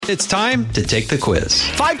It's time to take the quiz.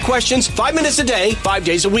 5 questions, 5 minutes a day, 5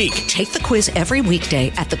 days a week. Take the quiz every weekday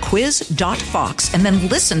at thequiz.fox and then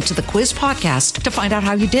listen to the quiz podcast to find out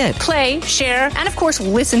how you did. Play, share, and of course,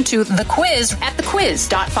 listen to the quiz at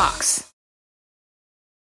thequiz.fox.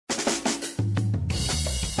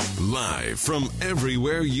 Live from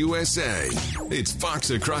everywhere USA, it's Fox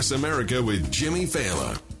Across America with Jimmy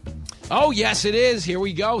Fallon. Oh, yes, it is. Here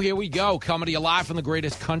we go. Coming to you live from the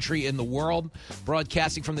greatest country in the world,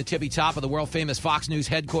 broadcasting from the tippy top of the world-famous Fox News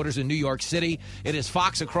headquarters in New York City. It is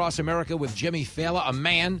Fox Across America with Jimmy Fallon, a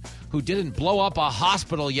man who didn't blow up a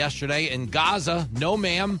hospital yesterday in Gaza. No,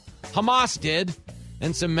 ma'am. Hamas did.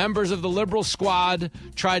 And some members of the liberal squad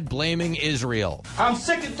tried blaming Israel. I'm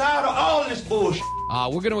sick and tired of all this bullshit.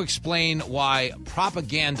 We're going to explain why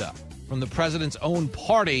propaganda from the president's own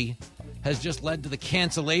party has just led to the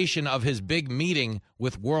cancellation of his big meeting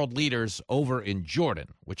with world leaders over in Jordan,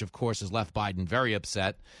 which, of course, has left Biden very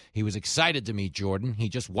upset. He was excited to meet Jordan. He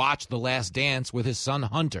just watched The Last Dance with his son,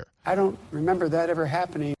 Hunter. I don't remember that ever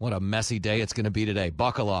happening. What a messy day it's going to be today.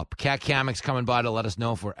 Buckle up. Kat Kamek's coming by to let us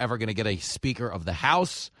know if we're ever going to get a Speaker of the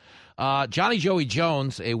House. Johnny Joey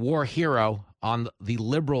Jones, a war hero on the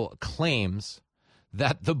liberal claims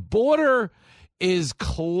that the border is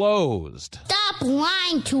closed. Stop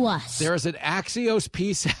lying to us. There's an Axios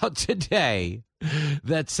piece out today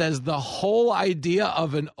that says the whole idea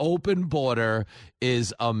of an open border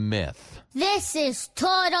is a myth. This is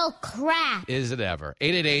total crap. Is it ever?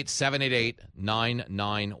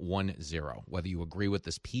 888-788-9910. Whether you agree with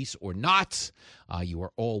this piece or not, you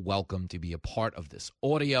are all welcome to be a part of this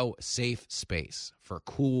audio safe space for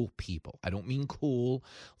cool people. I don't mean cool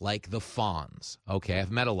like the Fonz, okay? I've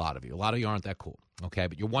met a lot of you. A lot of you aren't that cool, okay?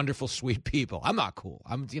 But you're wonderful, sweet people. I'm not cool.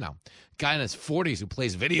 I'm, guy in his 40s who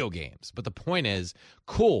plays video games. But the point is,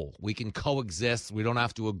 cool. We can coexist. We don't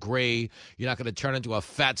have to agree. You're not going to turn into a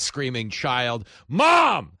fat, screaming child.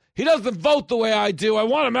 Mom! He doesn't vote the way I do. I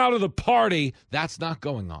want him out of the party. That's not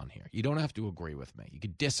going on here. You don't have to agree with me. You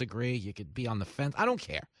could disagree. You could be on the fence. I don't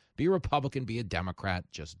care. Be a Republican. Be a Democrat.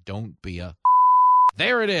 Just don't be a...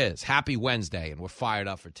 There it is. Happy Wednesday, and we're fired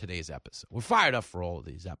up for today's episode. We're fired up for all of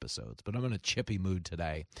these episodes, but I'm in a chippy mood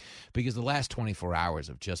today because the last 24 hours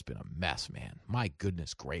have just been a mess, man. My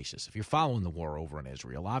goodness gracious. If you're following the war over in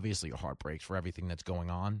Israel, obviously your heart breaks for everything that's going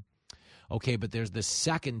on. Okay, but there's this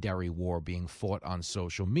secondary war being fought on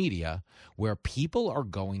social media where people are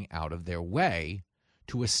going out of their way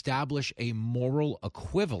to establish a moral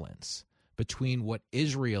equivalence between what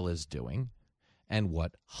Israel is doing and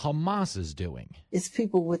what Hamas is doing. It's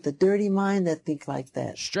people with a dirty mind that think like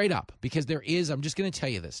that. Straight up, because there is, I'm just going to tell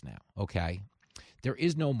you this now, okay? There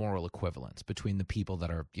is no moral equivalence between the people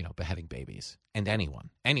that are, beheading babies and anyone,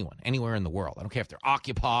 anywhere in the world. I don't care if they're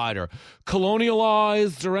occupied or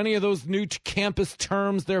colonialized or any of those new campus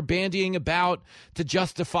terms they're bandying about to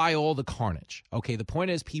justify all the carnage. Okay, the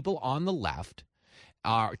point is people on the left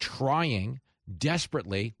are trying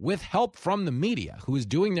desperately, with help from the media, who is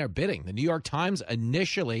doing their bidding. The New York Times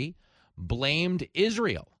initially blamed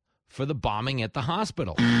Israel for the bombing at the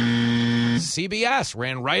hospital. CBS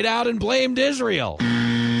ran right out and blamed Israel.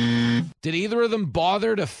 Did either of them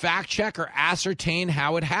bother to fact check or ascertain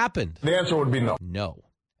how it happened? The answer would be no. No.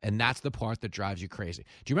 And that's the part that drives you crazy.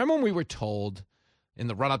 Do you remember when we were told in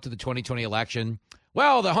the run-up to the 2020 election,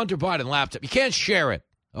 well, the Hunter Biden laptop, you can't share it.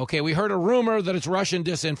 Okay, we heard a rumor that it's Russian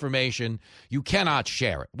disinformation. You cannot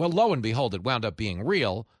share it. Well, lo and behold, it wound up being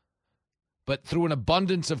real. But through an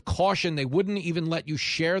abundance of caution, they wouldn't even let you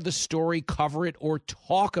share the story, cover it, or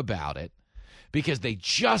talk about it because they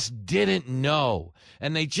just didn't know.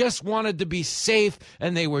 And they just wanted to be safe,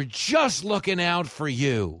 and they were just looking out for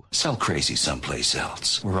you. Sell crazy someplace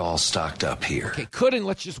else. We're all stocked up here. Okay,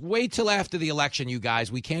 let's just wait till after the election, you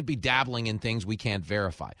guys. We can't be dabbling in things we can't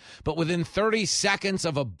verify. But within 30 seconds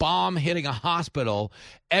of a bomb hitting a hospital,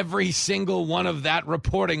 every single one of that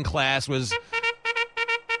reporting class was...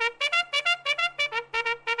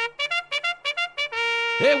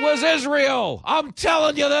 It was Israel. I'm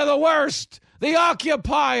telling you, they're the worst. The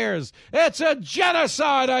occupiers. It's a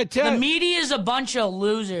genocide, I tell you. The media is a bunch of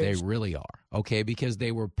losers. They really are, okay, because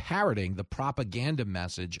they were parroting the propaganda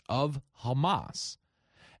message of Hamas.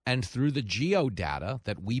 And through the geodata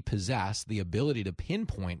that we possess, the ability to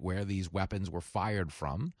pinpoint where these weapons were fired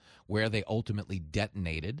from, where they ultimately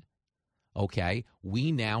detonated, okay,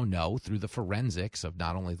 we now know through the forensics of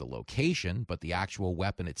not only the location, but the actual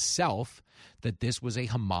weapon itself, that this was a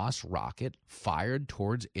Hamas rocket fired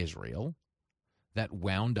towards Israel that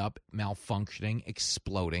wound up malfunctioning,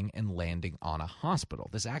 exploding, and landing on a hospital.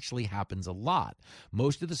 This actually happens a lot.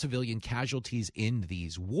 Most of the civilian casualties in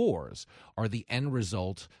these wars are the end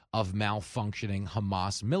result of malfunctioning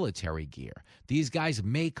Hamas military gear. These guys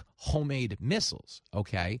make homemade missiles,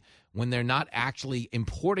 okay? When they're not actually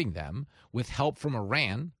importing them with help from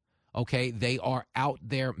Iran, okay, they are out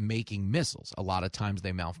there making missiles. A lot of times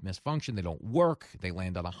they misfunction, they don't work, they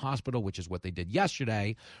land on a hospital, which is what they did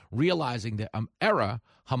yesterday. Realizing the error,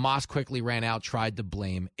 Hamas quickly ran out, tried to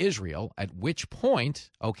blame Israel, at which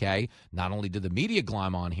point, okay, not only did the media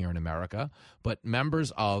glom on here in America, but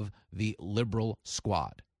members of the liberal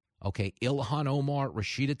squad, okay, Ilhan Omar,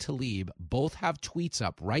 Rashida Tlaib, both have tweets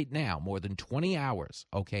up right now, more than 20 hours,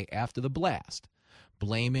 okay, after the blast,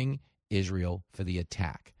 blaming Israel for the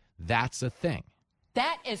attack. That's a thing.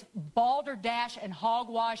 That is balderdash and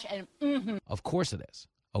hogwash and Of course it is,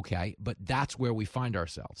 okay? But that's where we find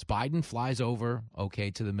ourselves. Biden flies over,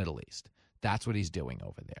 okay, to the Middle East. That's what he's doing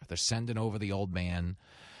over there. They're sending over the old man.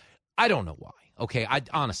 I don't know why, okay?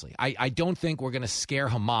 Honestly, I don't think we're going to scare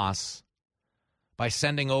Hamas by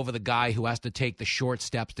sending over the guy who has to take the short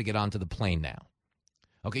steps to get onto the plane now.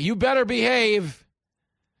 Okay, you better behave.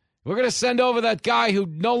 We're going to send over that guy who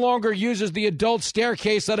no longer uses the adult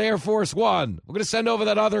staircase at Air Force One. We're going to send over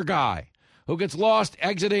that other guy who gets lost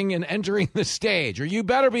exiting and entering the stage, or you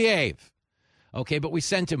better behave. Okay, but we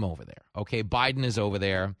sent him over there. Okay, Biden is over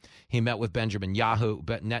there. He met with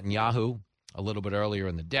Netanyahu a little bit earlier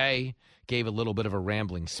in the day, gave a little bit of a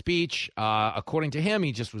rambling speech. According to him,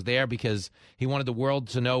 he just was there because he wanted the world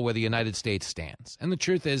to know where the United States stands. And the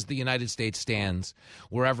truth is, the United States stands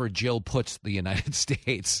wherever Jill puts the United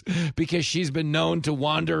States, because she's been known to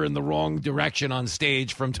wander in the wrong direction on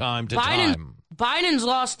stage from time to time. Biden's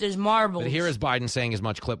lost his marbles. But here is Biden saying as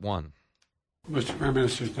much, clip one. Mr. Prime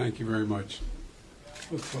Minister, thank you very much.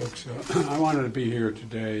 Look, folks, I wanted to be here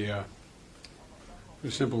today for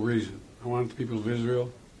a simple reason. I wanted the people of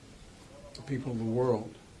Israel, the people of the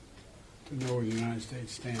world, to know where the United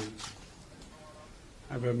States stands.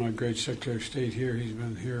 I've had my great Secretary of State here. He's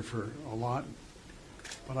been here for a lot.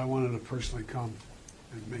 But I wanted to personally come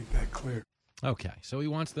and make that clear. Okay, so he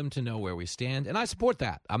wants them to know where we stand, and I support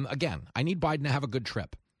that. Again, I need Biden to have a good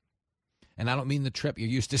trip. And I don't mean the trip you're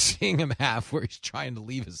used to seeing him have where he's trying to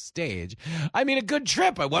leave his stage. I mean a good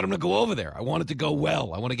trip. I want him to go over there. I want it to go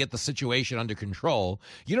well. I want to get the situation under control.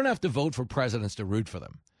 You don't have to vote for presidents to root for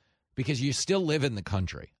them, because you still live in the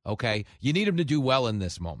country, okay? You need him to do well in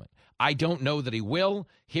this moment. I don't know that he will.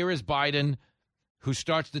 Here is Biden, who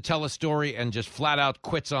starts to tell a story and just flat out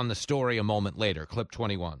quits on the story a moment later. Clip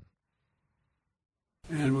 21.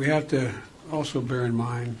 And we have to also bear in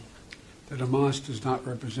mind that Hamas does not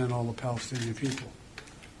represent all the Palestinian people,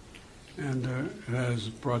 and it has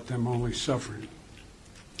brought them only suffering.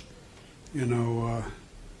 You know,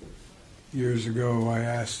 years ago I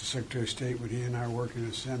asked the Secretary of State when he and I were working in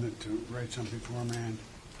the Senate to write something for him, and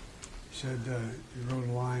he said, he wrote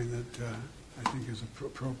a line that I think is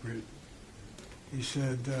appropriate. He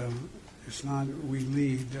said, it's not, we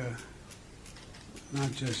lead,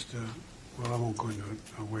 not just, well, I won't go into it,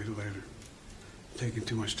 I'll wait later. Taking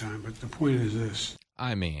too much time, but the point is this.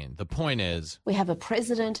 I mean, the point is, we have a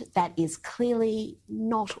president that is clearly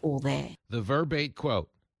not all there. The verbatim quote.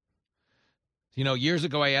 You know, years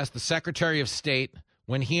ago I asked the Secretary of State,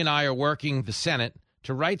 when he and I are working the Senate,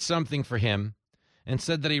 to write something for him, and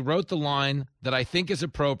said that he wrote the line that I think is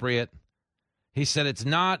appropriate. He said it's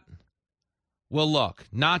not, well, look,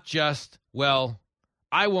 not just, well,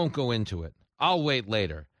 I won't go into it. I'll wait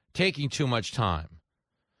later. Taking too much time.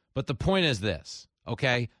 But the point is this,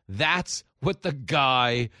 okay? That's what the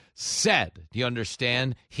guy said. Do you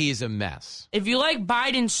understand? He's a mess. If you like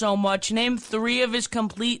Biden so much, name 3 of his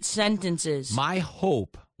complete sentences. My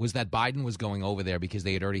hope was that Biden was going over there because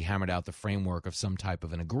they had already hammered out the framework of some type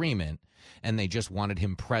of an agreement, and they just wanted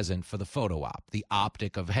him present for the photo op. The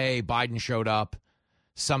optic of, hey, Biden showed up,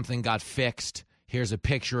 something got fixed, here's a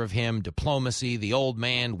picture of him, diplomacy, the old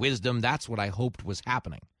man, wisdom. That's what I hoped was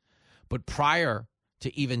happening. But prior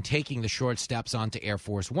to even taking the short steps onto Air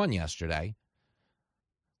Force One yesterday,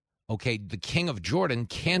 okay, the King of Jordan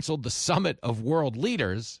canceled the summit of world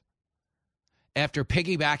leaders after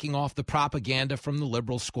piggybacking off the propaganda from the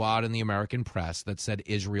liberal squad and the American press that said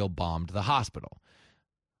Israel bombed the hospital.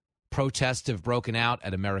 Protests have broken out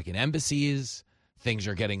at American embassies. Things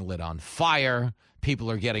are getting lit on fire. People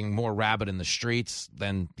are getting more rabid in the streets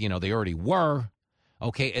than, they already were.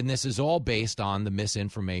 Okay, and this is all based on the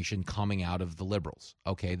misinformation coming out of the liberals,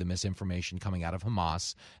 okay, the misinformation coming out of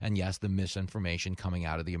Hamas, and yes, the misinformation coming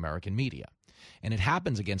out of the American media. And it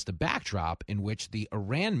happens against a backdrop in which the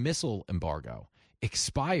Iran missile embargo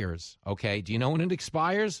expires, okay? Do you know when it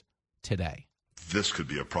expires? Today. This could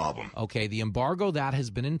be a problem. Okay, the embargo that has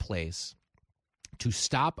been in place to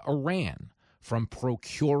stop Iran from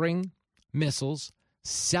procuring missiles,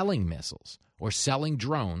 selling missiles, or selling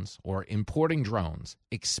drones, or importing drones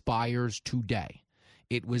expires today.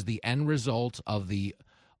 It was the end result of the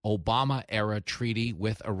Obama-era treaty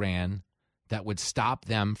with Iran that would stop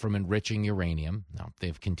them from enriching uranium. Now,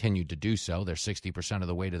 they've continued to do so. They're 60% of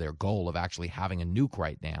the way to their goal of actually having a nuke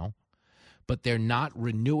right now. But they're not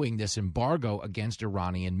renewing this embargo against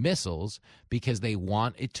Iranian missiles because they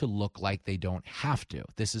want it to look like they don't have to.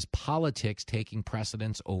 This is politics taking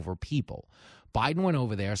precedence over people. Biden went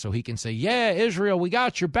over there so he can say, yeah, Israel, we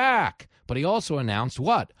got your back. But he also announced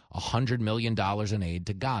what? $100 million in aid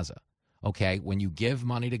to Gaza. Okay, when you give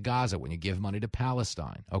money to Gaza, when you give money to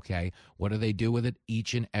Palestine, okay, what do they do with it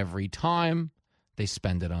each and every time? They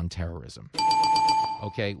spend it on terrorism.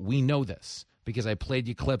 Okay, we know this because I played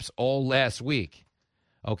you clips all last week,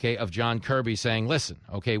 okay, of John Kirby saying, listen,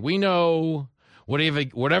 okay, we know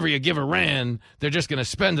whatever you give Iran, they're just going to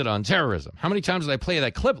spend it on terrorism. How many times did I play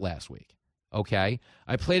that clip last week? Okay,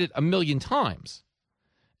 I played it 1,000,000 times.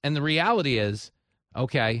 And the reality is,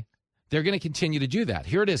 okay, they're going to continue to do that.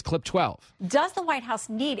 Here it is, clip 12. Does the White House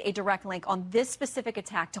need a direct link on this specific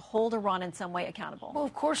attack to hold Iran in some way accountable? Well,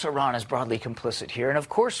 of course, Iran is broadly complicit here. And of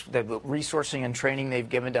course, the resourcing and training they've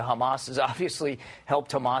given to Hamas has obviously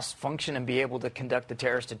helped Hamas function and be able to conduct the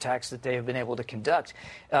terrorist attacks that they have been able to conduct.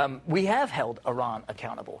 We have held Iran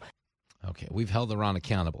accountable. Okay, we've held Iran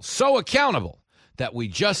accountable. So accountable that we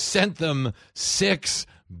just sent them $6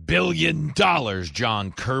 billion,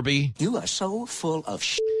 John Kirby. You are so full of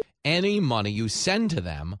shit. Any money you send to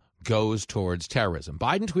them goes towards terrorism.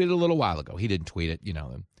 Biden tweeted a little while ago. He didn't tweet it. You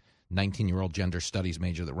know, a 19-year-old gender studies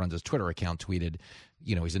major that runs his Twitter account tweeted,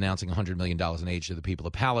 you know, he's announcing $100 million in aid to the people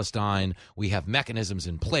of Palestine. We have mechanisms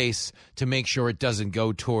in place to make sure it doesn't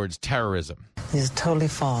go towards terrorism. It's totally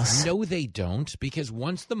false. No, they don't, because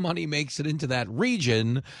once the money makes it into that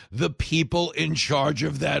region, the people in charge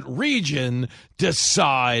of that region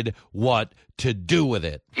decide what to do with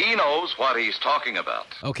it. He knows what he's talking about.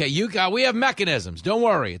 Okay, we have mechanisms. Don't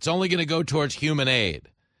worry. It's only going to go towards human aid.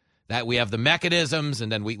 That we have the mechanisms, and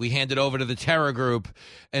then we hand it over to the terror group,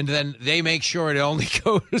 and then they make sure it only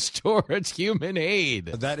goes towards human aid.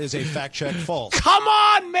 That is a fact check false. Come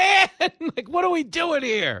on, man! Like, what are we doing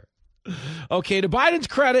here? Okay, to Biden's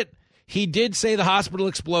credit, he did say the hospital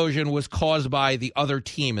explosion was caused by the other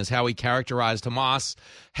team, is how he characterized Hamas.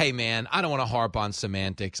 Hey, man, I don't want to harp on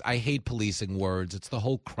semantics. I hate policing words. It's the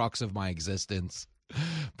whole crux of my existence.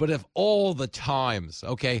 But if all the times,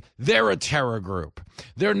 okay, they're a terror group.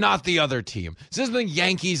 They're not the other team. This isn't the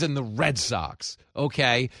Yankees and the Red Sox,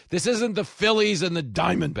 okay? This isn't the Phillies and the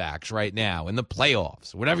Diamondbacks right now in the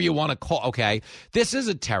playoffs, whatever you want to call, okay? This is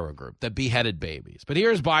a terror group that beheaded babies. But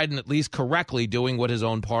here's Biden at least correctly doing what his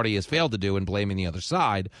own party has failed to do and blaming the other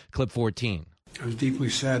side. Clip 14. I was deeply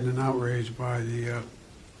saddened and outraged by the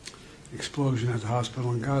explosion at the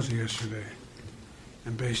hospital in Gaza yesterday.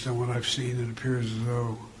 And based on what I've seen, it appears as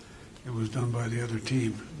though it was done by the other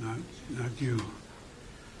team, not you.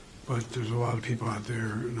 But there's a lot of people out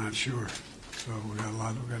there not sure. So we've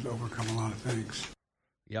got to overcome a lot of things.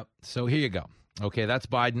 Yep. So here you go. Okay, that's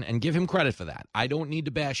Biden, and give him credit for that. I don't need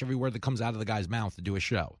to bash every word that comes out of the guy's mouth to do a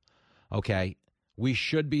show. Okay? We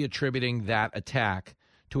should be attributing that attack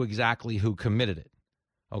to exactly who committed it.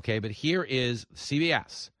 Okay, but here is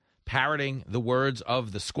CBS parroting the words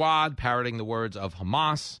of the squad, parroting the words of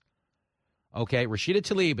Hamas. Okay, Rashida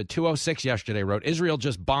Tlaib at 2:06 yesterday wrote, Israel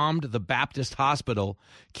just bombed the Baptist hospital,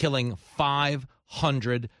 killing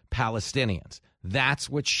 500 Palestinians. That's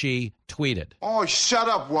what she tweeted. Oh, shut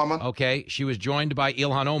up, woman. Okay, she was joined by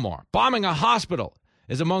Ilhan Omar. Bombing a hospital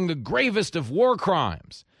is among the gravest of war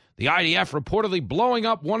crimes. The IDF reportedly blowing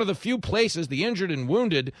up one of the few places the injured and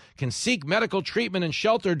wounded can seek medical treatment and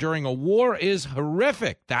shelter during a war is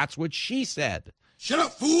horrific. That's what she said. Shut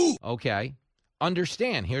up, fool! Okay.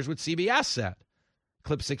 Understand. Here's what CBS said.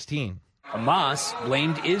 Clip 16. Hamas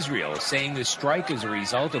blamed Israel, saying the strike is a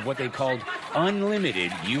result of what they called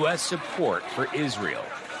unlimited U.S. support for Israel.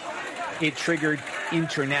 It triggered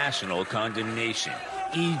international condemnation.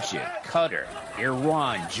 Egypt, Qatar,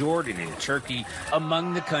 Iran, Jordan, and Turkey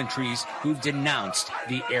among the countries who've denounced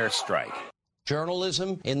the airstrike.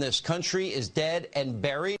 Journalism in this country is dead and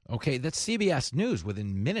buried. Okay, that's CBS News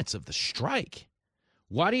within minutes of the strike.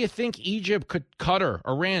 Why do you think Egypt, Qatar,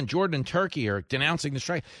 Iran, Jordan, and Turkey are denouncing the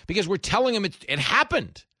strike? Because we're telling them it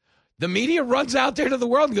happened. The media runs out there to the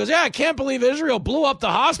world and goes, yeah, I can't believe Israel blew up the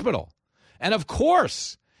hospital. And of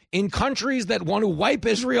course, in countries that want to wipe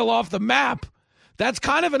Israel off the map, That's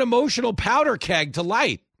kind of an emotional powder keg to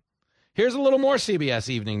light. Here's a little more CBS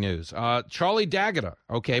Evening News. Charlie D'Agata,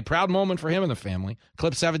 okay, proud moment for him and the family.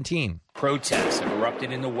 Clip 17. Protests have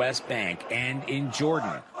erupted in the West Bank and in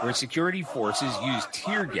Jordan, where security forces used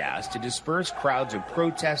tear gas to disperse crowds of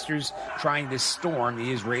protesters trying to storm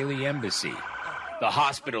the Israeli embassy. The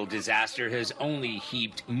hospital disaster has only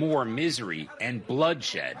heaped more misery and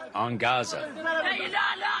bloodshed on Gaza,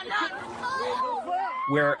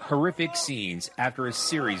 where horrific scenes after a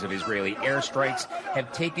series of Israeli airstrikes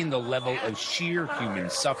have taken the level of sheer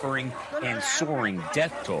human suffering and soaring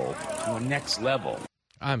death toll to a next level.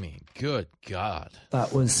 I mean, good God.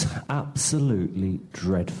 That was absolutely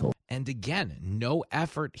dreadful. And again, no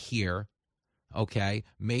effort here, okay,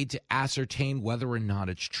 made to ascertain whether or not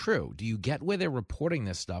it's true. Do you get where they're reporting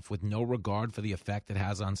this stuff with no regard for the effect it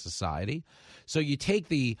has on society? So you take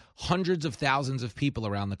the hundreds of thousands of people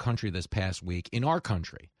around the country this past week, in our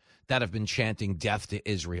country, that have been chanting death to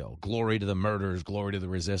Israel, glory to the murderers, glory to the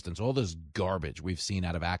resistance, all this garbage we've seen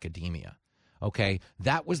out of academia, okay?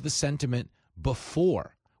 That was the sentiment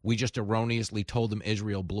before we just erroneously told them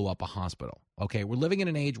Israel blew up a hospital, okay? We're living in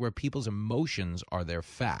an age where people's emotions are their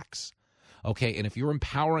facts. Okay, and if you're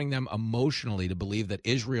empowering them emotionally to believe that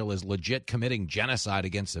Israel is legit committing genocide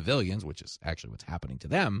against civilians, which is actually what's happening to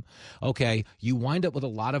them, okay, you wind up with a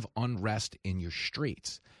lot of unrest in your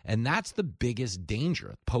streets. And that's the biggest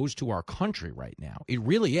danger posed to our country right now. It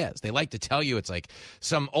really is. They like to tell you it's like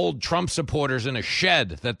some old Trump supporters in a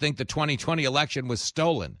shed that think the 2020 election was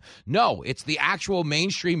stolen. No, it's the actual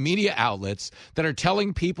mainstream media outlets that are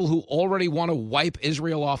telling people who already want to wipe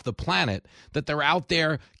Israel off the planet that they're out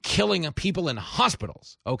there killing people in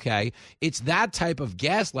hospitals, okay? It's that type of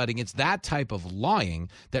gaslighting, it's that type of lying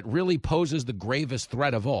that really poses the gravest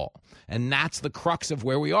threat of all. And that's the crux of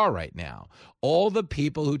where we are right now. All the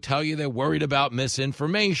people who tell you they're worried about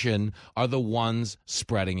misinformation are the ones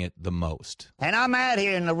spreading it the most. And I'm out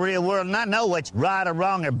here in the real world, and I know what's right or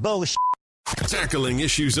wrong or bullshit. Tackling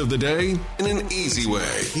issues of the day in an easy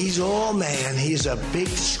way. He's all man. He's a big,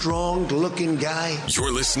 strong-looking guy.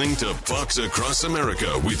 You're listening to Fox Across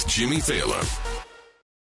America with Jimmy Fallon.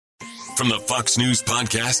 From the Fox News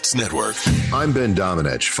Podcasts Network. I'm Ben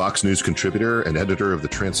Domenech, Fox News contributor and editor of the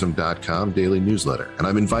Transom.com daily newsletter, and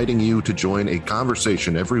I'm inviting you to join a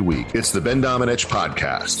conversation every week. It's the Ben Domenech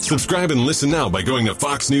Podcast. Subscribe and listen now by going to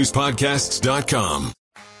foxnewspodcasts.com.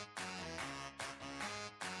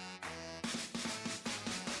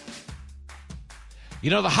 You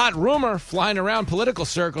know, the hot rumor flying around political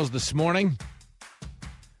circles this morning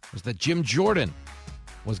was that Jim Jordan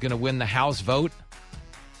was going to win the House vote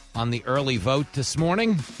on the early vote this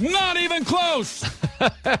morning. Not even close.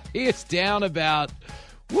 He is down about,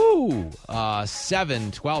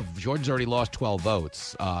 7, 12. Jordan's already lost 12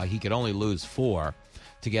 votes. He could only lose 4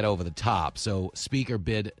 to get over the top. So speaker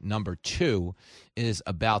bid number 2 is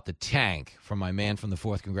about the tank from my man from the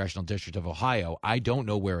 4th Congressional District of Ohio. I don't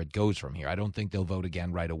know where it goes from here. I don't think they'll vote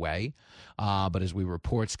again right away. But as we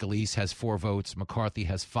report, Scalise has 4 votes. McCarthy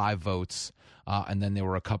has 5 votes. And then there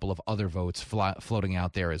were a couple of other votes floating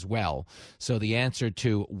out there as well. So the answer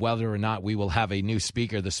to whether or not we will have a new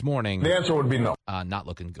speaker this morning. The answer would be no. Not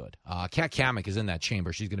looking good. Kat Kamek is in that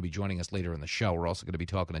chamber. She's going to be joining us later in the show. We're also going to be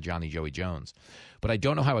talking to Johnny Joey Jones. But I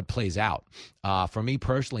don't know how it plays out. For me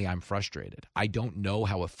personally, I'm frustrated. I don't know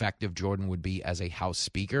how effective Jordan would be as a House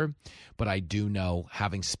Speaker, but I do know,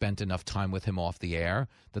 having spent enough time with him off the air,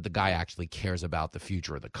 that the guy actually cares about the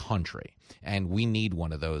future of the country. And we need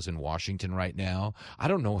one of those in Washington right now. I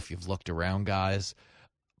don't know if you've looked around, guys,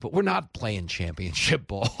 but we're not playing championship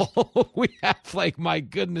ball. We have, like, my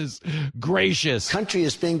goodness gracious. Country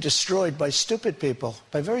is being destroyed by stupid people,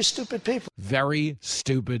 by very stupid people. Very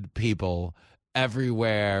stupid people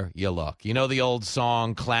everywhere you look. You know the old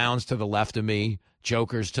song, clowns to the left of me,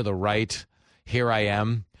 jokers to the right, here I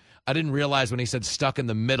am? I didn't realize when he said stuck in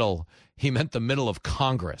the middle, he meant the middle of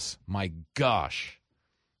Congress. My gosh.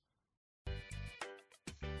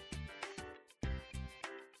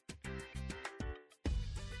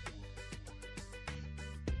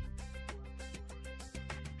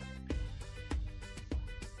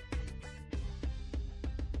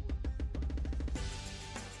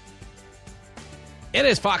 It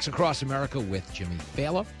is Fox Across America with Jimmy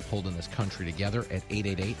Fallon, holding this country together at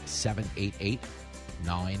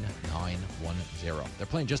 888-788-9910. They're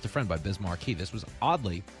playing Just a Friend by Biz Marquee. This was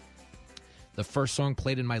oddly the first song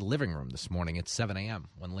played in my living room this morning at 7 a.m.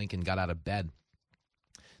 when Lincoln got out of bed.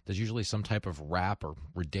 There's usually some type of rap or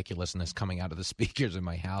ridiculousness coming out of the speakers in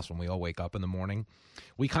my house when we all wake up in the morning.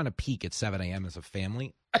 We kind of peak at 7 a.m. as a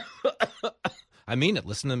family. I mean it.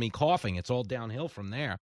 Listen to me coughing. It's all downhill from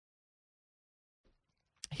there.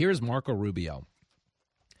 Here's Marco Rubio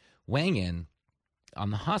weighing in on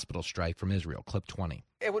the hospital strike from Israel. Clip 20.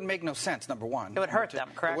 It would make no sense, number one. It would hurt them,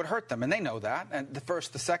 correct? It would hurt them, and they know that. And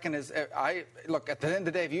the second is, look, at the end of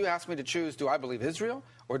the day, if you ask me to choose, do I believe Israel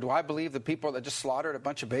or do I believe the people that just slaughtered a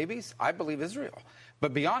bunch of babies? I believe Israel.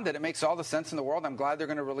 But beyond it, it makes all the sense in the world. I'm glad they're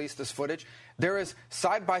going to release this footage. There is,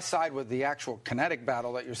 side by side with the actual kinetic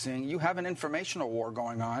battle that you're seeing, you have an informational war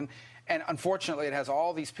going on. And unfortunately, it has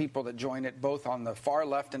all these people that join it, both on the far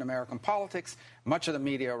left in American politics, much of the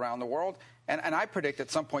media around the world. And I predict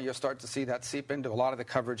at some point you'll start to see that seep into a lot of the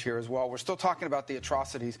coverage here as well. We're still talking about the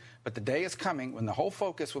atrocities, but the day is coming when the whole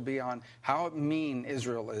focus will be on how mean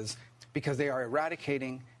Israel is, because they are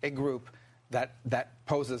eradicating a group that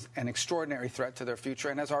poses an extraordinary threat to their future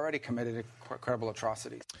and has already committed incredible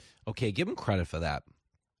atrocities. Okay, give him credit for that,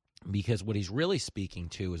 because what he's really speaking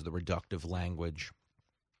to is the reductive language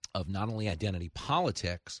of not only identity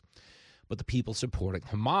politics, but the people supporting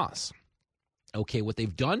Hamas. Okay, what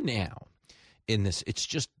they've done now in this, it's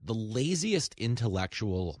just the laziest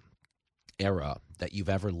intellectual era that you've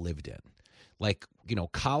ever lived in. Like,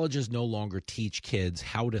 colleges no longer teach kids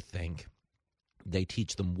how to think. They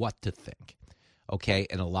teach them what to think. Okay,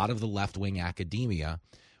 and a lot of the left-wing academia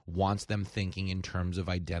wants them thinking in terms of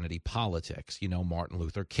identity politics. Martin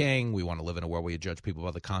Luther King, we want to live in a world where you judge people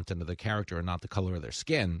by the content of their character and not the color of their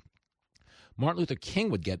skin. Martin Luther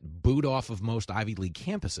King would get booed off of most Ivy League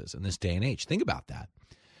campuses in this day and age. Think about that.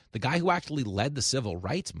 The guy who actually led the civil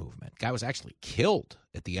rights movement, guy was actually killed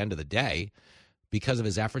at the end of the day because of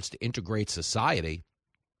his efforts to integrate society.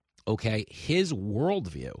 Okay, his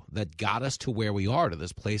worldview that got us to where we are, to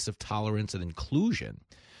this place of tolerance and inclusion,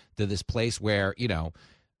 to this place where,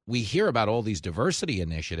 we hear about all these diversity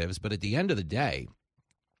initiatives, but at the end of the day,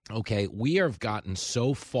 okay, we have gotten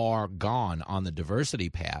so far gone on the diversity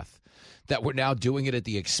path that we're now doing it at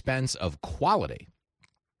the expense of quality.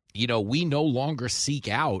 We no longer seek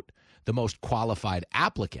out the most qualified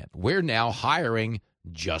applicant. We're now hiring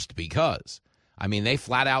just because. I mean, they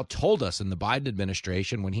flat out told us in the Biden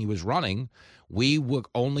administration when he was running, we were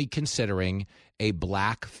only considering a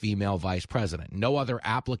black female vice president. No other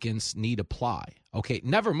applicants need apply. Okay,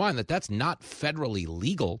 never mind that that's not federally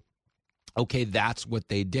legal. Okay, that's what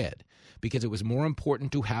they did because it was more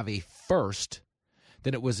important to have a first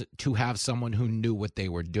than it was to have someone who knew what they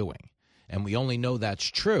were doing. And we only know that's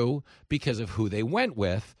true because of who they went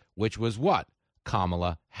with, which was what?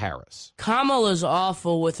 Kamala Harris. Kamala's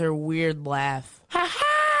awful with her weird laugh. Ha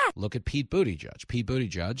ha! Look at Pete Buttigieg. Pete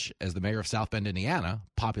Buttigieg, as the mayor of South Bend, Indiana,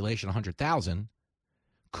 population 100,000,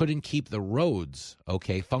 couldn't keep the roads,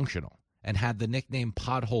 functional, and had the nickname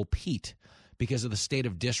Pothole Pete because of the state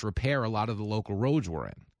of disrepair a lot of the local roads were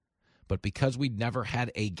in. But because we'd never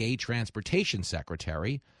had a gay transportation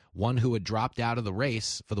secretary, one who had dropped out of the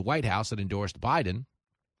race for the White House and endorsed Biden,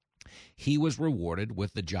 he was rewarded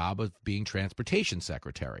with the job of being transportation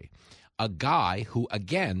secretary. A guy who,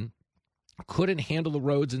 again, couldn't handle the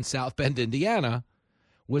roads in South Bend, Indiana,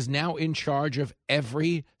 was now in charge of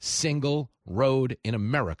every single road in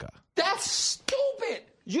America. That's stupid.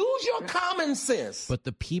 Use your common sense. But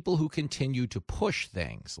the people who continue to push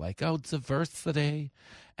things like, diversity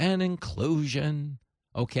and inclusion,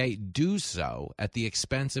 do so at the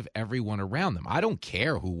expense of everyone around them. I don't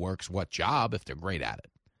care who works what job if they're great at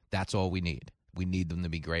it. That's all we need. We need them to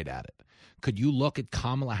be great at it. Could you look at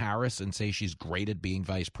Kamala Harris and say she's great at being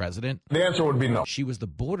vice president? The answer would be no. She was the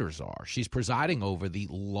border czar. She's presiding over the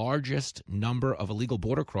largest number of illegal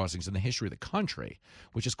border crossings in the history of the country,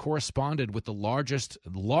 which has corresponded with the largest,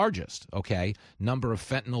 number of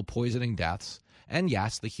fentanyl poisoning deaths. And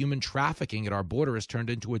yes, the human trafficking at our border has turned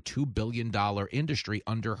into a $2 billion industry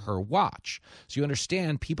under her watch. So you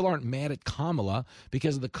understand, people aren't mad at Kamala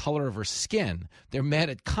because of the color of her skin. They're mad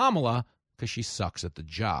at Kamala because she sucks at the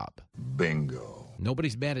job. Bingo.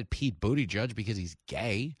 Nobody's mad at Pete Buttigieg because he's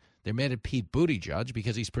gay. They're mad at Pete Buttigieg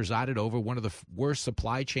because he's presided over one of the worst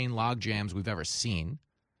supply chain logjams we've ever seen.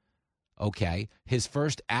 His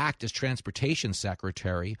first act as transportation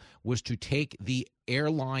secretary was to take the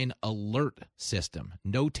airline alert system,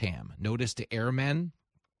 NOTAM, Notice to Airmen,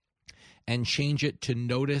 and change it to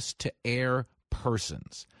Notice to Air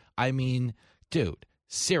Persons. I mean, dude,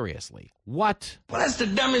 seriously, what? Well, that's the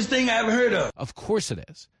dumbest thing I ever heard of. Of course it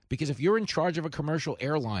is. Because if you're in charge of a commercial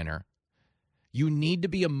airliner, you need to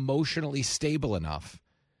be emotionally stable enough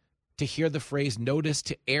to hear the phrase Notice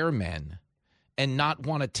to Airmen and not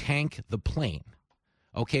want to tank the plane.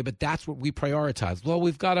 But that's what we prioritize. Well,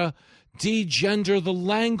 we've got to degender the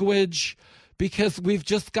language because we've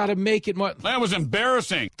just got to make it more. That was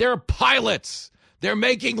embarrassing. They're pilots. They're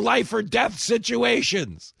making life or death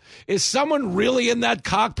situations. Is someone really in that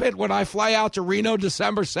cockpit when I fly out to Reno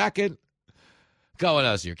December 2nd? Going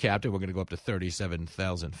us, your captain. We're going to go up to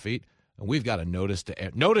 37,000 feet. And we've got a notice to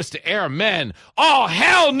air. Notice to air men. Oh,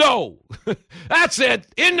 hell no. That's it.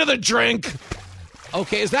 Into the drink.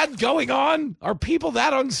 Okay, is that going on? Are people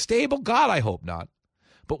that unstable? God, I hope not.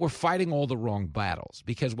 But we're fighting all the wrong battles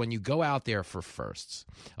because when you go out there for firsts,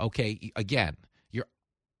 okay, again, you're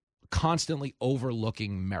constantly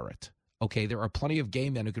overlooking merit. Okay, there are plenty of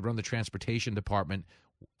gay men who could run the transportation department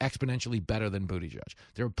exponentially better than Buttigieg.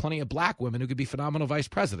 There are plenty of black women who could be phenomenal vice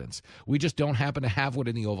presidents. We just don't happen to have one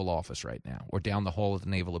in the Oval Office right now or down the hall at the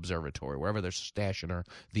Naval Observatory, wherever they're stashing her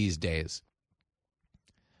these days.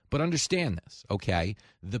 But understand this, okay?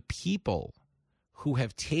 The people who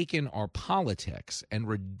have taken our politics and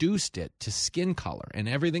reduced it to skin color, and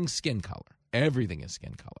everything's skin color. Everything is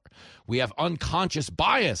skin color. We have unconscious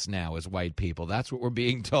bias now as white people. That's what we're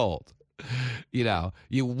being told. You know,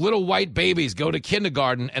 you little white babies go to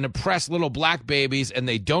kindergarten and oppress little black babies, and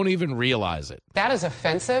they don't even realize it. That is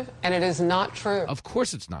offensive, and it is not true. Of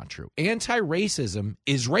course it's not true. Anti-racism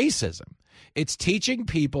is racism. It's teaching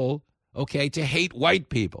people, okay, to hate white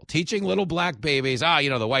people. Teaching little black babies,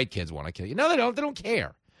 the white kids want to kill you. No, they don't. They don't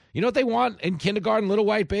care. You know what they want in kindergarten, little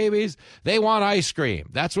white babies? They want ice cream.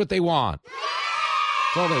 That's what they want.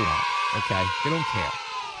 That's all they want, okay? They don't care.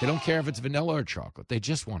 They don't care if it's vanilla or chocolate. They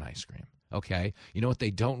just want ice cream, okay? You know what they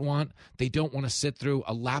don't want? They don't want to sit through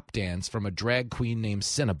a lap dance from a drag queen named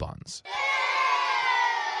Cinnabons.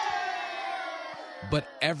 But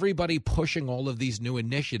everybody pushing all of these new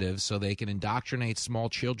initiatives so they can indoctrinate small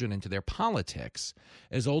children into their politics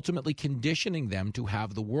is ultimately conditioning them to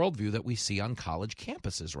have the worldview that we see on college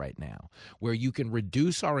campuses right now, where you can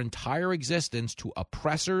reduce our entire existence to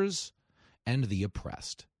oppressors and the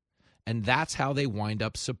oppressed. And that's how they wind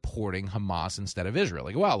up supporting Hamas instead of Israel.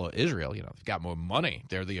 Like, well, Israel, they've got more money.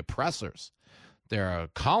 They're the oppressors. They're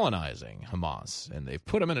colonizing Hamas, and they've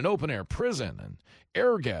put them in an open-air prison. And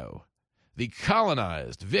ergo, the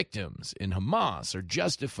colonized victims in Hamas are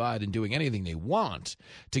justified in doing anything they want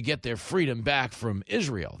to get their freedom back from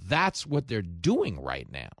Israel. That's what they're doing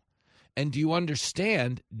right now. And do you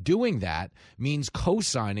understand doing that means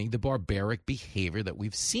co-signing the barbaric behavior that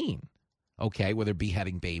we've seen? Okay, where they're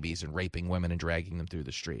beheading babies and raping women and dragging them through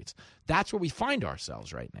the streets. That's where we find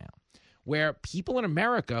ourselves right now, where people in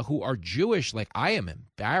America who are Jewish, like, I am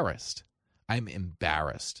embarrassed. I'm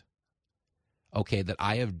embarrassed, okay, that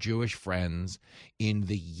I have Jewish friends in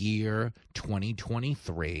the year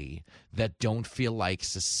 2023 that don't feel like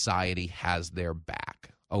society has their back.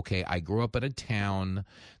 Okay, I grew up in a town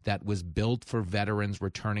that was built for veterans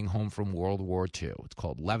returning home from World War II. It's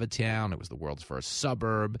called Levittown. It was the world's first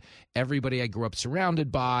suburb. Everybody I grew up surrounded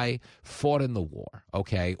by fought in the war,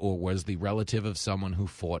 okay, or was the relative of someone who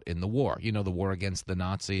fought in the war. You know, the war against the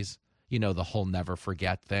Nazis? You know, the whole never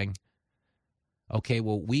forget thing? Okay,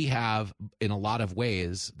 well, we have, in a lot of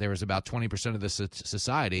ways, there is about 20% of the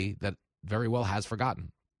society that very well has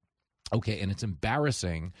forgotten. Okay, and it's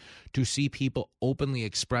embarrassing to see people openly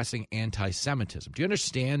expressing anti-Semitism. Do you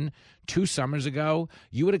understand? 2 summers ago,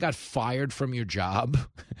 you would have got fired from your job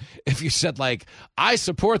if you said, like, I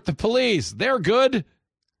support the police. They're good.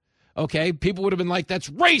 Okay, people would have been like, that's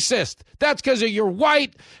racist. That's because you're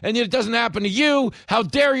white and it doesn't happen to you. How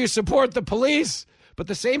dare you support the police? But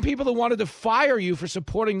the same people that wanted to fire you for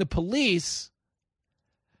supporting the police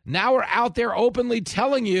now are out there openly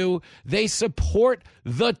telling you they support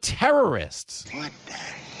the terrorists. What the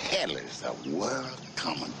hell is the world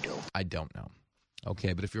coming to? I don't know.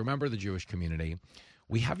 Okay, but if you remember the Jewish community,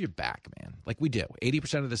 we have your back, man. Like we do.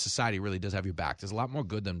 80% of the society really does have your back. There's a lot more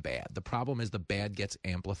good than bad. The problem is the bad gets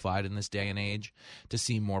amplified in this day and age to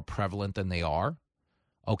seem more prevalent than they are.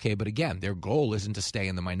 Okay, but again, their goal isn't to stay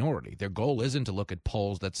in the minority. Their goal isn't to look at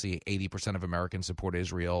polls that see 80% of Americans support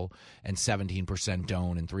Israel and 17%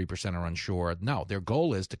 don't and 3% are unsure. No, their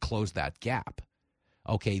goal is to close that gap.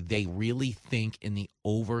 Okay, they really think in the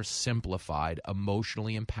oversimplified,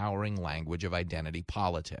 emotionally empowering language of identity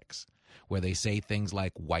politics, where they say things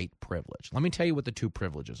like white privilege. Let me tell you what the 2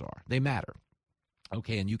 privileges are. They matter.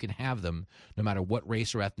 Okay, and you can have them no matter what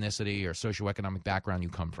race or ethnicity or socioeconomic background you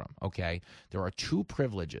come from, okay? There are 2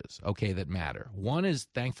 privileges, okay, that matter. One is,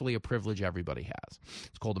 thankfully, a privilege everybody has.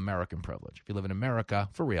 It's called American privilege. If you live in America,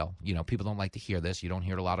 for real, people don't like to hear this. You don't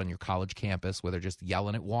hear it a lot on your college campus where they're just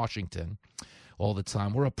yelling at Washington all the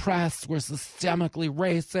time. We're oppressed. We're systemically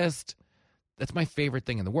racist. That's my favorite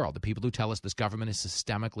thing in the world. The people who tell us this government is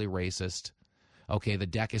systemically racist. Okay, the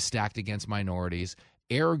deck is stacked against minorities.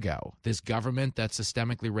 Ergo, this government that's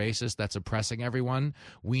systemically racist, that's oppressing everyone,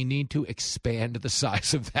 we need to expand the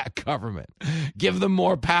size of that government. Give them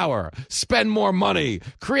more power, spend more money,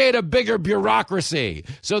 create a bigger bureaucracy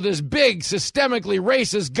so this big systemically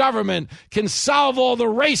racist government can solve all the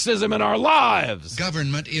racism in our lives.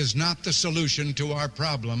 Government is not the solution to our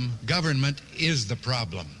problem. Government is the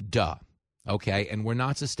problem. Duh. Okay, and we're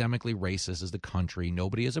not systemically racist as the country.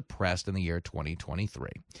 Nobody is oppressed in the year 2023.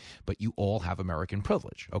 But you all have American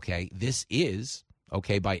privilege, okay? This is,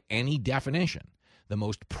 okay, by any definition, the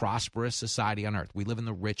most prosperous society on earth. We live in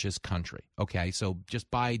the richest country, okay? So just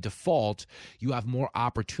by default, you have more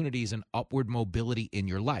opportunities and upward mobility in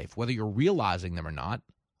your life, whether you're realizing them or not.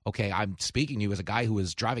 Okay, I'm speaking to you as a guy who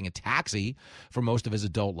was driving a taxi for most of his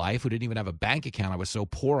adult life, who didn't even have a bank account. I was so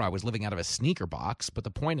poor, I was living out of a sneaker box. But the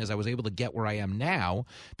point is, I was able to get where I am now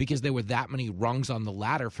because there were that many rungs on the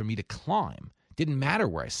ladder for me to climb. Didn't matter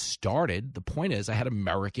where I started. The point is, I had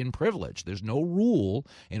American privilege. There's no rule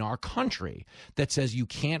in our country that says you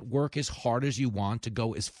can't work as hard as you want to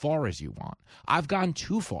go as far as you want. I've gone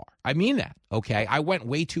too far. I mean that, okay? I went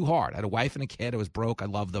way too hard. I had a wife and a kid. I was broke. I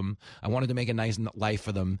loved them. I wanted to make a nice life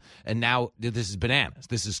for them. And now this is bananas.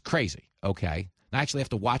 This is crazy, okay? I actually have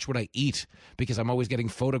to watch what I eat because I'm always getting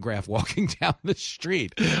photographed walking down the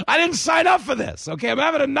street. I didn't sign up for this, okay? I'm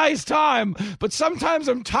having a nice time, but sometimes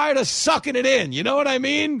I'm tired of sucking it in. You know what I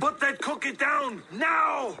mean? Put that cookie down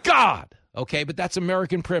now! God! Okay, but that's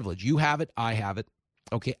American privilege. You have it. I have it.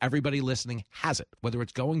 Okay, everybody listening has it. Whether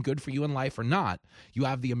it's going good for you in life or not, you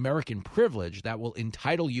have the American privilege that will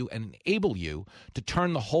entitle you and enable you to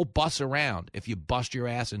turn the whole bus around if you bust your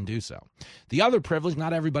ass and do so. The other privilege,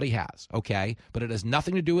 not everybody has, okay? But it has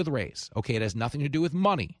nothing to do with race, okay? It has nothing to do with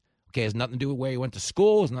money. Okay, it has nothing to do with where you went to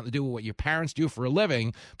school. It has nothing to do with what your parents do for a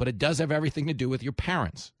living, but it does have everything to do with your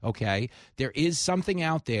parents, okay? There is something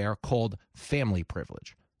out there called family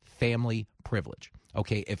privilege. Family privilege.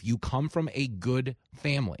 Okay, if you come from a good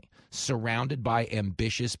family, surrounded by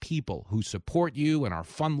ambitious people who support you and are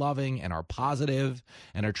fun-loving and are positive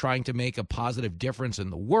and are trying to make a positive difference in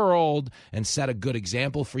the world and set a good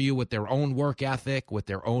example for you with their own work ethic, with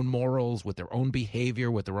their own morals, with their own behavior,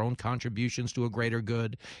 with their own contributions to a greater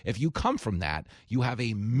good, if you come from that, you have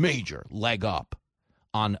a major leg up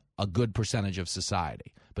on a good percentage of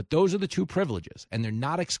society. But those are the two privileges, and they're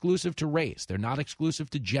not exclusive to race. They're not exclusive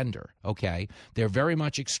to gender, okay? They're very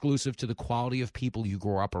much exclusive to the quality of people you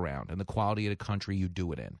grow up around and the quality of the country you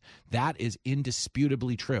do it in. That is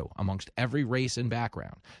indisputably true amongst every race and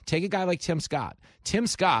background. Take a guy like Tim Scott. Tim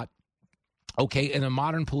Scott, okay, in a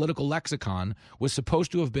modern political lexicon, was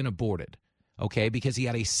supposed to have been aborted, okay, because he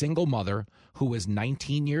had a single mother who was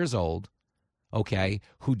 19 years old, okay,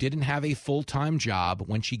 who didn't have a full-time job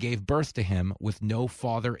when she gave birth to him with no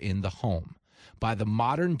father in the home. By the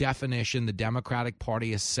modern definition the Democratic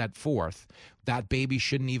Party has set forth, that baby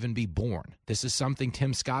shouldn't even be born. This is something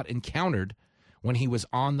Tim Scott encountered when he was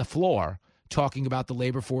on the floor talking about the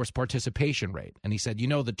labor force participation rate. And he said, you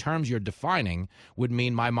know, the terms you're defining would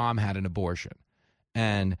mean my mom had an abortion.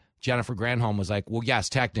 And Jennifer Granholm was like, well, yes,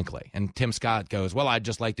 technically. And Tim Scott goes, well, I'd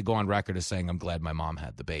just like to go on record as saying I'm glad my mom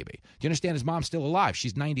had the baby. Do you understand? His mom's still alive.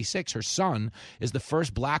 She's 96. Her son is the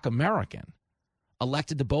first black American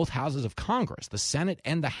elected to both houses of Congress, the Senate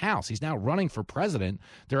and the House. He's now running for president.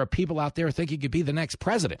 There are people out there who think he could be the next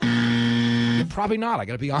president. Probably not. I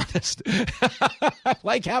got to be honest. I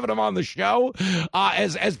like having him on the show.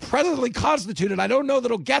 As presently constituted, I don't know that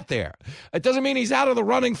he'll get there. It doesn't mean he's out of the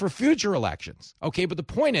running for future elections. Okay, but the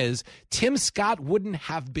point is, Tim Scott wouldn't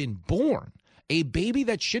have been born. A baby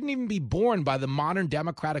that shouldn't even be born by the modern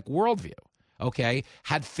democratic worldview, okay,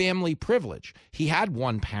 had family privilege. He had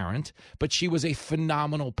one parent, but she was a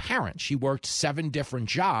phenomenal parent. She worked 7 different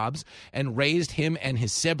jobs and raised him and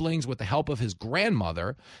his siblings with the help of his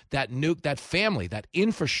grandmother. That family, that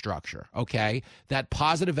infrastructure, okay, that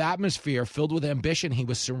positive atmosphere filled with ambition he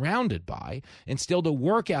was surrounded by, instilled a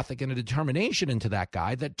work ethic and a determination into that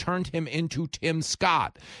guy that turned him into Tim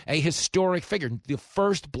Scott, a historic figure, the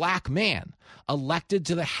first black man elected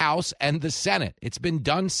to the House and the Senate. It's been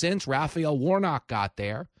done since Raphael Warnock got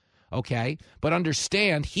there, okay? But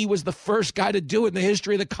understand, he was the first guy to do it in the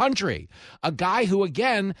history of the country. A guy who,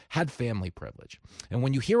 again, had family privilege. And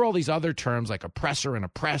when you hear all these other terms like oppressor and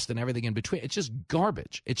oppressed and everything in between, it's just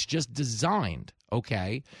garbage. It's just designed,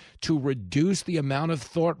 okay, to reduce the amount of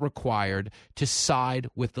thought required to side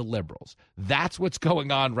with the liberals. That's what's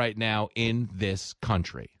going on right now in this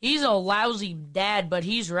country. He's a lousy dad, but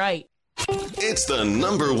he's right. It's the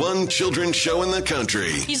 #1 children's show in the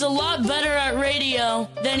country. He's a lot better at radio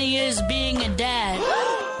than he is being a dad.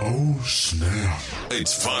 Oh, snap.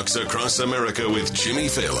 It's Fox Across America with Jimmy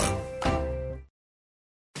Fallon.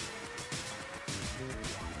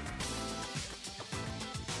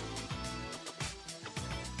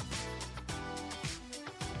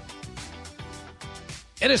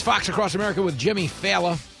 It is Fox Across America with Jimmy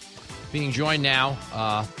Fallon, being joined now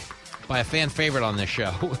by a fan favorite on this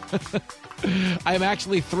show. I am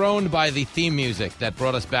actually thrown by the theme music that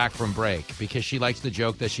brought us back from break because she likes the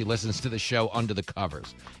joke that she listens to the show under the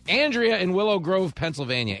covers. Andrea in Willow Grove,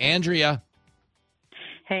 Pennsylvania. Andrea.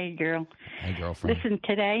 Hey, girl. Hey, girlfriend. Listen,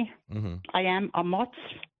 today I am a Motz,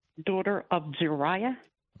 daughter of Zuriah,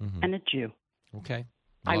 and a Jew. Okay.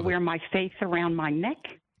 I wear my faith around my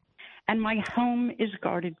neck, and my home is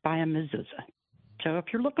guarded by a mezuzah. So if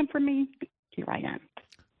you're looking for me, here I am.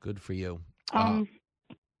 Good for you.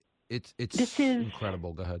 It's this is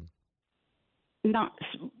incredible. Go ahead. Not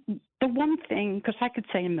the one thing, because I could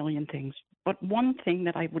say a million things, but one thing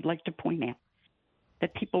that I would like to point out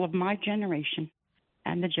that people of my generation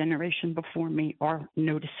and the generation before me are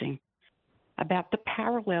noticing about the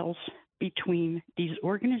parallels between these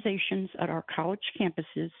organizations at our college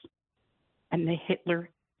campuses and the Hitler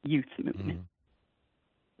Youth Movement,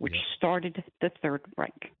 which started the Third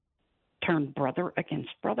Reich, turned brother against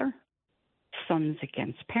brother, sons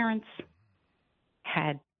against parents,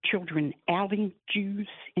 had children outing Jews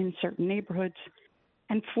in certain neighborhoods,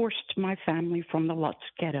 and forced my family from the Lutz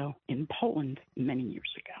ghetto in Poland many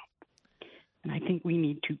years ago. And I think we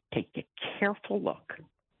need to take a careful look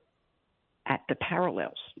at the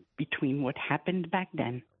parallels between what happened back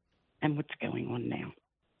then and what's going on now.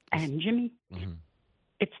 And Jimmy,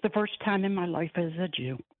 it's the first time in my life as a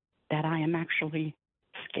Jew that I am actually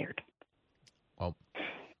scared. Well,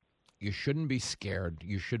 you shouldn't be scared.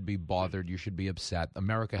 You should be bothered. You should be upset.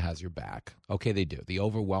 America has your back. Okay, they do. The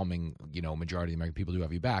overwhelming, majority of the American people do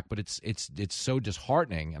have your back. But it's so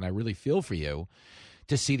disheartening, and I really feel for you,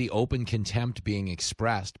 to see the open contempt being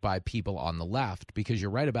expressed by people on the left, because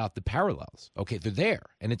you're right about the parallels. Okay, they're there.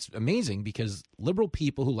 And it's amazing because liberal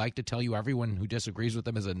people who like to tell you everyone who disagrees with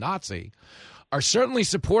them is a Nazi are certainly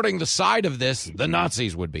supporting the side of this the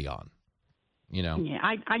Nazis would be on. Yeah,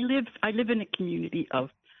 I live in a community of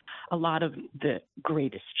a lot of the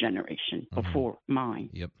greatest generation before mine.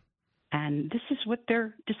 Yep. And this is what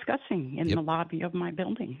they're discussing in the lobby of my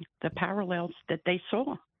building, the parallels that they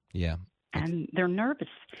saw. Yeah. And they're nervous.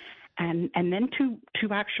 And then to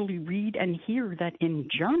actually read and hear that in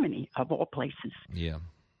Germany, of all places,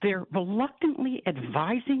 they're reluctantly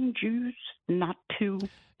advising Jews not to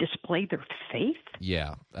display their faith.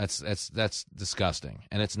 Yeah, that's disgusting,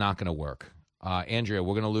 and it's not going to work. Andrea,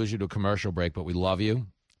 we're going to lose you to a commercial break, but we love you,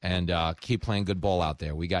 and keep playing good ball out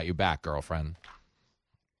there. We got your back, girlfriend.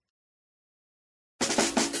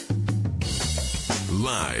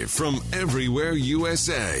 Live from everywhere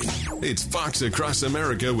USA, it's Fox Across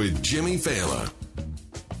America with Jimmy Fallon.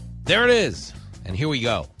 There it is, and here we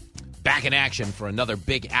go. Back in action for another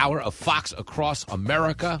big hour of Fox Across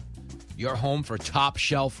America, your home for top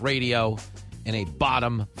shelf radio in a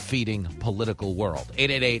bottom-feeding political world.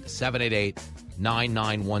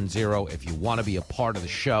 888-788-9910 if you want to be a part of the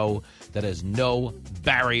show that has no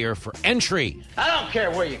barrier for entry. I don't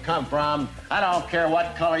care where you come from. I don't care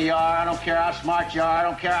what color you are. I don't care how smart you are. I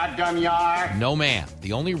don't care how dumb you are. No, ma'am.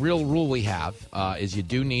 The only real rule we have is you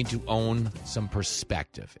do need to own some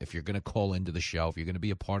perspective. If you're going to call into the show, if you're going to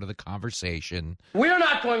be a part of the conversation. We're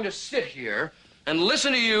not going to sit here and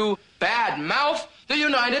listen to you bad-mouth the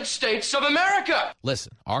United States of America.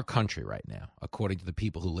 Listen, our country right now, according to the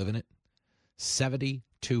people who live in it, 72%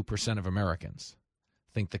 of Americans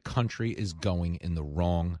think the country is going in the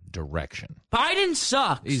wrong direction. Biden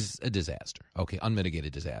sucks. He's a disaster. Okay,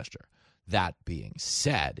 unmitigated disaster. That being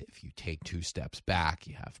said, if you take two steps back,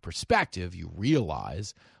 you have perspective, you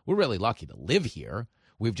realize we're really lucky to live here.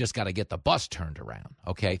 We've just got to get the bus turned around.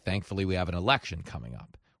 Okay, thankfully we have an election coming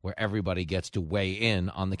up where everybody gets to weigh in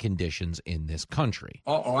on the conditions in this country.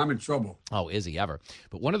 Uh-oh, I'm in trouble. Oh, is he ever?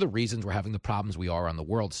 But one of the reasons we're having the problems we are on the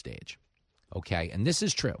world stage, okay, and this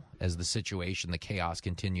is true as the situation, the chaos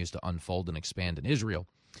continues to unfold and expand in Israel,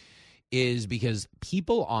 is because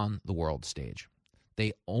people on the world stage,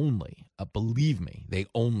 they only, believe me, they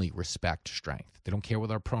only respect strength. They don't care what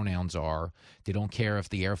our pronouns are. They don't care if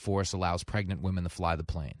the Air Force allows pregnant women to fly the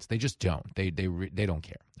planes. They just don't. They don't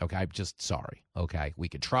care. Okay, I'm just sorry. Okay, we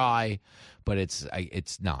could try, but it's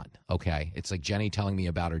not. Okay, it's like Jenny telling me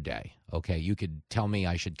about her day. Okay, you could tell me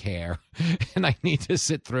I should care, and I need to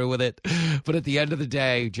sit through with it. But at the end of the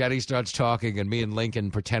day, Jenny starts talking, and me and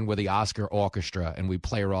Lincoln pretend we're the Oscar orchestra, and we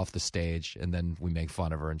play her off the stage, and then we make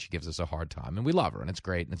fun of her, and she gives us a hard time, and we love her, and it's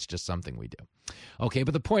great, and it's just something we do. Okay,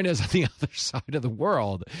 but the point is, on the other side of the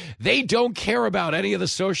world, they don't care about any of the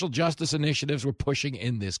social justice initiatives we're pushing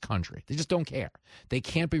in this country. They just don't care. They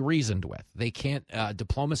can't be reasoned with. They can't.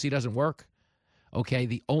 Diplomacy doesn't work. Okay,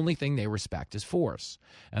 the only thing they respect is force.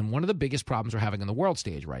 And one of the biggest problems we're having on the world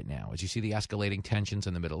stage right now, as you see the escalating tensions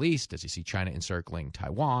in the Middle East, as you see China encircling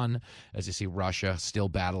Taiwan, as you see Russia still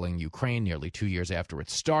battling Ukraine nearly 2 years after it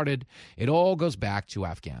started, it all goes back to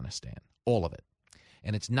Afghanistan, all of it.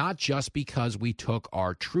 And it's not just because we took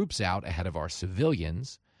our troops out ahead of our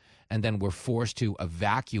civilians and then were forced to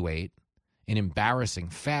evacuate in embarrassing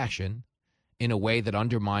fashion in a way that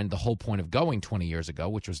undermined the whole point of going 20 years ago,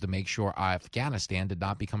 which was to make sure Afghanistan did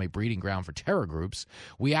not become a breeding ground for terror groups.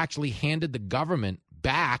 We actually handed the government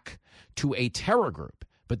back to a terror group.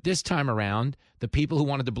 But this time around, the people who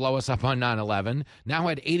wanted to blow us up on 9/11 now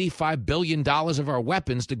had $85 billion of our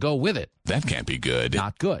weapons to go with it. That can't be good.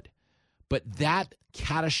 Not good. But that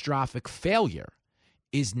catastrophic failure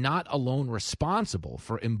is not alone responsible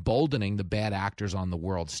for emboldening the bad actors on the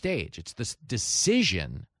world stage. It's this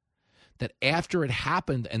decision that after it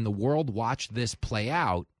happened and the world watched this play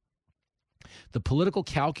out, the political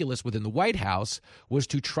calculus within the White House was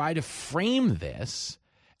to try to frame this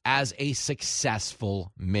as a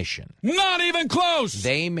successful mission. Not even close!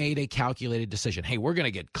 They made a calculated decision. Hey, we're going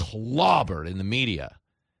to get clobbered in the media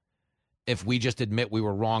if we just admit we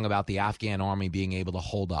were wrong about the Afghan army being able to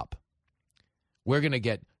hold up. We're going to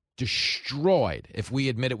get destroyed if we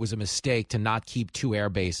admit it was a mistake to not keep 2 air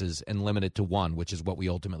bases and limit it to 1, which is what we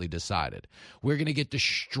ultimately decided. We're going to get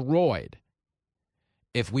destroyed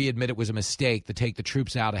if we admit it was a mistake to take the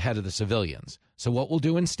troops out ahead of the civilians. So what we'll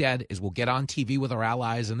do instead is we'll get on TV with our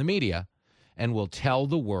allies in the media and we'll tell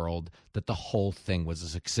the world that the whole thing was a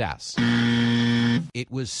success.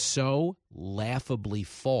 It was so laughably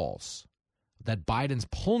false that Biden's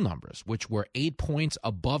poll numbers, which were 8 points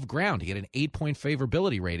above ground, he had an 8-point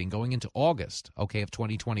favorability rating going into August, of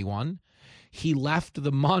 2021. He left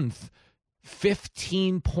the month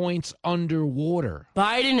 15 points underwater.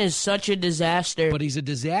 Biden is such a disaster. But he's a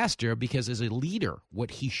disaster because as a leader,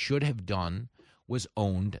 what he should have done was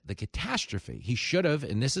owned the catastrophe. He should have,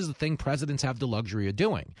 and this is the thing presidents have the luxury of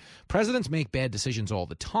doing. Presidents make bad decisions all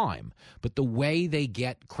the time, but the way they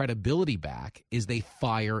get credibility back is they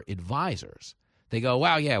fire advisors. They go,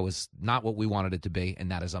 wow, yeah, it was not what we wanted it to be,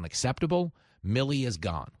 and that is unacceptable. Milley is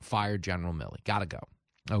gone. Fired General Milley. Got to go.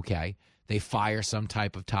 Okay. They fire some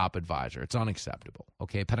type of top advisor. It's unacceptable.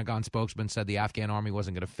 Okay. Pentagon spokesman said the Afghan army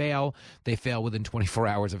wasn't going to fail. They fail within 24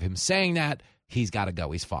 hours of him saying that. He's got to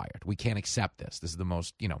go. He's fired. We can't accept this. This is the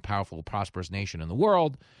most, powerful, prosperous nation in the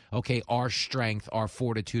world. Okay, our strength, our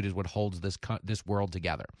fortitude is what holds this world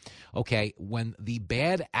together. Okay, when the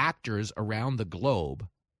bad actors around the globe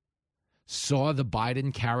saw the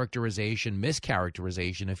Biden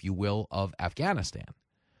mischaracterization, if you will, of Afghanistan,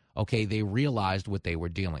 okay, they realized what they were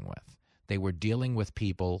dealing with. They were dealing with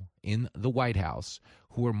people in the White House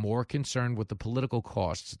who were more concerned with the political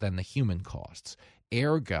costs than the human costs.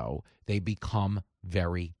 Ergo, they become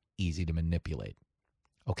very easy to manipulate.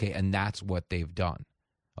 Okay, and that's what they've done.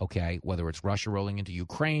 Okay, whether it's Russia rolling into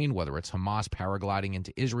Ukraine, whether it's Hamas paragliding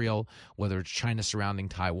into Israel, whether it's China surrounding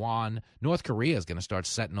Taiwan, North Korea is going to start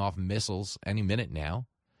setting off missiles any minute now.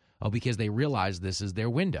 Because they realize this is their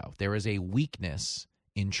window. There is a weakness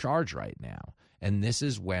in charge right now. And this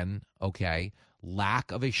is when,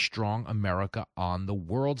 lack of a strong America on the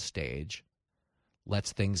world stage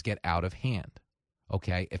lets things get out of hand.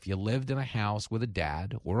 Okay, if you lived in a house with a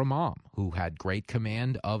dad or a mom who had great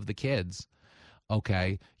command of the kids,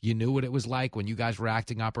 you knew what it was like when you guys were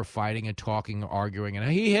acting up or fighting and talking or arguing, and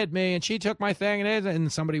he hit me and she took my thing,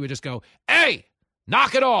 and somebody would just go, hey,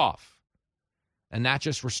 knock it off. And that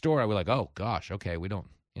just restored. We're like, oh, gosh, okay, we don't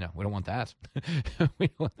want that. we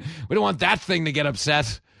don't want that thing to get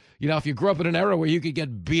upset. If you grew up in an era where you could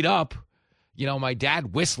get beat up, my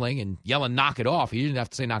dad whistling and yelling, knock it off. He didn't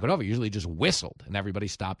have to say knock it off. He usually just whistled, and everybody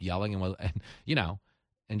stopped yelling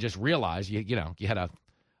and just realized, you had a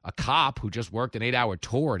cop who just worked an 8-hour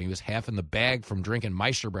tour, and he was half in the bag from drinking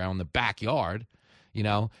Meisterbrow in the backyard.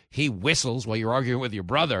 He whistles while you're arguing with your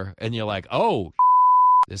brother, and you're like, oh,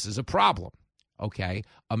 this is a problem. Okay,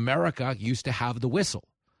 America used to have the whistle.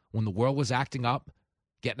 When the world was acting up,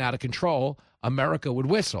 getting out of control, America would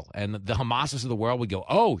whistle, and the Hamases of the world would go,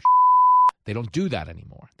 oh, they don't do that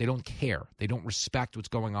anymore. They don't care. They don't respect what's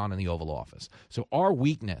going on in the Oval Office. So our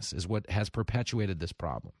weakness is what has perpetuated this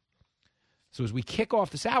problem. So as we kick off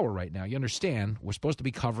this hour right now, you understand we're supposed to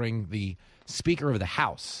be covering the Speaker of the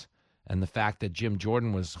House and the fact that Jim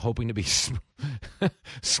Jordan was hoping to be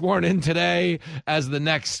sworn in today as the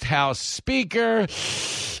next House Speaker.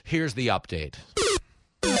 Here's the update.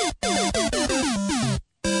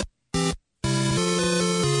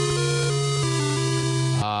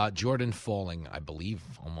 Jordan falling, I believe,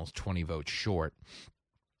 almost 20 votes short.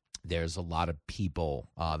 there's a lot of people,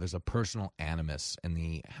 there's a personal animus in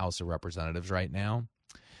the House of Representatives right now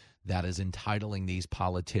that is entitling these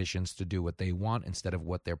politicians to do what they want instead of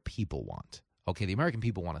what their people want. Okay, the American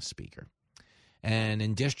people want a speaker. And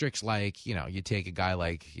in districts like, you take a guy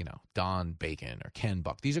like, Don Bacon or Ken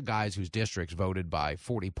Buck. These are guys whose districts voted by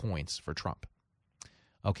 40 points for Trump.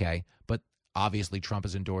 Okay, but obviously Trump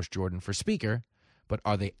has endorsed Jordan for speaker, but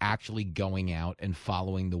are they actually going out and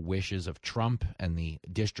following the wishes of Trump and the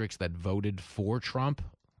districts that voted for Trump?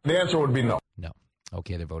 The answer would be no. No.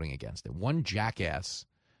 Okay, they're voting against it. One jackass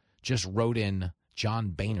just wrote in John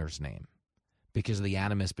Boehner's name because of the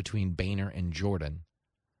animus between Boehner and Jordan.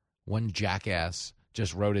 One jackass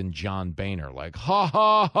just wrote in John Boehner like, ha,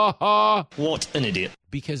 ha, ha, ha. What an idiot.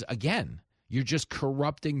 Because, again, you're just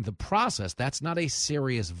corrupting the process. That's not a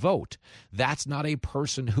serious vote. That's not a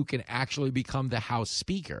person who can actually become the House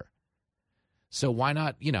Speaker. So why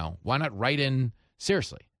not write in,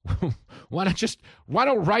 seriously, why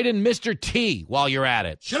don't write in Mr. T while you're at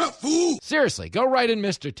it? Shut up, fool! Seriously, go write in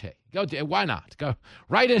Mr. T. Why not? Go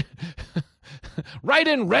write in... Write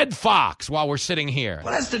in Red Fox while we're sitting here.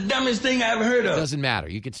 Well, that's the dumbest thing I've heard of. It doesn't matter.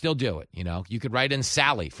 You could still do it, You could write in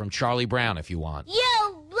Sally from Charlie Brown if you want.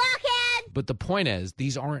 You blockhead! But the point is,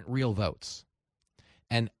 these aren't real votes.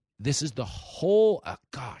 And this is the whole, it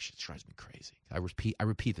drives me crazy. I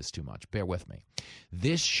repeat this too much. Bear with me.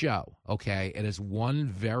 This show, okay, it has one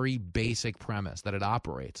very basic premise that it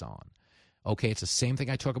operates on. Okay, it's the same thing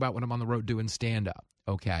I talk about when I'm on the road doing stand-up,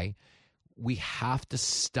 okay? We have to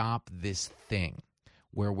stop this thing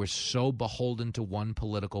where we're so beholden to one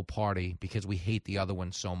political party because we hate the other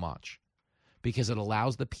one so much. Because it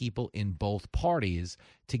allows the people in both parties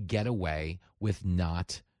to get away with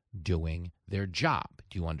not doing their job.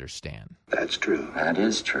 Do you understand? That's true. That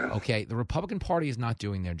is true. Okay, the Republican Party is not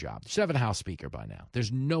doing their job. They should have a House Speaker by now.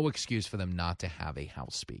 There's no excuse for them not to have a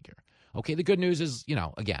House Speaker. Okay, the good news is,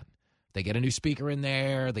 again, they get a new speaker in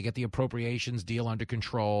there. They get the appropriations deal under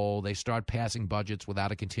control. They start passing budgets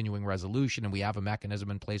without a continuing resolution, and we have a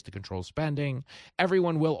mechanism in place to control spending.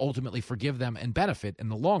 Everyone will ultimately forgive them and benefit in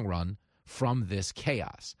the long run from this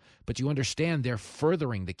chaos. But you understand they're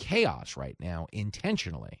furthering the chaos right now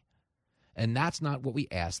intentionally, and that's not what we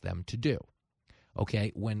asked them to do.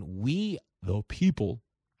 Okay, when we, the people,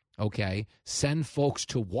 send folks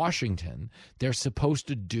to Washington, they're supposed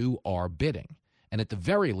to do our bidding. And at the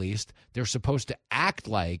very least, they're supposed to act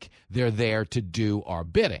like they're there to do our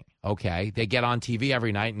bidding, okay? They get on TV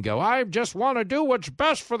every night and go, I just want to do what's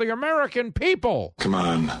best for the American people. Come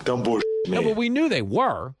on, don't bullshit me. Yeah, well, we knew they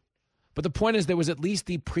were. But the point is there was at least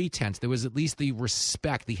the pretense, there was at least the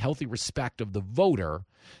respect, the healthy respect of the voter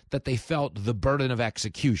that they felt the burden of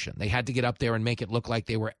execution. They had to get up there and make it look like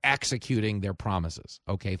they were executing their promises,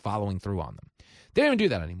 okay, following through on them. They don't even do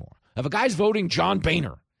that anymore. If a guy's voting John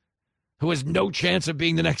Boehner, who has no chance of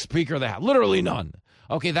being the next Speaker of the House, literally none,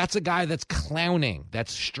 okay, that's a guy that's clowning,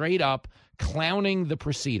 that's straight up clowning the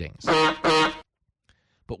proceedings.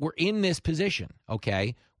 But we're in this position,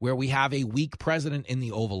 okay, where we have a weak president in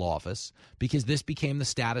the Oval Office because this became the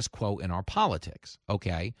status quo in our politics,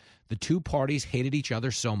 okay? The two parties hated each other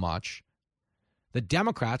so much. The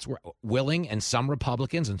Democrats were willing, and some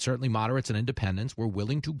Republicans, and certainly moderates and independents, were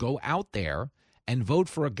willing to go out there and vote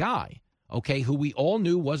for a guy, okay, who we all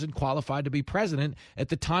knew wasn't qualified to be president at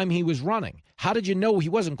the time he was running. How did you know he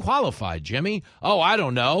wasn't qualified, Jimmy? Oh, I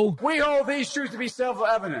don't know. We hold these truths to be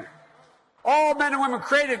self-evident. All men and women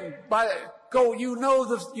created by you know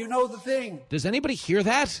the thing. Does anybody hear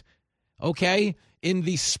that? Okay, in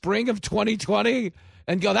the spring of 2020,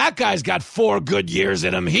 and go, that guy's got 4 good years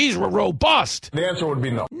in him. He's robust. The answer would be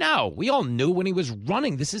no. No, we all knew when he was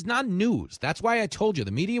running. This is not news. That's why I told you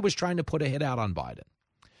the media was trying to put a hit out on Biden.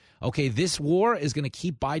 Okay, this war is going to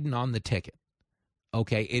keep Biden on the ticket.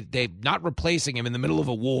 Okay, they're not replacing him in the middle of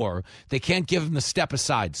a war. They can't give him the step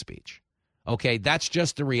aside speech. Okay, that's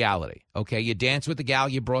just the reality. Okay, you dance with the gal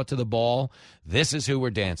you brought to the ball. This is who we're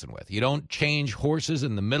dancing with. You don't change horses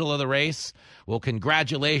in the middle of the race. Well,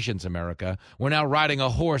 congratulations, America. We're now riding a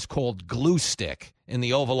horse called Glue Stick in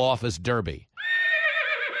the Oval Office Derby.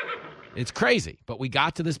 It's crazy, but we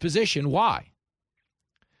got to this position. Why?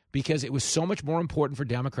 Because it was so much more important for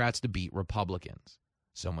Democrats to beat Republicans.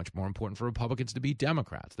 So much more important for Republicans to beat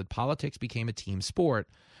Democrats that politics became a team sport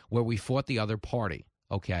where we fought the other party.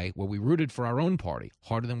 Okay, where we rooted for our own party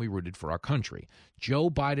harder than we rooted for our country. Joe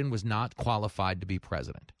Biden was not qualified to be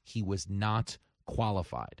president. He was not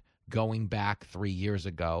qualified. going back 3 years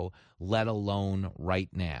ago, let alone right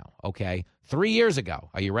now, okay? 3 years ago.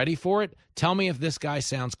 Are you ready for it? Tell me if this guy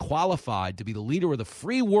sounds qualified to be the leader of the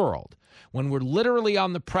free world when we're literally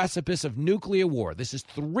on the precipice of nuclear war. This is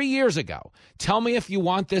 3 years ago. Tell me if you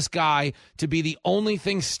want this guy to be the only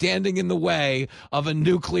thing standing in the way of a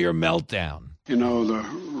nuclear meltdown. You know, the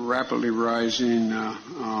rapidly rising I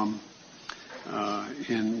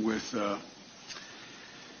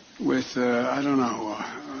don't know.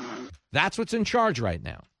 That's what's in charge right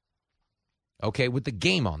now, okay, with the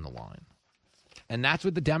game on the line. And that's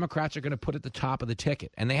what the Democrats are going to put at the top of the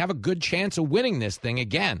ticket. And they have a good chance of winning this thing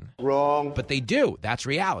again. Wrong. But they do. That's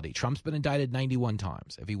reality. Trump's been indicted 91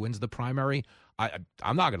 times. If he wins the primary,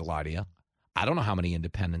 I'm not going to lie to you. I don't know how many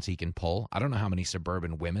independents he can pull. I don't know how many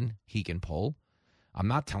suburban women he can pull. I'm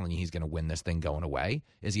not telling you he's going to win this thing going away.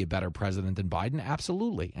 Is he a better president than Biden?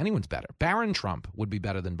 Absolutely. Anyone's better. Barron Trump would be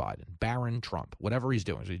better than Biden. Barron Trump, whatever he's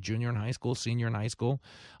doing. Is he a junior in high school, senior in high school?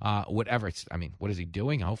 Whatever. What is he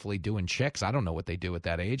doing? Hopefully doing chicks. I don't know what they do at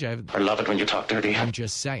that age. I love it when you talk dirty. I'm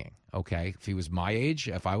just saying, okay? If he was my age,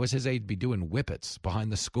 if I was his age, he'd be doing whippets behind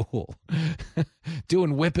the school.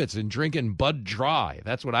 Doing whippets and drinking Bud Dry.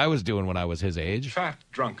 That's what I was doing when I was his age. Fat,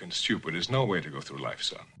 drunk, and stupid is no way to go through life,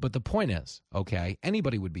 son. But the point is, okay,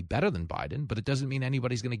 anybody would be better than Biden, but it doesn't mean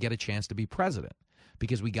anybody's going to get a chance to be president,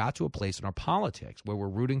 because we got to a place in our politics where we're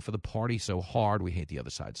rooting for the party so hard, we hate the other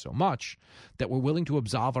side so much, that we're willing to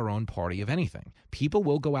absolve our own party of anything. People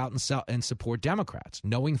will go out and support Democrats,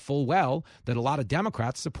 knowing full well that a lot of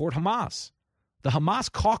Democrats support Hamas. The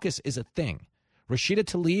Hamas caucus is a thing. Rashida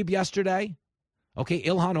Tlaib yesterday, okay,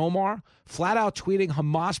 Ilhan Omar, flat out tweeting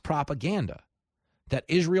Hamas propaganda that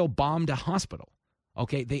Israel bombed a hospital.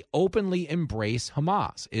 Okay, they openly embrace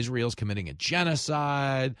Hamas. Israel's committing a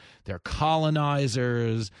genocide. They're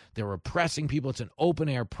colonizers. They're oppressing people. It's an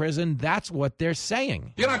open-air prison. That's what they're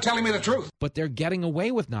saying. You're not telling me the truth. But they're getting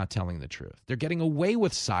away with not telling the truth. They're getting away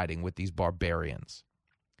with siding with these barbarians.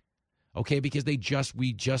 Okay, because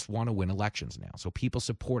we just want to win elections now. So people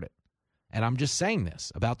support it. And I'm just saying this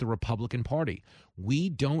about the Republican Party. We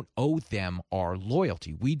don't owe them our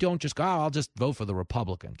loyalty. We don't just go, I'll just vote for the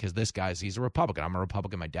Republican because he's a Republican. I'm a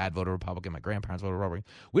Republican. My dad voted Republican. My grandparents voted Republican.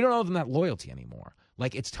 We don't owe them that loyalty anymore.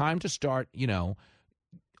 Like, it's time to start,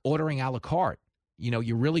 ordering a la carte.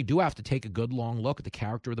 You really do have to take a good long look at the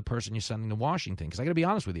character of the person you're sending to Washington. Because I got to be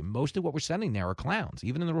honest with you, most of what we're sending there are clowns,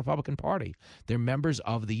 even in the Republican Party. They're members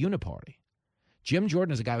of the Uniparty. Jim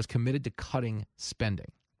Jordan is a guy who's committed to cutting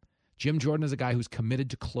spending. Jim Jordan is a guy who's committed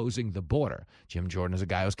to closing the border. Jim Jordan is a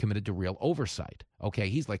guy who's committed to real oversight. Okay,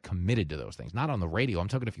 he's like committed to those things. Not on the radio. I'm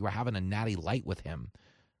talking if you were having a natty light with him,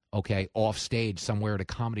 okay, off stage somewhere at a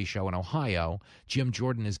comedy show in Ohio, Jim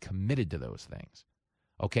Jordan is committed to those things.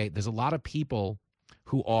 Okay, there's a lot of people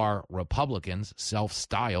who are Republicans,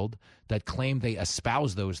 self-styled, that claim they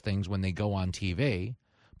espouse those things when they go on TV,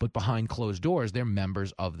 but behind closed doors, they're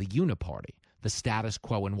members of the Uniparty, the status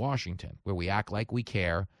quo in Washington, where we act like we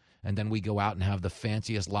care, and then we go out and have the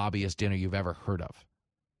fanciest lobbyist dinner you've ever heard of.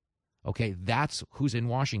 Okay, that's who's in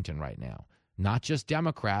Washington right now. Not just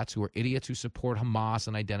Democrats who are idiots who support Hamas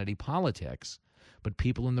and identity politics, but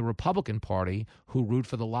people in the Republican Party who root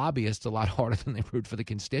for the lobbyists a lot harder than they root for the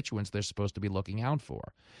constituents they're supposed to be looking out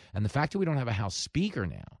for. And the fact that we don't have a House Speaker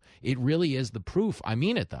now, it really is the proof, I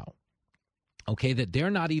mean it though, okay, that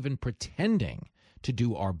they're not even pretending to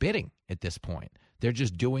do our bidding at this point. They're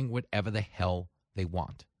just doing whatever the hell they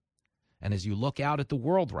want. And as you look out at the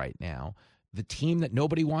world right now, the team that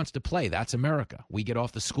nobody wants to play, that's America. We get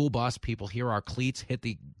off the school bus, people hear our cleats hit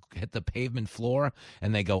the pavement floor,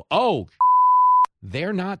 and they go, oh,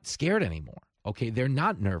 they're not scared anymore. Okay, they're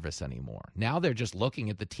not nervous anymore. Now they're just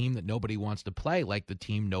looking at the team that nobody wants to play like the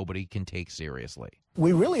team nobody can take seriously.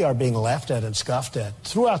 We really are being laughed at and scoffed at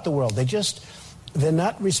throughout the world. They're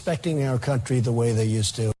not respecting our country the way they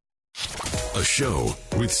used to. A show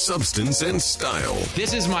with substance and style.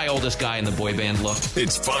 This is my oldest guy in the boy band look.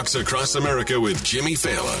 It's Fox Across America with Jimmy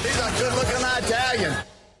Fallon. He's a good-looking Italian.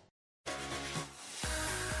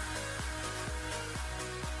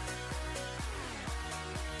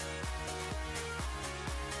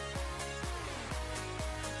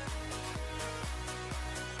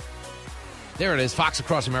 There it is, Fox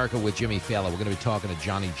Across America with Jimmy Fallon. We're going to be talking to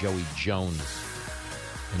Johnny Joey Jones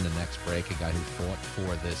in the next break, a guy who fought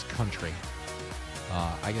for this country.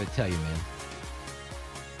 I got to tell you, man,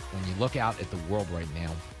 when you look out at the world right now,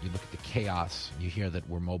 you look at the chaos, you hear that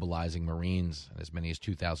we're mobilizing Marines and as many as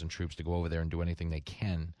 2,000 troops to go over there and do anything they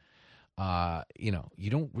can. You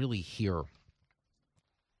don't really hear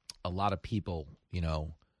a lot of people,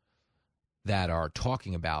 that are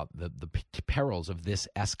talking about the perils of this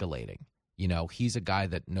escalating. You know, he's a guy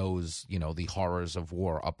that knows, you know, the horrors of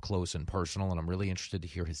war up close and personal, and I'm really interested to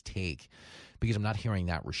hear his take because I'm not hearing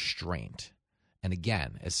that restraint. And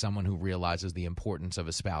again, as someone who realizes the importance of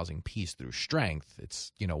espousing peace through strength,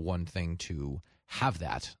 it's, you know, one thing to have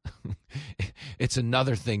that. It's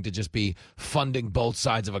another thing to just be funding both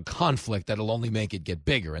sides of a conflict that'll only make it get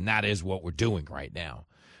bigger, and that is what we're doing right now.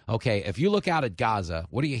 Okay, if you look out at Gaza,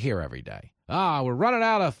 what do you hear every day? We're running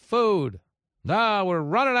out of food. We're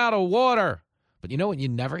running out of water. But you know what you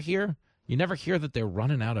never hear? You never hear that they're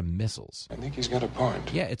running out of missiles. I think he's got a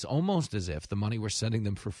point. Yeah, it's almost as if the money we're sending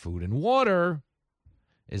them for food and water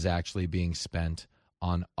is actually being spent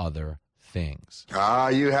on other things.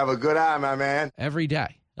 You have a good eye, my man. Every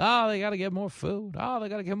day. They got to get more food. They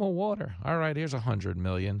got to get more water. All right, here's $100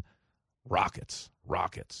 million. Rockets.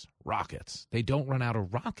 They don't run out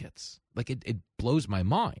of rockets. Like, it blows my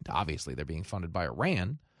mind. Obviously, they're being funded by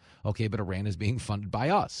Iran. Okay, but Iran is being funded by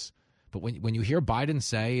us. But when you hear Biden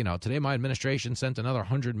say, you know, today my administration sent another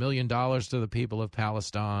 $100 million to the people of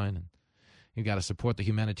Palestine, you got to support the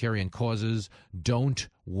humanitarian causes. Don't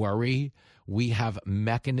worry. We have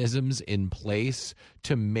mechanisms in place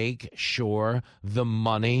to make sure the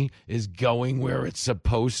money is going where it's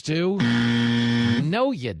supposed to.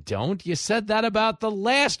 No, you don't. You said that about the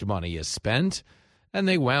last money you spent, and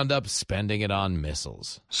they wound up spending it on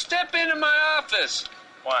missiles. Step into my office.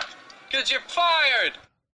 Why? Because you're fired.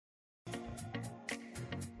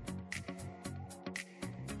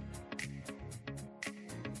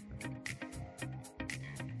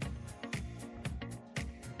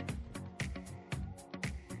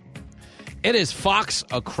 It is Fox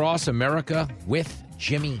Across America with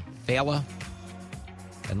Jimmy Thaler.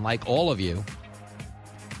 And like all of you,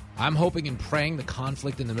 I'm hoping and praying the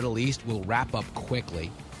conflict in the Middle East will wrap up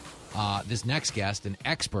quickly. This next guest, an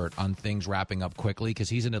expert on things wrapping up quickly because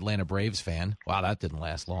he's an Atlanta Braves fan. Wow, that didn't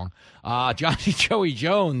last long. Johnny Joey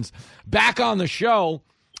Jones back on the show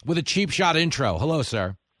with a cheap shot intro. Hello,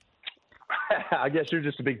 sir. I guess you're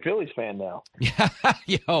just a big Phillies fan now. Yeah,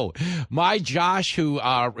 yo, my Josh, who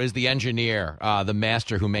is the engineer, the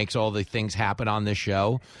master who makes all the things happen on this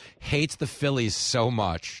show, hates the Phillies so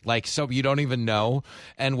much, like so you don't even know.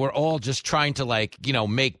 And we're all just trying to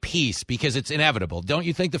make peace because it's inevitable. Don't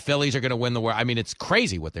you think the Phillies are going to win the World? I mean, it's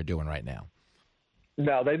crazy what they're doing right now.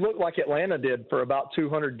 No, they look like Atlanta did for about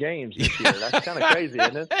 200 games this year. That's kind of crazy,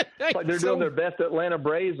 isn't it? It's like they're doing their best Atlanta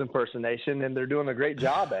Braves impersonation, and they're doing a great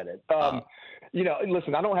job at it.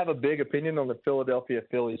 Listen, I don't have a big opinion on the Philadelphia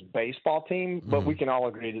Phillies baseball team, but we can all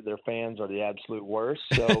agree that their fans are the absolute worst.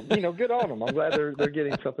 So, good on them. I'm glad they're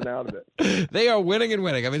getting something out of it. They are winning and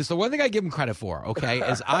winning. I mean, it's the one thing I give them credit for, okay,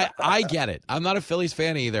 is I get it. I'm not a Phillies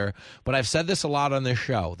fan either, but I've said this a lot on this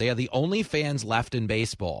show. They are the only fans left in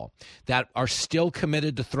baseball that are still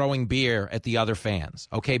committed to throwing beer at the other fans,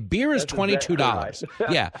 okay? Beer is $22. Exactly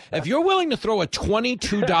right. Yeah. If you're willing to throw a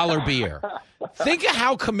 $22 beer, think of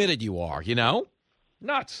how committed you are,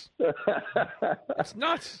 Nuts. It's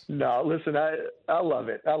nuts. No, listen, I love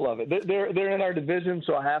it. I love it. They're in our division,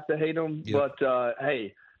 so I have to hate them. Yep. But,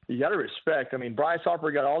 hey, you got to respect. I mean, Bryce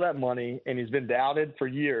Harper got all that money, and he's been doubted for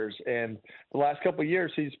years. And the last couple of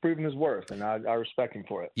years, he's proven his worth, and I respect him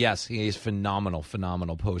for it. Yes, he's phenomenal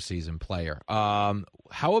postseason player.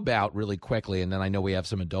 How about, really quickly, and then I know we have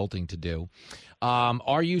some adulting to do,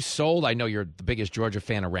 are you sold? I know you're the biggest Georgia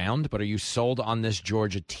fan around, but are you sold on this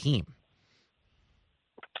Georgia team?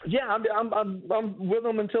 Yeah, I'm with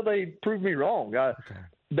them until they prove me wrong.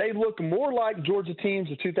 They look more like Georgia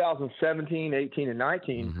teams of 2017, 18, and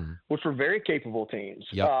 19, which were very capable teams.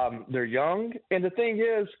 Yep. They're young, and the thing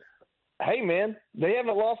is, hey, man, they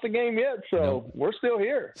haven't lost a game yet, so we're still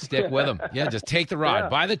here. Stick with them. Yeah, just take the ride. Yeah.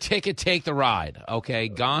 Buy the ticket, take the ride. Okay,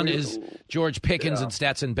 gone is George Pickens and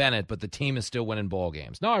Stetson Bennett, but the team is still winning ball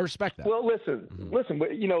games. No, I respect that. Well, listen,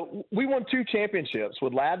 we won 2 championships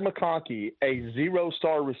with Ladd McConkey, a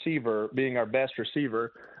 0-star receiver, being our best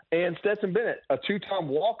receiver, and Stetson Bennett, a 2-time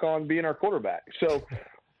walk-on, being our quarterback. So,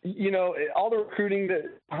 all the recruiting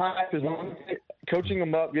that hype is on, coaching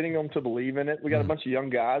them up, getting them to believe in it. We got a bunch of young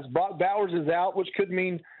guys. Brock Bowers is out, which could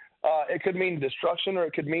mean destruction, or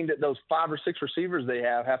it could mean that those 5 or 6 receivers they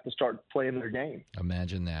have to start playing their game.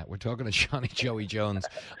 Imagine that. We're talking to Johnny Joey Jones.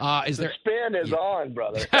 The spin is on,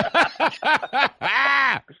 brother.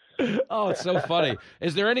 Oh, it's so funny.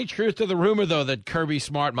 Is there any truth to the rumor, though, that Kirby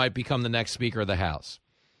Smart might become the next Speaker of the House?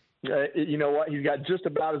 You know what? He's got just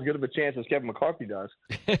about as good of a chance as Kevin McCarthy does.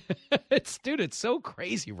 It's so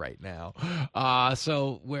crazy right now.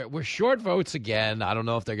 So we're short votes again. I don't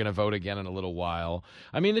know if they're going to vote again in a little while.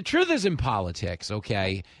 I mean, the truth is in politics,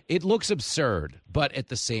 okay, it looks absurd. But at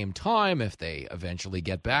the same time, if they eventually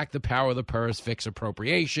get back the power of the purse, fix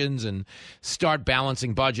appropriations, and start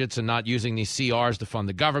balancing budgets and not using these CRs to fund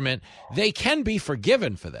the government, they can be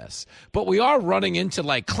forgiven for this. But we are running into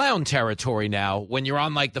like clown territory now when you're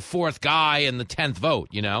on like the fourth guy and the 10th vote,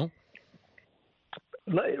 you know?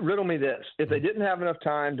 Riddle me this. If they didn't have enough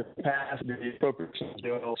time to pass the appropriations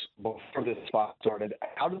bills before this fight started,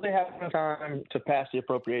 how do they have enough time to pass the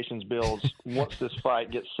appropriations bills once this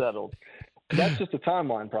fight gets settled? That's just a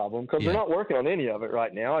timeline problem because they're not working on any of it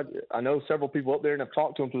right now. I know several people up there and I've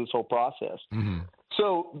talked to them through this whole process. Mm-hmm.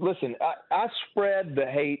 So, listen, I spread the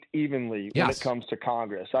hate evenly when it comes to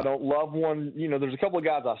Congress. I don't love one. You know, there's a couple of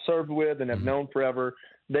guys I served with and have known forever.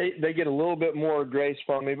 They get a little bit more grace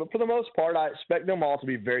from me. But for the most part, I expect them all to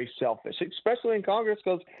be very selfish, especially in Congress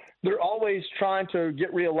because they're always trying to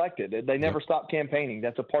get reelected. They never stop campaigning.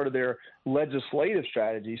 That's a part of their legislative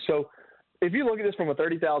strategy. So if you look at this from a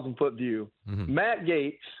 30,000-foot view, Matt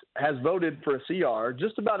Gaetz has voted for a CR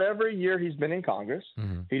just about every year he's been in Congress.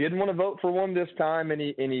 He didn't want to vote for one this time, and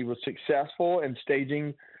he was successful in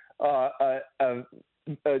staging to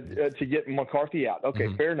get McCarthy out. Okay,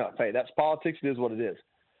 fair enough. Hey, that's politics. It is what it is.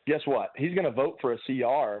 Guess what? He's going to vote for a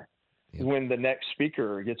CR when the next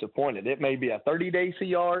speaker gets appointed. It may be a 30-day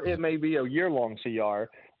CR. It may be a year-long CR.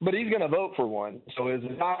 But he's going to vote for one. So his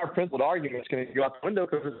entire principled argument is going to go out the window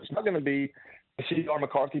because it's not going to be the CR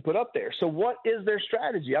McCarthy put up there. So what is their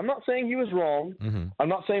strategy? I'm not saying he was wrong. I'm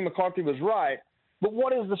not saying McCarthy was right. But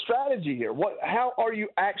what is the strategy here? How are you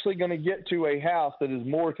actually going to get to a House that is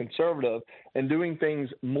more conservative and doing things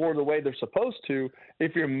more the way they're supposed to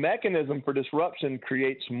if your mechanism for disruption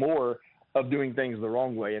creates more of doing things the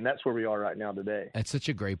wrong way? And that's where we are right now today. That's such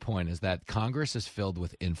a great point, is that Congress is filled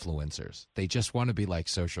with influencers. They just want to be like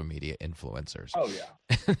social media influencers. Oh,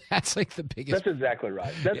 yeah. That's like the biggest. That's exactly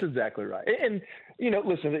right. That's exactly right. And, you know,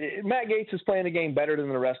 listen, Matt Gaetz is playing the game better than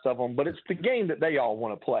the rest of them, but it's the game that they all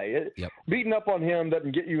want to play. Beating up on him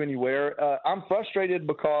doesn't get you anywhere. I'm frustrated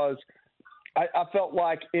because I felt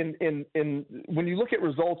like in when you look at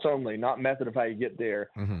results only, not method of how you get there,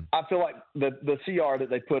 I feel like the CR that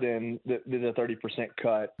they put in, the 30%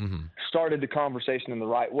 cut, started the conversation in the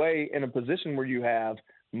right way in a position where you have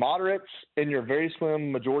moderates and your very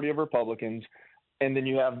slim majority of Republicans, and then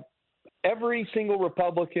you have every single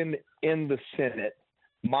Republican in the Senate,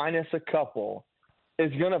 minus a couple,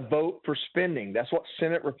 is going to vote for spending. That's what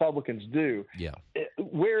Senate Republicans do. Yeah.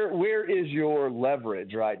 Where is your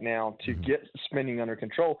leverage right now to get spending under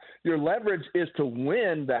control? Your leverage is to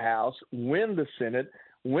win the House, win the Senate,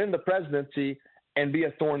 win the presidency, and be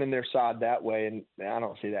a thorn in their side that way. And I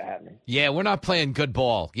don't see that happening. Yeah, we're not playing good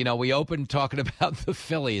ball. You know, we opened talking about the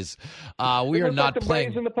Phillies. We are not like the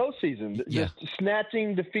playing Braves in the postseason, just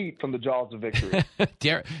snatching defeat from the jaws of victory.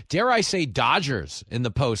 dare I say Dodgers in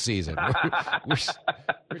the postseason? I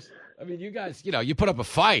mean, you guys, you know, you put up a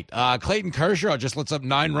fight. Clayton Kershaw just lets up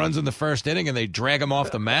 9 runs in the first inning, and they drag him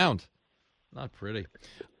off the mound. Not pretty.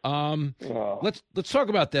 Let's talk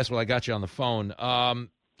about this while I got you on the phone.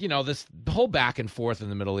 You know, the whole back and forth in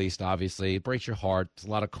the Middle East, obviously, it breaks your heart. There's a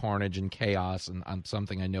lot of carnage and chaos, and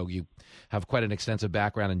something I know you have quite an extensive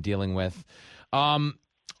background in dealing with.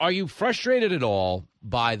 Are you frustrated at all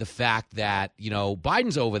by the fact that, you know,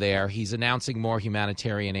 Biden's over there, he's announcing more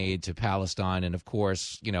humanitarian aid to Palestine, and, of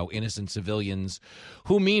course, you know, innocent civilians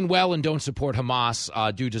who mean well and don't support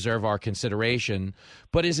Hamas do deserve our consideration.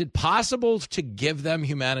 But is it possible to give them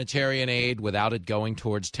humanitarian aid without it going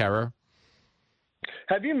towards terror?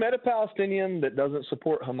 Have you met a Palestinian that doesn't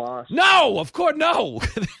support Hamas? No, of course, no.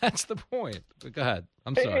 That's the point. But go ahead.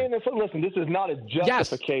 I'm sorry. And listen, this is not a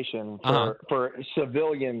justification for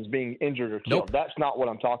civilians being injured or killed. Nope. That's not what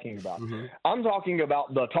I'm talking about. I'm talking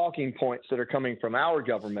about the talking points that are coming from our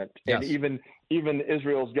government and even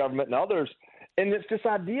Israel's government and others. And it's this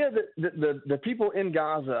idea that the people in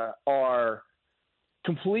Gaza are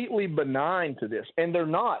completely benign to this, and they're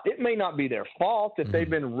not. It may not be their fault if they've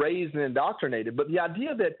been raised and indoctrinated, but the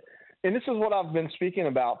idea that, and this is what I've been speaking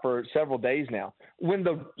about for several days now, when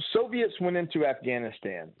the Soviets went into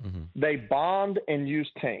Afghanistan, they bombed and used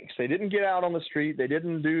tanks. They didn't get out on the street. They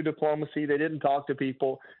didn't do diplomacy. They didn't talk to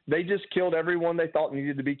people. They just killed everyone they thought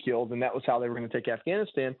needed to be killed, and that was how they were going to take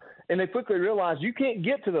Afghanistan. And they quickly realized you can't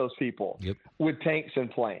get to those people with tanks and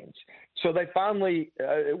planes. So they finally,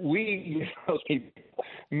 those people,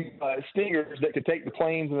 stingers that could take the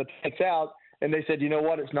planes and the tanks out, and they said, you know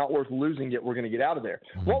what, it's not worth losing it. We're going to get out of there.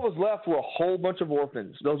 What was left were a whole bunch of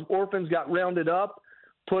orphans. Those orphans got rounded up,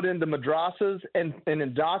 put into madrasas, and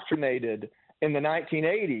indoctrinated in the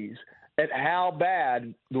 1980s at how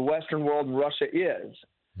bad the Western world and Russia is.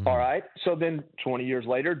 All right? So then 20 years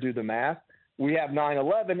later, do the math, we have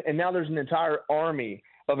 9/11, and now there's an entire army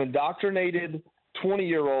of indoctrinated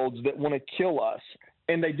 20-year-olds that want to kill us.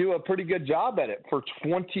 And they do a pretty good job at it for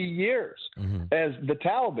 20 years as the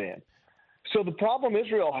Taliban. So the problem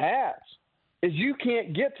Israel has is you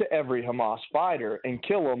can't get to every Hamas fighter and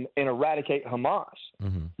kill them and eradicate Hamas.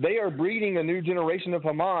 They are breeding a new generation of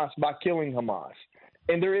Hamas by killing Hamas.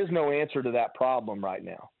 And there is no answer to that problem right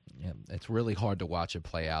now. Yeah, it's really hard to watch it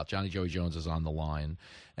play out. Johnny Joey Jones is on the line,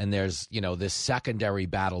 and there's, this secondary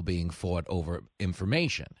battle being fought over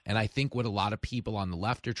information. And I think what a lot of people on the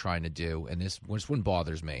left are trying to do, and this one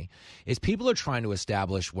bothers me, is people are trying to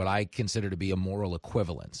establish what I consider to be a moral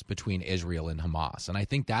equivalence between Israel and Hamas. And I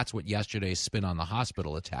think that's what yesterday's spin on the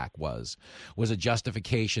hospital attack was a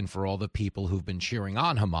justification for all the people who've been cheering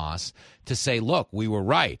on Hamas to say, look, we were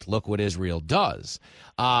right. Look what Israel does.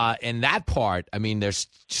 And that part, I mean, there's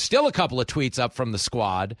still a couple of tweets up from the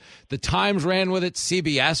squad. The Times ran with it.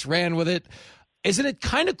 CBS ran with it. Isn't it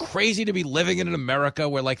kind of crazy to be living in America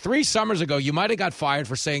where, like, 3 summers ago, you might have got fired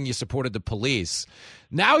for saying you supported the police.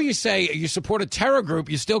 Now you say you support a terror group,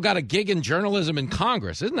 you still got a gig in journalism in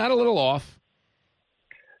Congress. Isn't that a little off?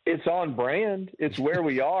 It's on brand. It's where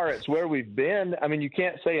we are. It's where we've been. I mean, you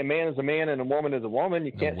can't say a man is a man and a woman is a woman.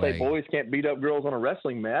 You can't say boys can't beat up girls on a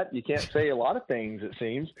wrestling mat. You can't say a lot of things, it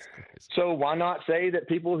seems. So why not say that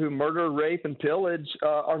people who murder, rape, and pillage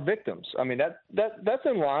are victims? I mean, that's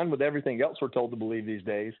in line with everything else we're told to believe these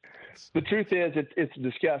days. The truth is, it's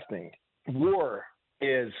disgusting. War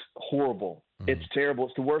is horrible. It's terrible.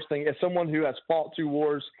 It's the worst thing. As someone who has fought 2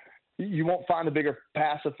 wars, you won't find a bigger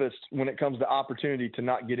pacifist when it comes to opportunity to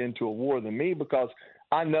not get into a war than me, because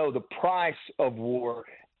I know the price of war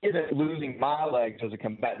isn't losing my legs as a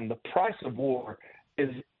combatant. The price of war is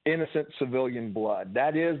innocent civilian blood.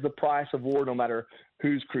 That is the price of war, no matter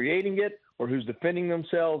who's creating it or who's defending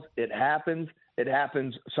themselves. It happens. It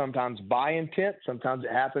happens sometimes by intent. Sometimes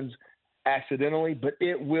it happens accidentally, but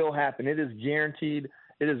it will happen. It is guaranteed.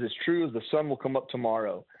 It is as true as the sun will come up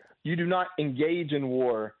tomorrow. You do not engage in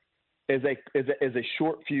war as a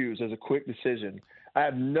short fuse, as a quick decision. I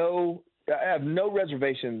have no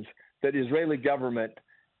reservations that the Israeli government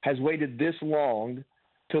has waited this long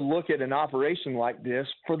to look at an operation like this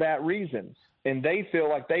for that reason. And they feel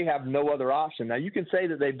like they have no other option. Now, you can say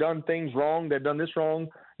that they've done things wrong, they've done this wrong.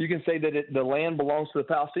 You can say that the land belongs to the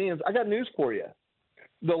Palestinians. I got news for you.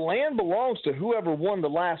 The land belongs to whoever won the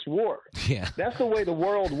last war. Yeah. That's the way the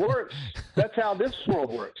world works. That's how this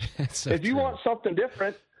world works. If you want something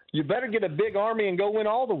different, you better get a big army and go win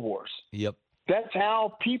all the wars. Yep. That's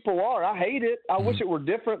how people are. I hate it. I wish it were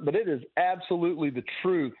different, but it is absolutely the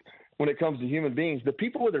truth when it comes to human beings. The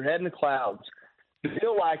people with their head in the clouds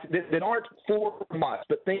feel like that aren't for Hamas,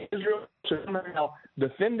 but think Israel should somehow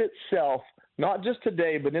defend itself, not just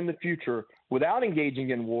today, but in the future, without engaging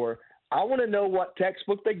in war. I want to know what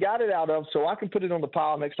textbook they got it out of so I can put it on the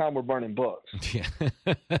pile next time we're burning books. Yeah,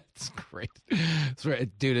 that's great. That's right.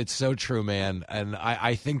 Dude, it's so true, man. And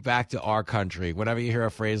I think back to our country. Whenever you hear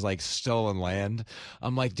a phrase like stolen land,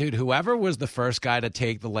 I'm like, dude, whoever was the first guy to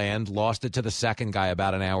take the land lost it to the second guy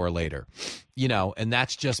about an hour later. And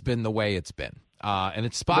that's just been the way it's been. And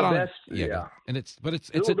it's spot on. Yeah. And it's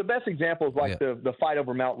the best example is like the fight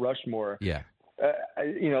over Mount Rushmore. Yeah.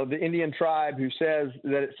 The Indian tribe who says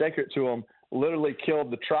that it's sacred to them literally killed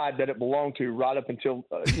the tribe that it belonged to right up until,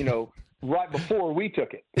 right before we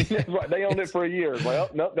took it. They owned it for a year. Well,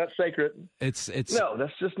 no, that's sacred. No,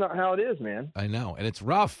 that's just not how it is, man. I know. And it's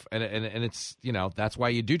rough. And it's, that's why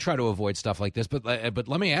you do try to avoid stuff like this. But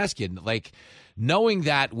let me ask you, like, knowing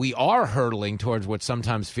that we are hurtling towards what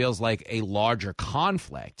sometimes feels like a larger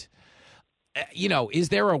conflict, is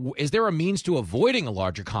there a means to avoiding a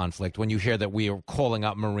larger conflict when you hear that we are calling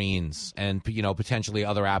up Marines and, potentially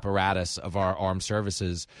other apparatus of our armed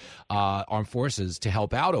forces to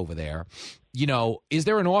help out over there? Is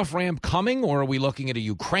there an off-ramp coming, or are we looking at a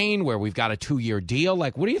Ukraine where we've got a 2-year deal?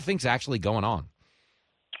 Like, what do you think's actually going on?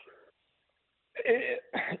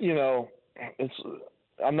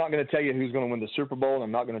 I'm not going to tell you who's going to win the Super Bowl, and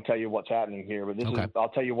I'm not going to tell you what's happening here, but I'll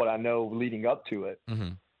tell you what I know leading up to it. Mm-hmm.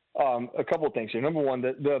 A couple of things here. Number one,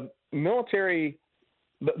 the military,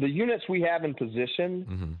 the units we have in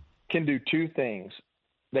position can do 2 things.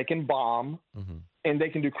 They can bomb and they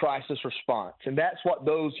can do crisis response. And that's what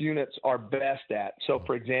those units are best at. So,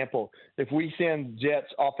 for example, if we send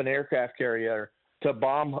jets off an aircraft carrier to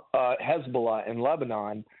bomb Hezbollah in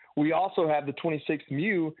Lebanon, we also have the 26th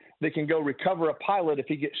MEU that can go recover a pilot if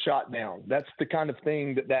he gets shot down. That's the kind of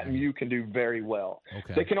thing that MEU can do very well.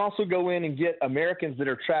 Okay. They can also go in and get Americans that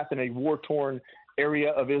are trapped in a war-torn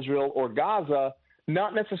area of Israel or Gaza,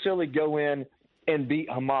 not necessarily go in and beat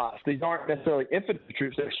Hamas. These aren't necessarily infantry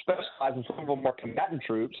troops. They're specialized, and some of them are combatant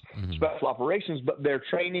troops, special operations, but their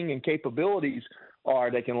training and capabilities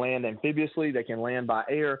are they can land amphibiously, they can land by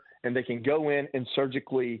air, and they can go in and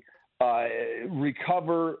surgically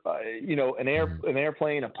recover, an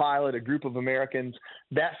airplane, a pilot, a group of Americans.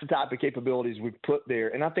 That's the type of capabilities we've put there.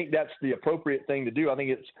 And I think that's the appropriate thing to do. I think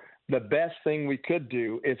it's the best thing we could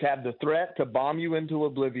do is have the threat to bomb you into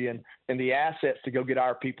oblivion and the assets to go get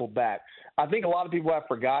our people back. I think a lot of people have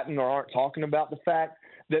forgotten or aren't talking about the fact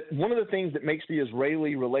that one of the things that makes the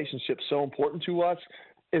Israeli relationship so important to us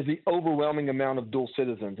is the overwhelming amount of dual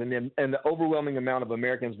citizens and the overwhelming amount of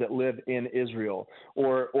Americans that live in Israel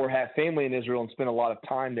or have family in Israel and spend a lot of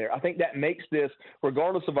time there. I think that makes this,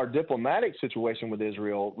 regardless of our diplomatic situation with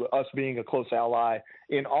Israel, us being a close ally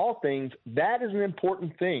in all things, that is an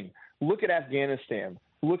important thing. Look at Afghanistan.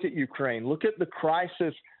 Look at Ukraine. Look at the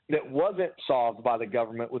crisis that wasn't solved by the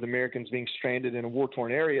government with Americans being stranded in a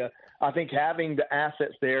war-torn area. I think having the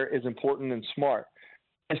assets there is important and smart.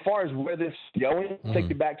 As far as where this is going, take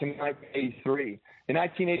you back to 1983. In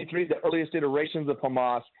 1983, the earliest iterations of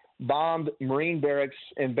Hamas bombed Marine barracks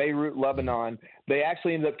in Beirut, Lebanon. They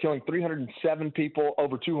actually ended up killing 307 people.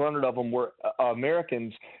 Over 200 of them were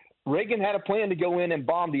Americans. Reagan had a plan to go in and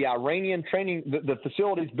bomb the Iranian training, the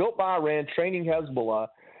facilities built by Iran, training Hezbollah,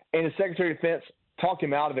 and the Secretary of Defense talked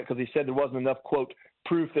him out of it because he said there wasn't enough, quote,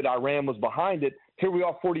 proof that Iran was behind it. Here we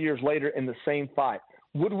are 40 years later in the same fight.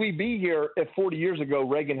 Would we be here if 40 years ago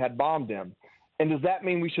Reagan had bombed them? And does that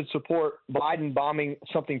mean we should support Biden bombing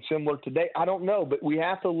something similar today? I don't know, but we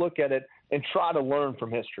have to look at it and try to learn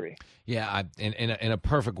from history. Yeah, in a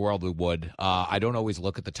perfect world, we would. I don't always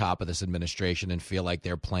look at the top of this administration and feel like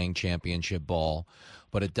they're playing championship ball,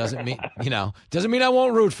 but it doesn't mean, doesn't mean I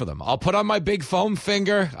won't root for them. I'll put on my big foam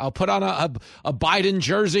finger. I'll put on a Biden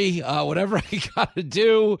jersey, whatever I got to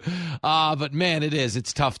do. But man,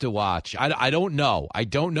 it's tough to watch. I don't know. I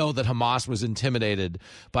don't know that Hamas was intimidated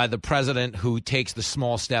by the president who takes the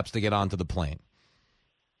small steps to get onto the plane.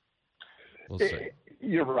 We'll see.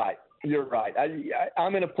 You're right. You're right.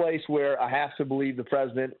 I'm in a place where I have to believe the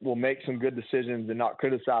president will make some good decisions and not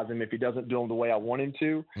criticize him if he doesn't do them the way I want him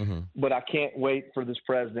to. Mm-hmm. But I can't wait for this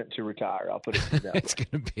president to retire. I'll put it that way. It's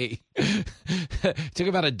going to be talk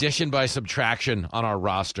about addition by subtraction on our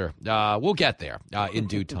roster. We'll get there in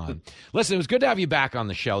due time. Listen, it was good to have you back on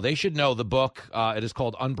the show. They should know the book. It is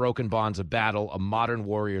called Unbroken Bonds of Battle, a modern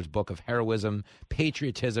warrior's book of heroism,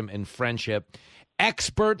 patriotism, and friendship.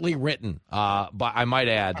 Expertly written, but I might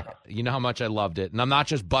add, you know how much I loved it. And I'm not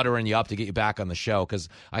just buttering you up to get you back on the show because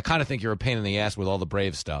I kind of think you're a pain in the ass with all the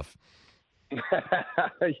brave stuff.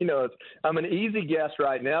 I'm an easy guest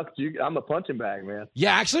right now because I'm a punching bag, man.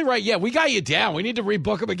 Yeah, actually, right. Yeah, we got you down. We need to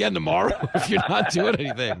rebook him again tomorrow if you're not doing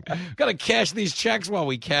anything. Got to cash these checks while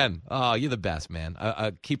we can. Oh, you're the best, man.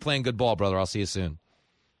 Keep playing good ball, brother. I'll see you soon.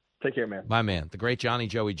 Take care, man. My man, the great Johnny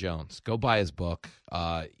Joey Jones. Go buy his book.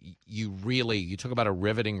 You talk about a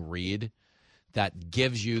riveting read that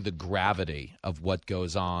gives you the gravity of what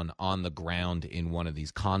goes on the ground in one of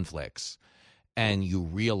these conflicts. And you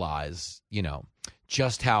realize,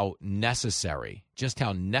 just how necessary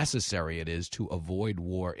it is to avoid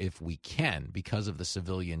war if we can because of the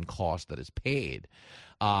civilian cost that is paid.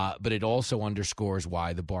 But it also underscores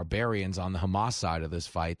why the barbarians on the Hamas side of this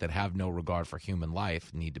fight that have no regard for human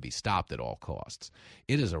life need to be stopped at all costs.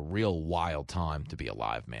 It is a real wild time to be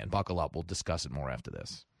alive, man. Buckle up. We'll discuss it more after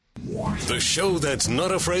this. The show that's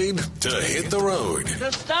not afraid to hit the road.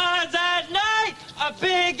 The stars at night are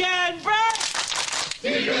big and bright.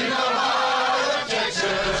 Deep in the heart of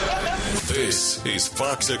Texas. This is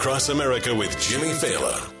Fox Across America with Jimmy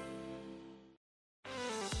Fallon.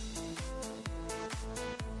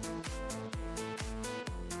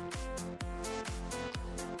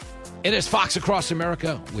 It is Fox Across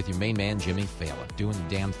America with your main man, Jimmy Fallon, doing the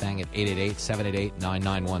damn thing at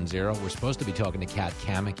 888-788-9910. We're supposed to be talking to Kat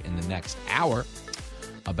Kamek in the next hour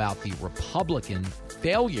about the Republican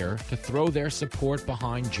failure to throw their support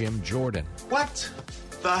behind Jim Jordan. What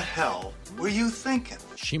the hell were you thinking?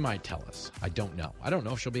 She might tell us. I don't know. I don't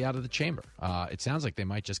know if she'll be out of the chamber. It sounds like they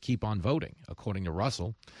might just keep on voting, according to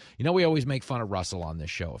Russell. We always make fun of Russell on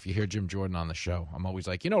this show. If you hear Jim Jordan on the show, I'm always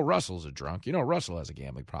like, Russell's a drunk. Russell has a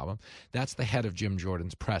gambling problem. That's the head of Jim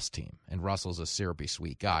Jordan's press team. And Russell's a syrupy,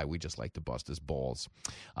 sweet guy. We just like to bust his balls.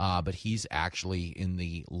 But he's actually in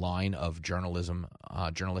the line of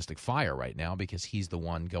journalistic fire right now because he's the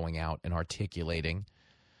one going out and articulating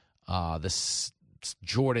this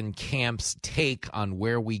Jordan camp's take on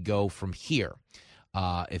where we go from here.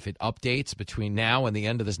 If it updates between now and the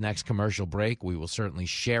end of this next commercial break, we will certainly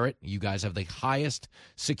share it. You guys have the highest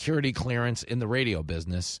security clearance in the radio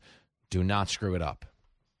business. Do not screw it up.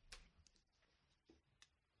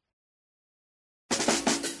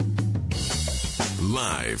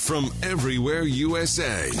 Live from everywhere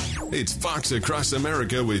USA, it's Fox Across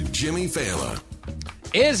America with Jimmy Fallon.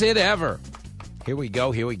 Is it ever? Here we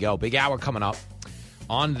go. Big hour coming up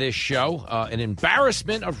on this show. An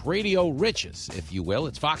embarrassment of radio riches, if you will.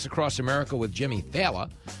 It's Fox Across America with Jimmy Fallon,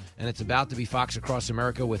 and it's about to be Fox Across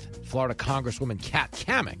America with Florida Congresswoman Kat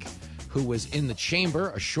Cammack, who was in the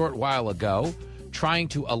chamber a short while ago trying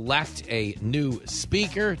to elect a new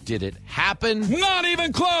speaker. Did it happen? Not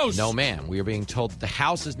even close! No, ma'am. We are being told that the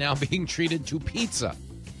House is now being treated to pizza.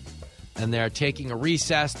 And they're taking a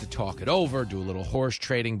recess to talk it over, do a little horse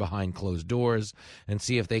trading behind closed doors, and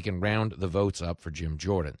see if they can round the votes up for Jim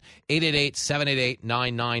Jordan.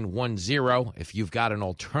 888-788-9910. If you've got an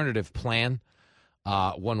alternative plan,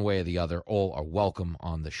 one way or the other, all are welcome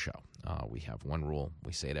on the show. We have one rule.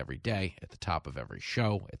 We say it every day, at the top of every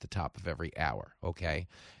show, at the top of every hour, okay?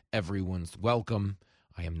 Everyone's welcome.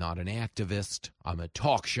 I am not an activist. I'm a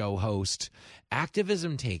talk show host.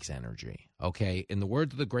 Activism takes energy, okay? In the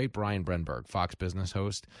words of the great Brian Brenberg, Fox Business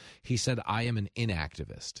host, he said, I am an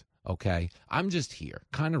inactivist, okay? I'm just here,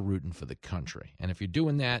 kind of rooting for the country. And if you're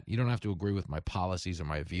doing that, you don't have to agree with my policies or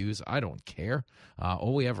my views. I don't care.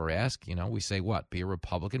 All we ever ask, we say what? Be a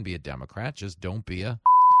Republican, be a Democrat. Just don't be a...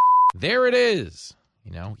 There it is.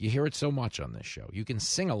 You hear it so much on this show. You can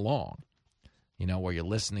sing along. Where you're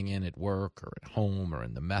listening in at work or at home or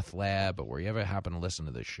in the meth lab or where you ever happen to listen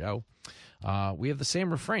to this show. We have the same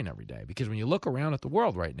refrain every day because when you look around at the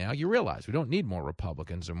world right now, you realize we don't need more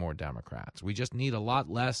Republicans or more Democrats. We just need a lot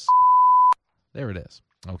less. There it is.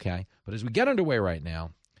 Okay. But as we get underway right now,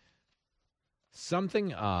 something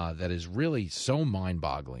that is really so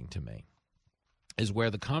mind-boggling to me is where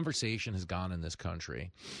the conversation has gone in this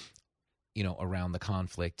country, around the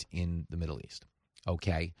conflict in the Middle East.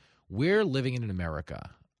 Okay. We're living in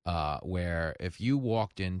America where if you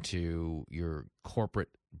walked into your corporate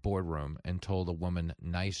boardroom and told a woman,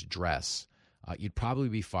 nice dress, you'd probably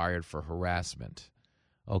be fired for harassment,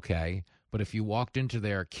 okay? But if you walked into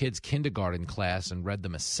their kids' kindergarten class and read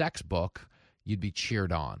them a sex book, you'd be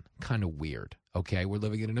cheered on. Kind of weird, okay? We're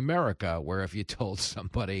living in an America where if you told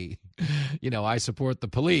somebody, I support the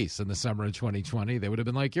police in the summer of 2020, they would have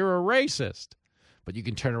been like, you're a racist. But you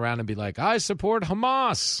can turn around and be like, I support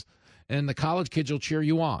Hamas. And the college kids will cheer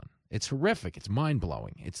you on. It's horrific. It's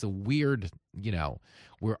mind-blowing. It's a weird,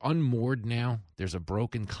 we're unmoored now. There's a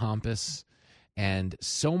broken compass. And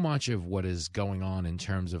so much of what is going on in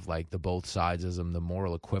terms of like the both sidesism, the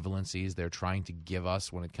moral equivalencies they're trying to give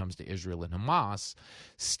us when it comes to Israel and Hamas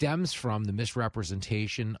stems from the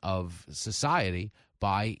misrepresentation of society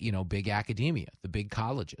by, big academia, the big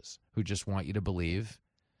colleges who just want you to believe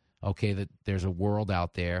that there's a world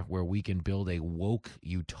out there where we can build a woke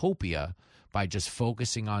utopia by just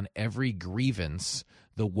focusing on every grievance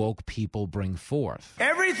the woke people bring forth.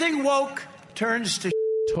 Everything woke turns to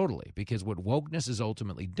Totally, because what wokeness has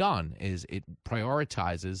ultimately done is it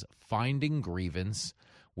prioritizes finding grievance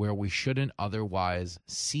where we shouldn't otherwise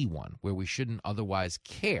see one, where we shouldn't otherwise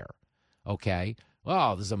care, okay?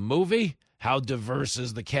 Oh, there's a movie? How diverse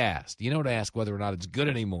is the cast? You don't ask whether or not it's good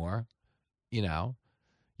anymore,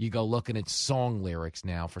 You go looking at song lyrics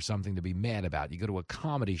now for something to be mad about. You go to a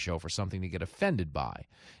comedy show for something to get offended by.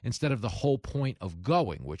 Instead of the whole point of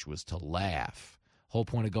going, which was to laugh. Whole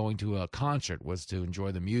point of going to a concert was to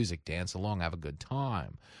enjoy the music, dance along, have a good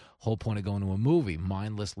time. Whole point of going to a movie,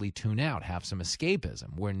 mindlessly tune out, have some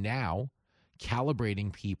escapism. We're now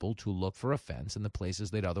calibrating people to look for offense in the places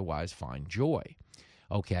they'd otherwise find joy.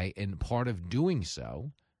 Okay, and part of doing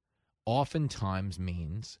so oftentimes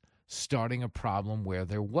means starting a problem where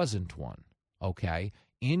there wasn't one, okay?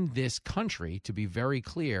 In this country, to be very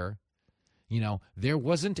clear, there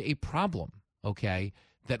wasn't a problem, okay,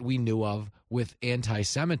 that we knew of with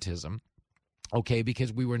anti-Semitism, okay,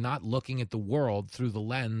 because we were not looking at the world through the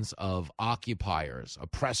lens of occupiers,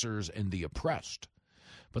 oppressors, and the oppressed.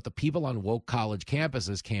 But the people on woke college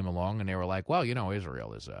campuses came along and they were like, well,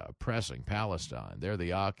 Israel is oppressing Palestine. They're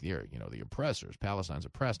the oppressors. Palestine's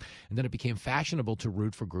oppressed. And then it became fashionable to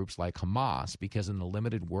root for groups like Hamas because in the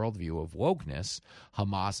limited worldview of wokeness,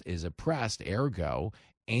 Hamas is oppressed, ergo,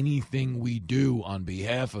 anything we do on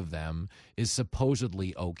behalf of them is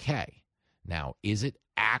supposedly okay. Now, is it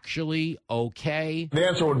actually okay? The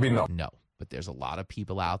answer would be no. No. But there's a lot of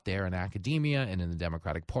people out there in academia and in the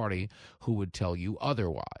Democratic Party who would tell you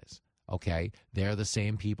otherwise. Okay, they're the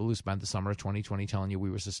same people who spent the summer of 2020 telling you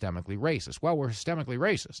we were systemically racist. Well, we're systemically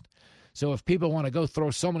racist. So if people want to go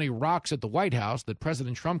throw so many rocks at the White House that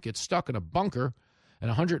President Trump gets stuck in a bunker and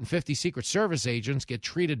 150 Secret Service agents get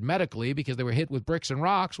treated medically because they were hit with bricks and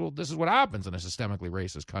rocks, well, this is what happens in a systemically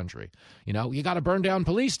racist country. You know, you got to burn down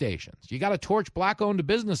police stations. You got to torch black-owned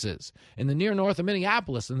businesses in the near north of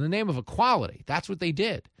Minneapolis in the name of equality. That's what they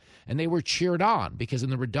did. And they were cheered on because in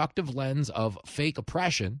the reductive lens of fake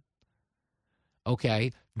oppression,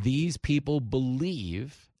 okay, these people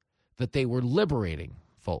believe that they were liberating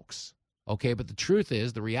folks. Okay, but the truth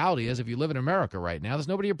is, the reality is, if you live in America right now, there's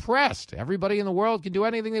nobody oppressed. Everybody in the world can do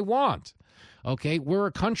anything they want. Okay, we're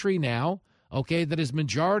a country now, okay, that is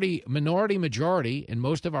minority in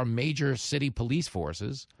most of our major city police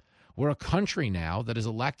forces. We're a country now that is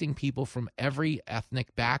electing people from every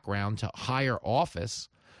ethnic background to higher office.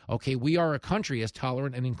 Okay, we are a country as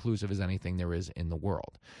tolerant and inclusive as anything there is in the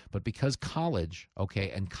world. But because college,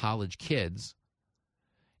 okay, and college kids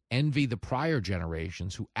envy the prior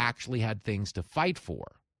generations who actually had things to fight for,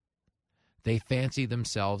 they fancy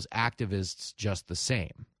themselves activists just the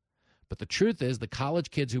same. But the truth is, the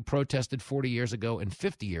college kids who protested 40 years ago and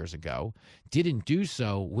 50 years ago didn't do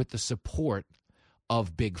so with the support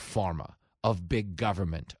of big pharma, of big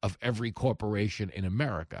government, of every corporation in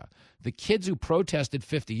America. The kids who protested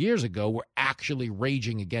 50 years ago were actually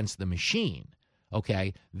raging against the machine.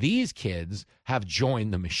 Okay, these kids have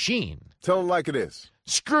joined the machine. Tell them like it is.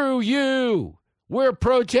 Screw you. We're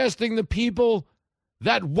protesting the people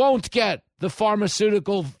that won't get the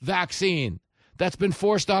pharmaceutical vaccine that's been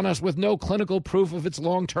forced on us with no clinical proof of its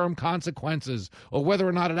long-term consequences or whether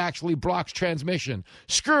or not it actually blocks transmission.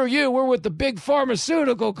 Screw you. We're with the big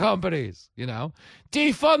pharmaceutical companies, you know.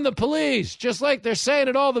 Defund the police, just like they're saying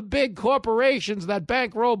at all the big corporations that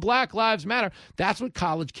bankroll Black Lives Matter. That's what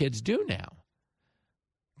college kids do now.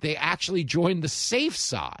 They actually join the safe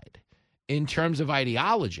side in terms of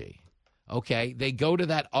ideology, okay? They go to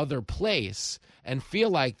that other place and feel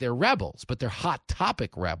like they're rebels, but they're hot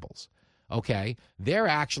topic rebels, okay? They're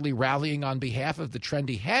actually rallying on behalf of the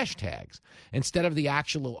trendy hashtags instead of the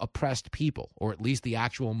actual oppressed people, or at least the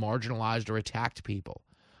actual marginalized or attacked people.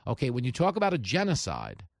 Okay, when you talk about a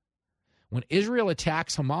genocide, when Israel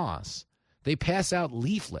attacks Hamas, they pass out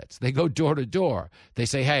leaflets. They go door to door. They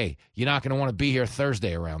say, hey, you're not going to want to be here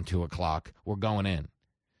Thursday around 2 o'clock. We're going in.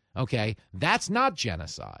 Okay, that's not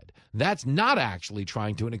genocide. That's not actually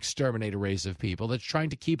trying to exterminate a race of people. That's trying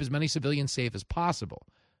to keep as many civilians safe as possible.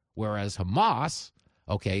 Whereas Hamas,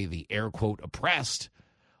 okay, the air quote oppressed,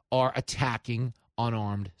 are attacking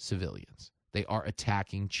unarmed civilians. They are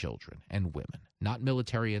attacking children and women, not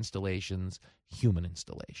military installations, human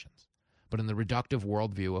installations. But in the reductive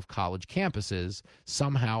worldview of college campuses,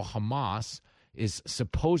 somehow Hamas is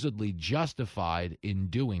supposedly justified in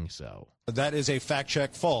doing so. That is a fact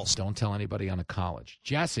check false. Don't tell anybody on a college.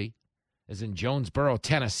 Jesse is in Jonesboro,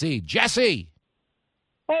 Tennessee. Jesse!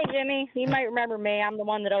 Hey, Jimmy. You might remember me. I'm the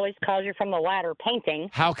one that always calls you from the ladder painting.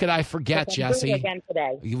 How could I forget, Jesse? Again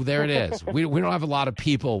today. There it is. We don't have a lot of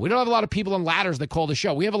people. We don't have a lot of people on ladders that call the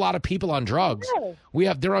show. We have a lot of people on drugs. No.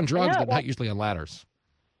 They're on drugs, but not usually on ladders.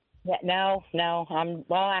 Yeah, no.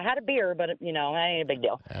 I had a beer, but, you know, that ain't a big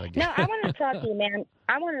deal. No, I wanted to talk to you, man.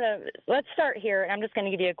 Let's start here, and I'm just going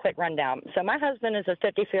to give you a quick rundown. So my husband is a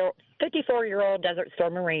 54-year-old Desert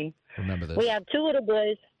Storm Marine. Remember this. We have 2 little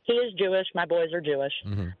boys. He is Jewish. My boys are Jewish.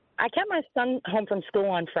 Mm-hmm. I kept my son home from school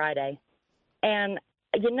on Friday, and,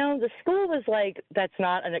 you know, the school was like, that's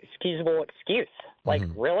not an excusable excuse. Like,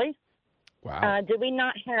 really? Wow. Did we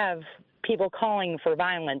not have people calling for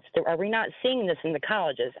violence? Are we not seeing this in the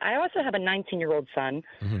colleges? I also have a 19-year-old son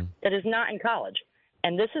that is not in college,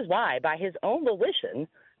 and this is why, by his own volition,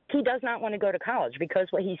 he does not want to go to college because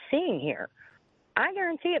what he's seeing here. I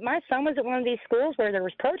guarantee it. My son was at one of these schools where there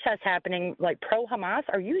was protests happening, like pro-Hamas.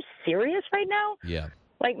 Are you serious right now? Yeah.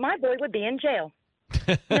 Like, my boy would be in jail.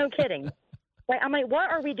 No kidding. I'm like,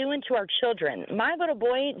 what are we doing to our children? My little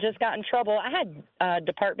boy just got in trouble. I had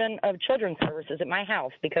Department of Children's Services at my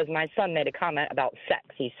house because my son made a comment about sex.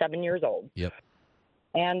 He's 7 years old. Yep.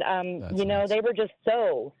 And, you know, they were just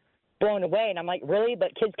so blown away. And I'm like, really?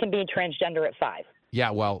 But kids can be transgender at 5.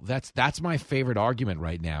 Yeah, well, that's my favorite argument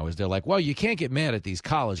right now is they're like, well, you can't get mad at these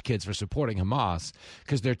college kids for supporting Hamas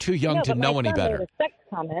because they're too young to know any better. Made a sex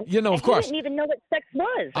comment, you know, of course. He didn't even know what sex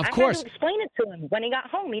was. Of course. I had to explain it to him when he got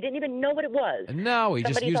home. He didn't even know what it was. No, he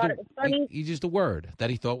Somebody just used a word that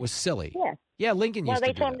he thought was silly. Yeah. Yeah, Lincoln used to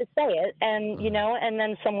do that. Well, they told him to say it, and, you know, and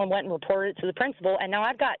then someone went and reported it to the principal, and now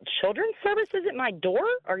I've got children's services at my door?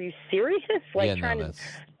 Are you serious? Like, trying to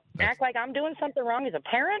act like I'm doing something wrong as a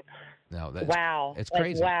parent? No, wow. It's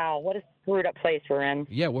crazy. Wow, what a screwed up place we're in.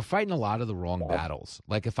 Yeah, we're fighting a lot of the wrong battles.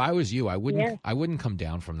 Like if I was you, I wouldn't come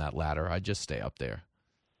down from that ladder. I'd just stay up there.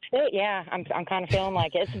 Yeah, I'm kind of feeling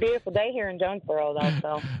like it. It's a beautiful day here in Jonesboro, though.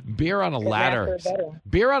 So beer on a ladder.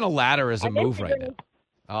 Beer on a ladder is a move right now.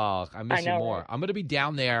 Oh, I miss you more. Right? I'm going to be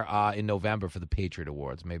down there in November for the Patriot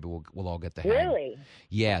Awards. Maybe we'll all get to hang. Really?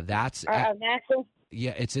 Yeah, that's Nashville.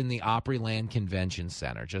 Yeah, it's in the Opryland Convention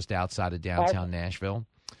Center, just outside of downtown Nashville.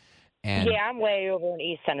 And yeah, I'm way over in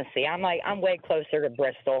East Tennessee. I'm way closer to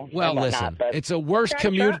Bristol. Well, listen, it's a worse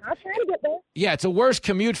commute. I'll try to get there. Yeah, it's a worse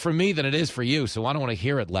commute for me than it is for you. So I don't want to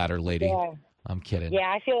hear it, ladder lady. Yeah. I'm kidding. Yeah,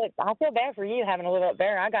 I feel bad for you having to live up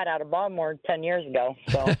there. I got out of Baltimore 10 years ago,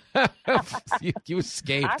 so you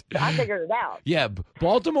escaped. I figured it out. Yeah,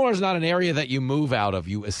 Baltimore is not an area that you move out of.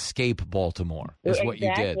 You escape Baltimore. Is what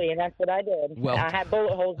you did. Exactly, and that's what I did. Well, I had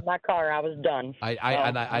bullet holes in my car. I was done.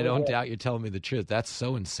 I don't doubt you're telling me the truth. That's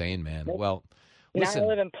so insane, man. Well. Listen. Now I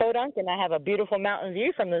live in Podunk, and I have a beautiful mountain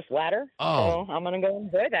view from this ladder. Oh. So I'm going to go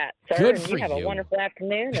enjoy that, sir. Good and for you have a wonderful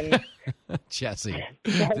afternoon. And Jesse.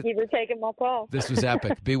 Thank you for taking my call. This was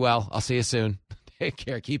epic. Be well. I'll see you soon. Take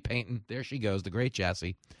care. Keep painting. There she goes, the great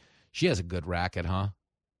Jessie. She has a good racket, huh?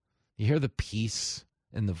 You hear the peace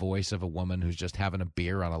in the voice of a woman who's just having a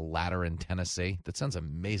beer on a ladder in Tennessee? That sounds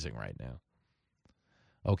amazing right now.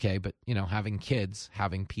 Okay, but, having kids,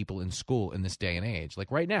 having people in school in this day and age.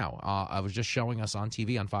 Like right now, I was just showing us on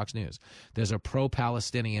TV on Fox News. There's a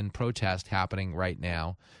pro-Palestinian protest happening right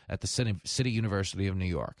now at the City University of New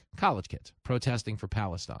York. College kids protesting for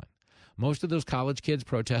Palestine. Most of those college kids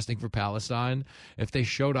protesting for Palestine, if they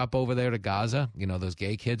showed up over there to Gaza, those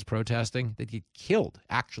gay kids protesting, they'd get killed,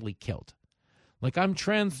 actually killed. Like, I'm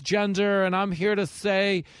transgender, and I'm here to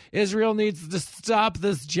say Israel needs to stop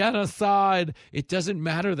this genocide. It doesn't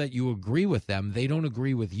matter that you agree with them. They don't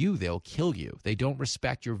agree with you. They'll kill you. They don't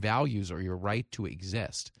respect your values or your right to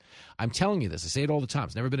exist. I'm telling you this. I say it all the time.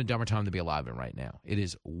 It's never been a dumber time to be alive in right now. It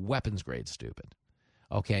is weapons-grade stupid.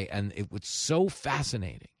 Okay? And what's so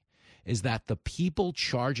fascinating is that the people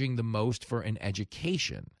charging the most for an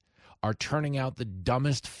education are turning out the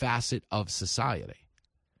dumbest facet of society.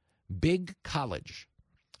 Big college,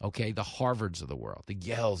 okay, the Harvards of the world, the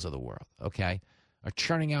Yales of the world, okay, are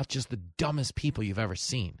churning out just the dumbest people you've ever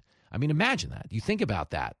seen. I mean, imagine that. You think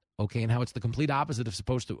about that, okay, and how it's the complete opposite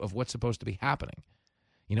of what's supposed to be happening.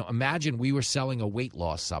 Imagine we were selling a weight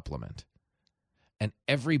loss supplement, and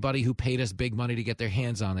everybody who paid us big money to get their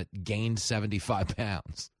hands on it gained 75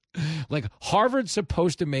 pounds. Like, Harvard's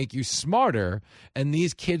supposed to make you smarter, and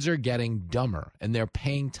these kids are getting dumber, and they're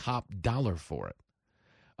paying top dollar for it.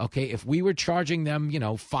 Okay, if we were charging them,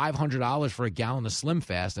 $500 for a gallon of Slim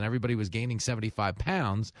Fast and everybody was gaining 75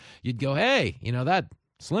 pounds, you'd go, hey, that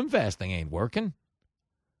Slim Fast thing ain't working.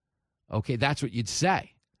 Okay, that's what you'd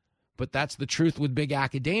say. But that's the truth with big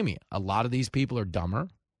academia. A lot of these people are dumber.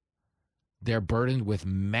 They're burdened with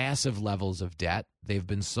massive levels of debt. They've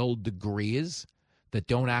been sold degrees that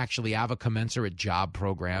don't actually have a commensurate job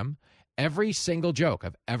program. Every single joke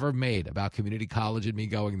I've ever made about community college and me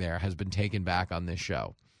going there has been taken back on this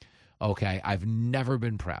show. Okay, I've never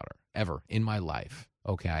been prouder, ever, in my life,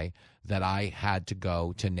 okay, that I had to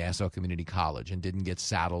go to Nassau Community College and didn't get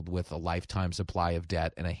saddled with a lifetime supply of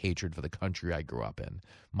debt and a hatred for the country I grew up in.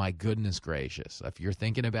 My goodness gracious. If you're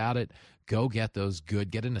thinking about it, go get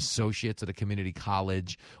an associate's at a community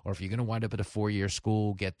college, or if you're going to wind up at a 4-year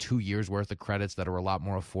school, get 2 years worth of credits that are a lot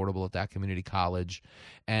more affordable at that community college.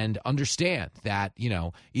 And understand that,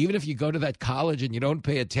 even if you go to that college and you don't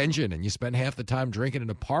pay attention and you spend half the time drinking in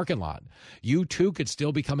a parking lot, you too could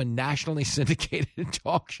still become a nationally syndicated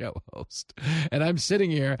talk show host. And I'm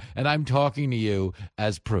sitting here and I'm talking to you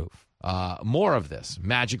as proof. More of this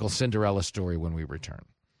magical Cinderella story when we return.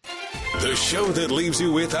 The show that leaves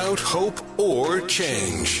you without hope or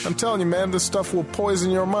change. I'm telling you, man, this stuff will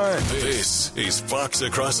poison your mind. This is Fox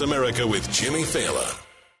Across America with Jimmy Fallon.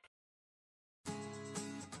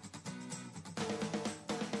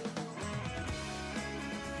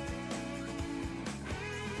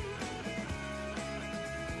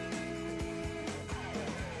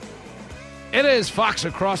 It is Fox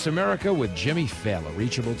Across America with Jimmy Fallon.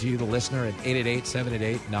 Reachable to you, the listener, at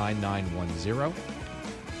 888-788-9910.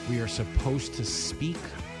 We are supposed to speak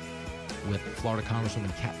with Florida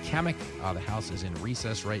Congresswoman Kat Cammack. The House is in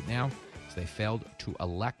recess right now, so they failed to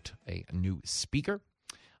elect a new speaker.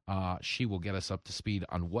 She will get us up to speed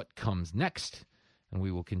on what comes next, and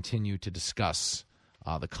we will continue to discuss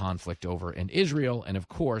the conflict over in Israel and, of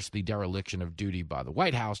course, the dereliction of duty by the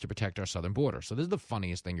White House to protect our southern border. So this is the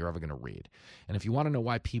funniest thing you're ever going to read. And if you want to know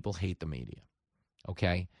why people hate the media,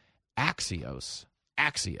 okay, Axios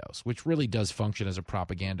Axios, which really does function as a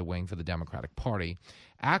propaganda wing for the Democratic Party.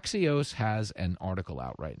 Axios has an article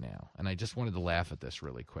out right now, and I just wanted to laugh at this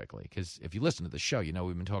really quickly because if you listen to the show, you know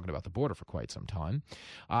we've been talking about the border for quite some time.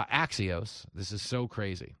 Axios, this is so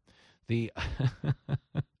crazy. The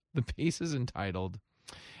piece is entitled,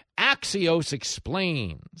 Axios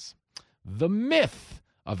Explains the Myth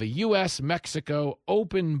of a U.S.-Mexico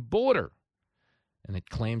Open Border. And it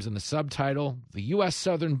claims in the subtitle, the U.S.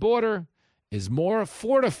 southern border is more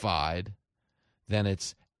fortified than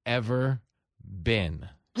it's ever been.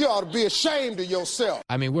 You ought to be ashamed of yourself.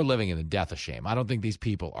 I mean, we're living in the death of shame. I don't think these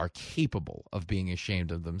people are capable of being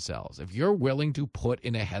ashamed of themselves. If you're willing to put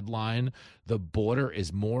in a headline, the border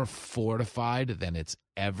is more fortified than it's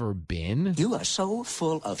ever been. You are so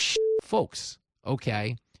full of shit. Folks,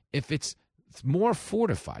 okay, if it's more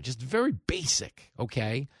fortified, just very basic,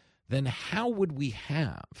 okay, then how would we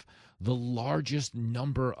have the largest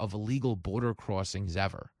number of illegal border crossings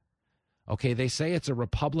ever? Okay, they say it's a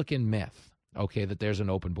Republican myth, okay, that there's an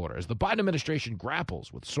open border. As the Biden administration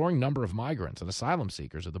grapples with soaring number of migrants and asylum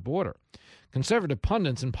seekers at the border, conservative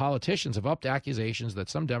pundits and politicians have upped accusations that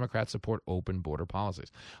some Democrats support open border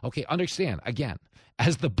policies. Okay, understand, again,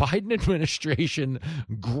 as the Biden administration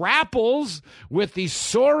grapples with the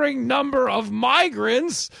soaring number of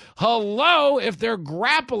migrants, hello, if they're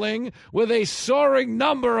grappling with a soaring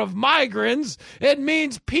number of migrants, it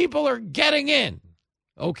means people are getting in,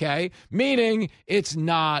 okay? Meaning it's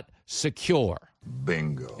not secure.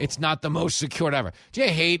 Bingo. It's not the most secure ever. Do you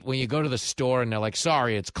hate when you go to the store and they're like,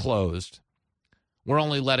 sorry, it's closed. We're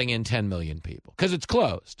only letting in 10 million people because it's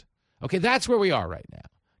closed. Okay, that's where we are right now.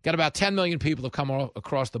 Got about 10 million people have come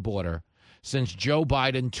across the border since Joe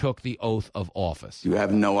Biden took the oath of office. You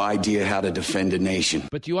have no idea how to defend a nation.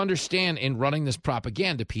 But you understand in running this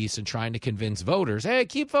propaganda piece and trying to convince voters, hey,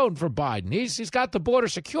 keep voting for Biden. He's got the border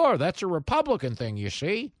secure. That's a Republican thing, you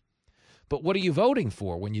see. But what are you voting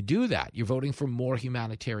for when you do that? You're voting for more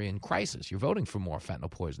humanitarian crisis. You're voting for more fentanyl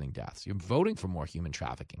poisoning deaths. You're voting for more human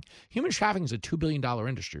trafficking. Human trafficking is a $2 billion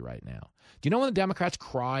industry right now. Do you know when the Democrats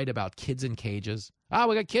cried about kids in cages? Oh,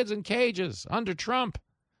 we got kids in cages under Trump.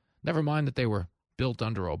 Never mind that they were built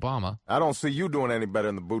under Obama. I don't see you doing any better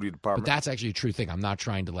in the booty department. But that's actually a true thing. I'm not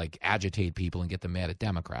trying to, like, agitate people and get them mad at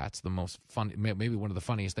Democrats. The most fun, maybe one of the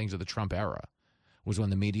funniest things of the Trump era was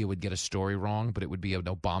when the media would get a story wrong, but it would be an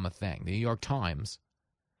Obama thing. The New York Times,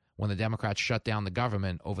 when the Democrats shut down the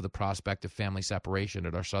government over the prospect of family separation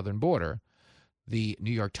at our southern border, the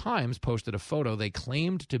New York Times posted a photo they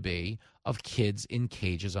claimed to be of kids in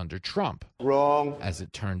cages under Trump. Wrong. As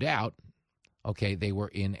it turned out, okay, they were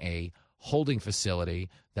in a holding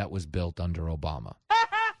facility that was built under Obama.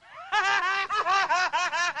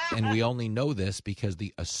 And we only know this because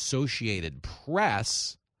the Associated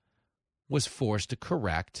Press was forced to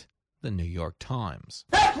correct the New York Times.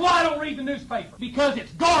 That's why I don't read the newspaper, because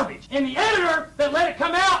it's garbage. And the editor that let it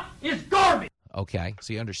come out is garbage. Okay,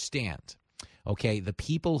 so you understand. Okay, the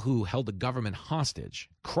people who held the government hostage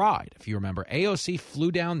cried. If you remember, AOC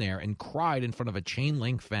flew down there and cried in front of a chain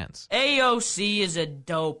link fence. AOC is a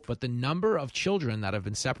dope. But the number of children that have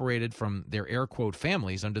been separated from their air quote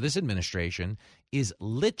families under this administration is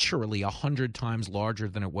literally 100 times larger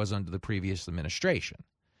than it was under the previous administration.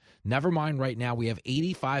 Never mind, right now we have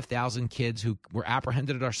 85,000 kids who were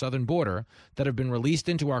apprehended at our southern border that have been released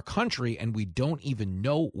into our country, and we don't even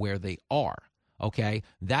know where they are. Okay,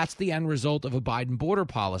 that's the end result of a Biden border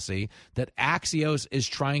policy that Axios is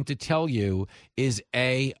trying to tell you is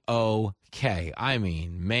A-OK. I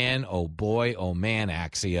mean, man, oh boy, oh man,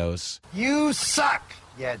 Axios. You suck,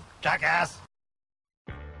 you jackass.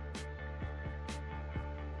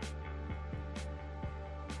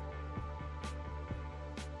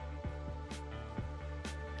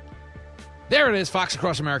 There it is, Fox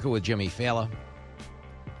Across America with Jimmy Fallon.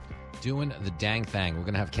 Doing the dang thing. We're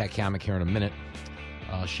going to have Kat Kamek here in a minute.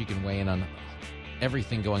 She can weigh in on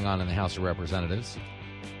everything going on in the House of Representatives,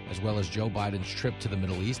 as well as Joe Biden's trip to the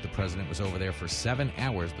Middle East. The president was over there for 7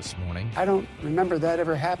 hours this morning. I don't remember that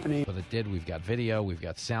ever happening. But it did. We've got video. We've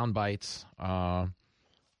got sound bites. I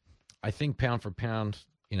think pound for pound,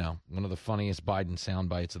 one of the funniest Biden sound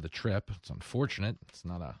bites of the trip. It's unfortunate. It's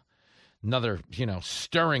not another,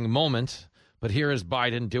 stirring moment. But here is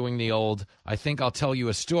Biden doing the old, I think I'll tell you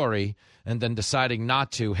a story, and then deciding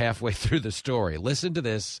not to halfway through the story. Listen to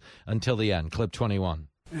this until the end. Clip 21.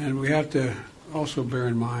 And we have to also bear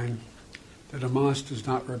in mind that Hamas does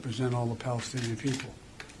not represent all the Palestinian people.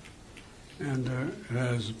 And it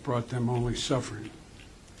has brought them only suffering.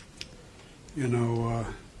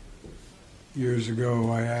 Years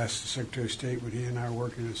ago, I asked the Secretary of State, would he and I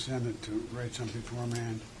work in the Senate to write something for him,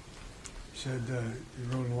 and he said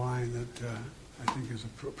he wrote a line that I think is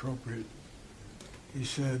appropriate. He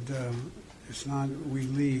said, it's not, we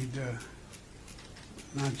lead,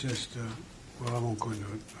 not just, well, I won't go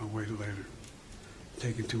into it. I'll wait later.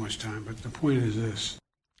 Taking too much time, but the point is this.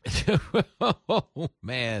 Oh,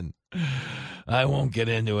 man. I won't get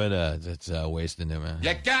into it. It's wasting it, man.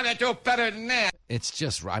 You gotta do better than that. It's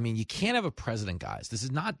just, I mean, you can't have a president, guys. This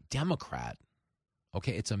is not Democrat.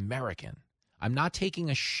 Okay, it's American. I'm not taking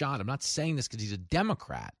a shot. I'm not saying this because he's a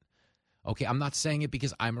Democrat. Okay, I'm not saying it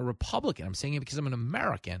because I'm a Republican. I'm saying it because I'm an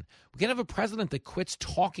American. We can't have a president that quits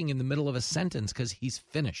talking in the middle of a sentence because he's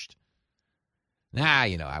finished. Nah,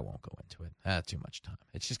 I won't go into it. Too much time.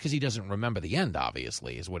 It's just because he doesn't remember the end,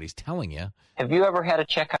 obviously, is what he's telling you. Have you ever had a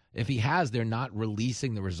checkup? If he has, they're not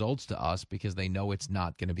releasing the results to us because they know it's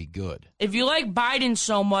not going to be good. If you like Biden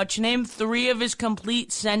so much, name 3 of his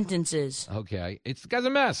complete sentences. Okay, the guy's a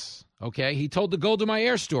mess. Okay, he told the Golda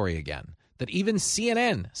Meir story again. That even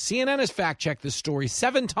CNN has fact-checked this story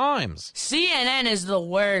 7 times. CNN is the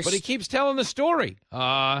worst. But he keeps telling the story.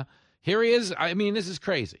 Here he is. I mean, this is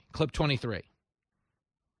crazy. Clip 23.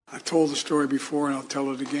 I've told the story before, and I'll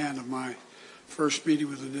tell it again, of my first meeting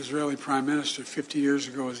with an Israeli prime minister 50 years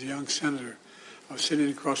ago as a young senator. I was sitting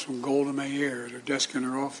across from Golda Meir at her desk in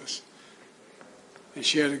her office. And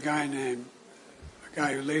she had a guy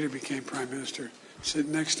who later became prime minister,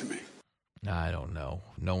 sitting next to me. I don't know.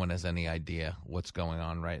 No one has any idea what's going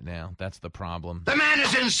on right now. That's the problem. The man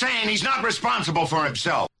is insane. He's not responsible for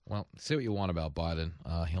himself. Well, say what you want about Biden.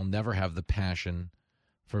 He'll never have the passion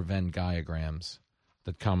for Venn diagrams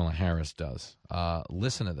that Kamala Harris does.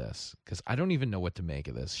 Listen to this, because I don't even know what to make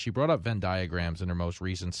of this. She brought up Venn diagrams in her most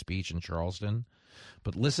recent speech in Charleston,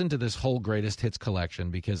 but listen to this whole greatest hits collection,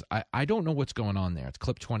 because I don't know what's going on there. It's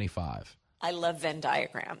clip 25. I love Venn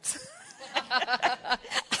diagrams.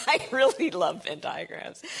 I really love Venn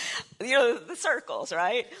diagrams. The circles,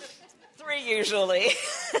 right? 3 usually.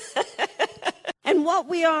 And what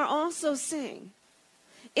we are also seeing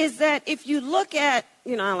is that if you look at,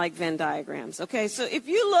 I like Venn diagrams, okay? So if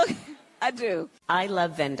you look, I do. I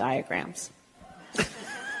love Venn diagrams.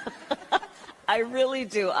 I really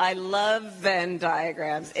do. I love Venn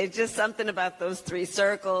diagrams. It's just something about those 3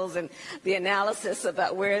 circles and the analysis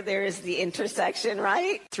about where there is the intersection,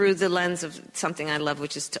 right? Through the lens of something I love,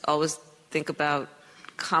 which is to always think about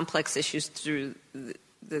complex issues through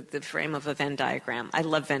the frame of a Venn diagram. I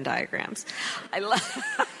love Venn diagrams. I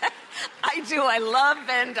do. I love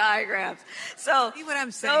Venn diagrams. So see what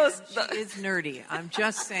I'm saying? She is nerdy. I'm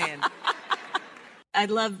just saying. I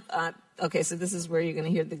love. Okay, so this is where you're going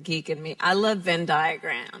to hear the geek in me. I love Venn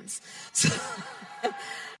diagrams. So,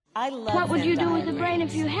 I love. What would Venn you do diagrams. with a brain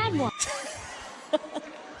if you had one?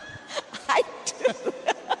 I do.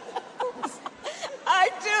 I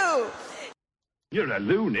do. You're a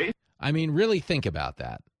loony. I mean, really think about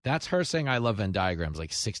that. That's her saying I love Venn diagrams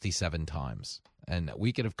like 67 times. And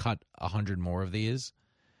we could have cut 100 more of these.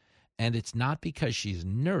 And it's not because she's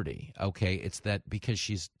nerdy, okay? It's that because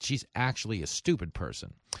she's actually a stupid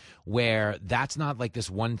person, where that's not like this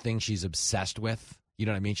one thing she's obsessed with. You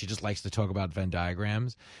know what I mean? She just likes to talk about Venn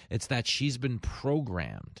diagrams. It's that she's been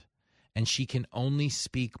programmed, and she can only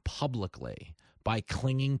speak publicly by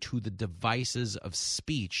clinging to the devices of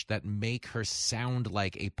speech that make her sound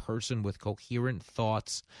like a person with coherent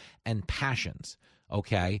thoughts and passions,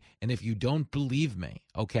 okay? And if you don't believe me,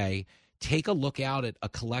 okay, take a look out at a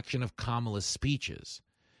collection of Kamala's speeches,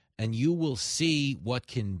 and you will see what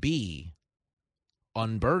can be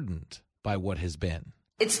unburdened by what has been.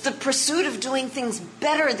 It's the pursuit of doing things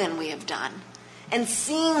better than we have done and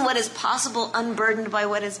seeing what is possible unburdened by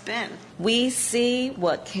what has been. We see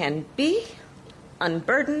what can be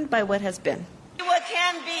unburdened by what has been. What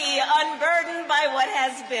can be unburdened by what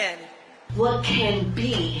has been. What can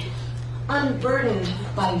be unburdened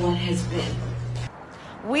by what has been.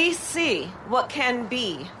 We see what can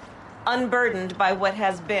be unburdened by what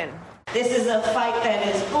has been. This is a fight that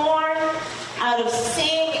is born out of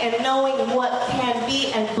seeing and knowing what can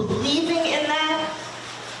be and believing in that,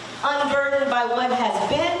 unburdened by what has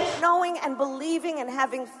been. Knowing and believing and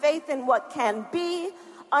having faith in what can be,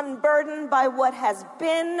 unburdened by what has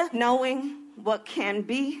been. Knowing what can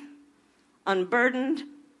be, unburdened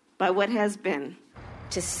by what has been.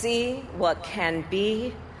 To see what can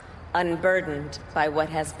be, unburdened by what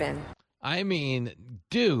has been. I mean,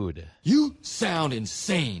 dude. You sound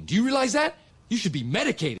insane. Do you realize that? You should be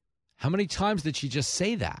medicated. How many times did she just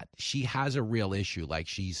say that? She has a real issue. Like,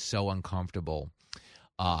 she's so uncomfortable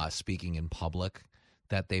speaking in public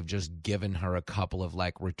that they've just given her a couple of,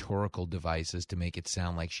 like, rhetorical devices to make it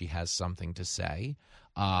sound like she has something to say.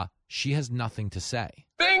 She has nothing to say.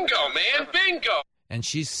 Bingo, man, bingo. And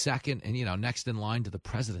she's second and, next in line to the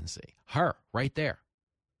presidency. Her, right there.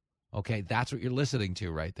 Okay, that's what you're listening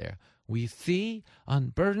to right there. We see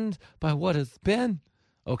unburdened by what has been.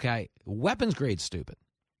 Okay, weapons grade stupid.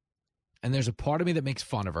 And there's a part of me that makes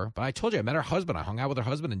fun of her. But I told you, I met her husband. I hung out with her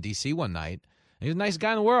husband in D.C. one night. And he was the nicest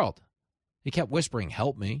guy in the world. He kept whispering,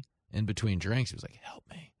 help me, in between drinks. He was like, help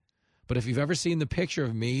me. But if you've ever seen the picture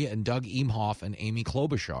of me and Doug Emhoff and Amy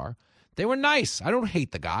Klobuchar, they were nice. I don't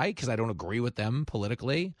hate the guy because I don't agree with them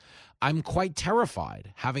politically. I'm quite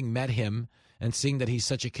terrified having met him and seeing that he's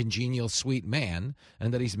such a congenial, sweet man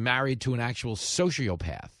and that he's married to an actual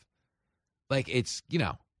sociopath. Like, it's,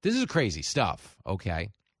 this is crazy stuff, okay?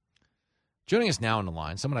 Joining us now on the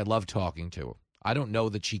line, someone I love talking to. I don't know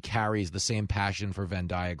that she carries the same passion for Venn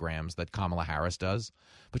diagrams that Kamala Harris does,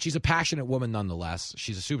 but she's a passionate woman nonetheless.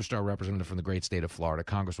 She's a superstar representative from the great state of Florida,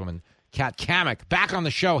 Congresswoman Kat Cammack, back on the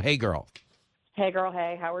show. Hey, girl. Hey, girl.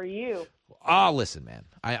 Hey, how are you? Oh, listen, man.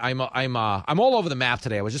 I'm all over the map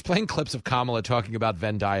today. I was just playing clips of Kamala talking about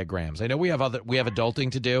Venn diagrams. I know we have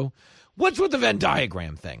adulting to do. What's with the Venn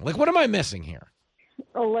diagram thing? Like, what am I missing here?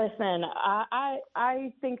 Listen,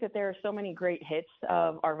 I think that there are so many great hits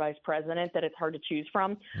of our vice president that it's hard to choose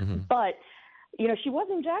from. Mm-hmm. But, she was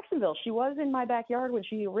in Jacksonville. She was in my backyard when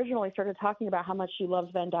she originally started talking about how much she loves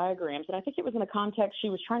Venn diagrams. And I think it was in a context she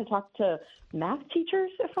was trying to talk to math teachers,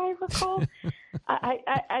 if I recall.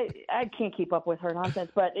 I can't keep up with her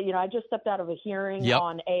nonsense. But, I just stepped out of a hearing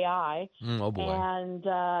on AI. Oh, boy. And,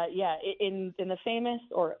 in the famous,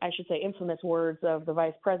 or I should say infamous words of the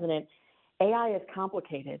vice president, AI is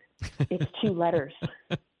complicated. It's 2 letters.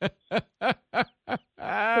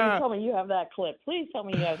 Please tell me you have that clip. Please tell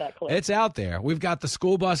me you have that clip. It's out there. We've got the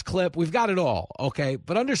school bus clip. We've got it all, okay?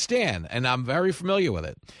 But understand, and I'm very familiar with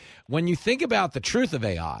it, when you think about the truth of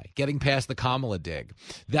AI, getting past the Kamala dig,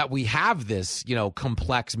 that we have this,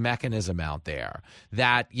 complex mechanism out there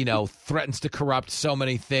that, threatens to corrupt so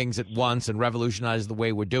many things at once and revolutionize the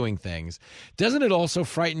way we're doing things. Doesn't it also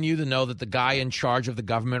frighten you to know that the guy in charge of the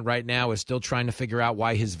government right now is still trying to figure out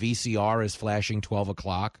why his VCR is flashing 12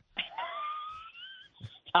 o'clock?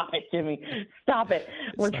 Stop it, Jimmy. Stop it.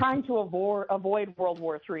 We're trying to avoid World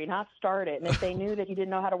War III, not start it. And if they knew that you didn't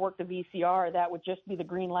know how to work the VCR, that would just be the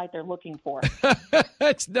green light they're looking for.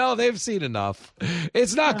 No, they've seen enough.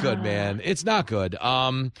 It's not good, man. It's not good.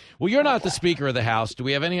 Well, you're not the Speaker of the House. Do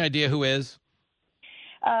we have any idea who is?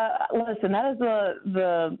 Listen, that is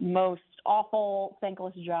the most awful,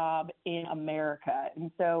 thankless job in America.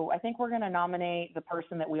 And so I think we're going to nominate the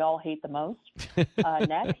person that we all hate the most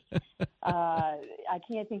next. I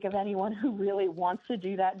can't think of anyone who really wants to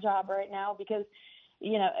do that job right now because,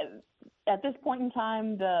 at this point in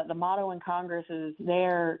time, the motto in Congress is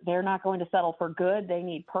they're not going to settle for good. They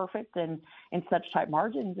need perfect and in such tight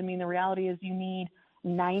margins. I mean, the reality is you need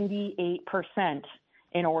 98%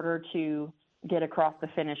 in order to get across the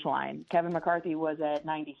finish line. Kevin McCarthy was at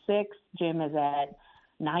 96. Jim is at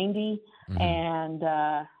 90. Mm-hmm.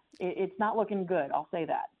 And it's not looking good. I'll say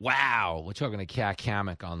that. Wow. We're talking to Kat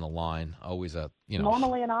Cammack on the line. Always a,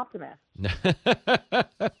 Normally an optimist.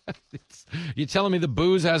 You're telling me the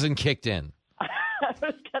booze hasn't kicked in. I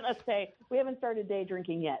was going to say, we haven't started day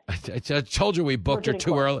drinking yet. I told you we booked her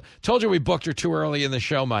too early. Told you we booked her too early in the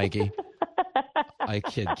show, Mikey. I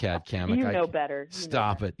kid, Kat Cammack. You know better.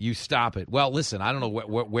 Stop it. You stop it. Well, listen, I don't know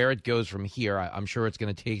where it goes from here. I'm sure it's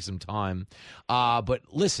going to take some time. But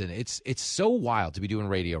listen, it's so wild to be doing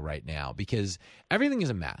radio right now because everything is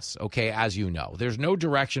a mess, okay, as you know. There's no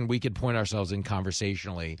direction we could point ourselves in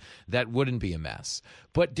conversationally that wouldn't be a mess.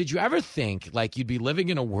 But did you ever think, like, you'd be living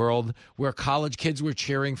in a world where college kids were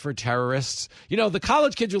cheering for terrorists? The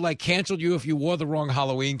college kids who, canceled you if you wore the wrong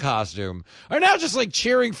Halloween costume are now just,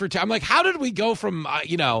 cheering for I'm like, how did we go from,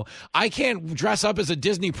 I can't dress up as a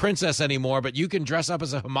Disney princess anymore, but you can dress up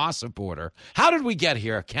as a Hamas supporter. How did we get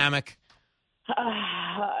here, Cammack?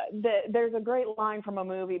 There's a great line from a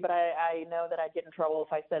movie, but I know that I'd get in trouble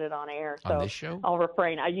if I said it on air. So on this show? I'll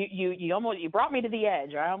refrain. You brought me to the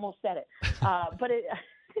edge. I almost said it. But it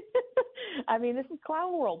I mean, this is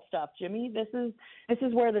clown world stuff, Jimmy. This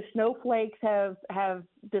is where the snowflakes have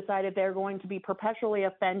decided they're going to be perpetually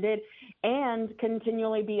offended and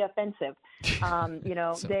continually be offensive.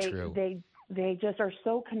 They just are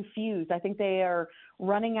so confused. I think they are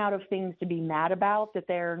running out of things to be mad about that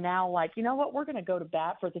they're now like, you know what, we're going to go to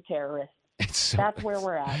bat for the terrorists. That's where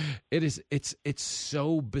we're at. It is. It's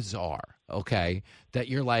so bizarre, okay, that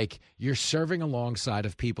you're serving alongside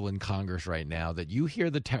of people in Congress right now that you hear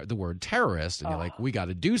the word terrorist and you're like, we got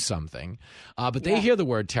to do something. But they hear the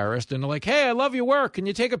word terrorist and they're like, hey, I love your work. Can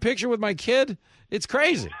you take a picture with my kid? It's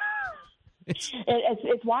crazy.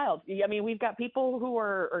 It's wild. I mean, we've got people who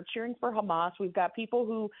are cheering for Hamas. We've got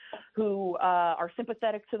people who are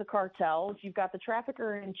sympathetic to the cartels. You've got the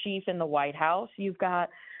trafficker in chief in the White House. You've got,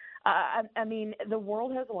 I mean, the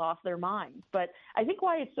world has lost their minds. But I think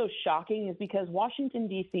why it's so shocking is because Washington,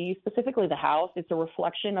 D.C., specifically the House, it's a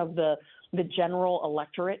reflection of the general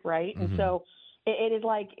electorate, right? Mm-hmm. And so it is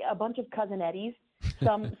like a bunch of cousin Eddies.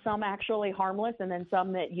 Some actually harmless, and then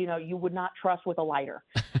some that you would not trust with a lighter,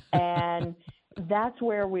 and that's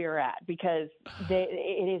where we're at because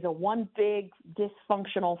it is a one big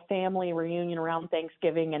dysfunctional family reunion around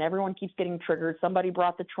Thanksgiving, and everyone keeps getting triggered. Somebody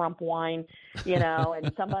brought the Trump wine,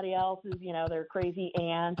 and somebody else is their crazy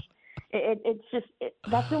aunt. It's just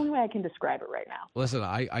that's the only way I can describe it right now. Listen,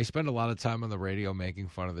 I spend a lot of time on the radio making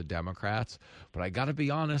fun of the Democrats, but I got to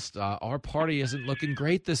be honest, our party isn't looking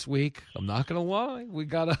great this week. I'm not going to lie. We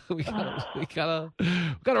got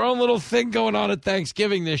our own little thing going on at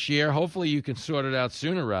Thanksgiving this year. Hopefully you can sort it out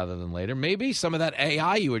sooner rather than later. Maybe some of that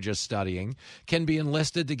AI you were just studying can be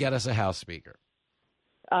enlisted to get us a House Speaker.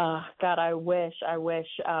 God, I wish.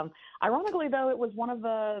 Ironically, though, it was one of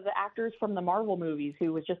the actors from the Marvel movies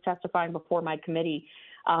who was just testifying before my committee.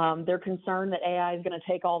 They're concerned that AI is going to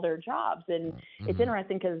take all their jobs. And it's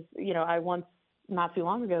interesting because, I once, not too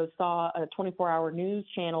long ago, saw a 24-hour news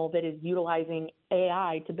channel that is utilizing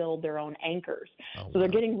AI to build their own anchors. So they're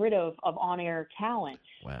getting rid of on-air talent.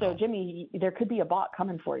 Wow. So, Jimmy, there could be a bot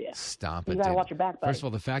coming for you. Stop it. You got to watch your back, buddy. First of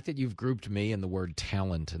all, the fact that you've grouped me and the word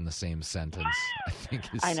talent in the same sentence, I think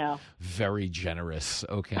is very generous.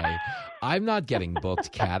 Okay. I'm not getting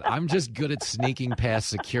booked, Kat. I'm just good at sneaking past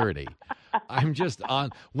security. I'm just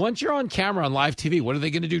on. Once you're on camera on live TV, what are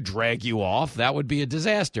they going to do? Drag you off? That would be a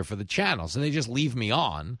disaster for the channel. So they just leave me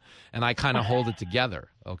on, and I kind of hold it together.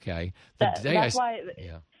 Okay. That's why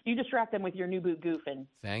you distract them with your new boot goofing.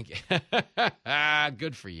 Thank you.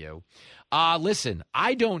 Good for you. Listen,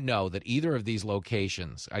 I don't know that either of these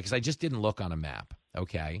locations, because I just didn't look on a map.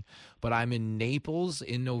 Okay. But I'm in Naples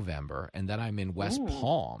in November, and then I'm in West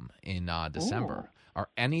Palm in December. Are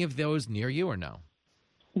any of those near you or no?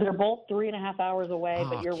 They're both 3.5 hours away,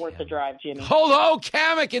 but you're worth the drive, Jimmy. Hold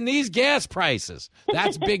Kamek and these gas prices.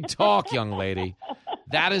 That's big talk, young lady.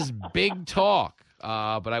 That is big talk.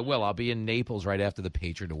 But I'll be in Naples right after the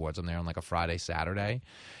Patriot Awards. I'm there on like a Friday, Saturday.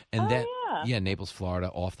 And then, Naples, Florida,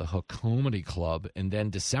 Off the Hook Comedy Club. And then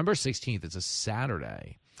December 16th, it's a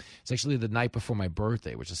Saturday. It's actually the night before my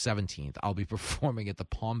birthday, which is 17th. I'll be performing at the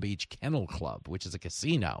Palm Beach Kennel Club, which is a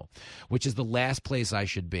casino, which is the last place I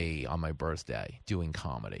should be on my birthday doing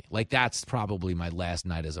comedy. Like, that's probably my last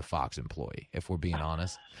night as a Fox employee, if we're being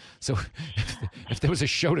honest. So if there was a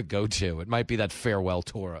show to go to, it might be that farewell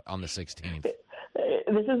tour on the 16th.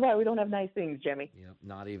 This is why we don't have nice things, Jimmy. Yep,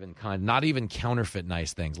 not even counterfeit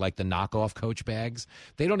nice things, like the knockoff Coach bags.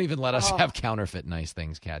 They don't even let us have counterfeit nice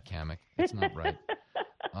things, Kat Kamek. It's not right.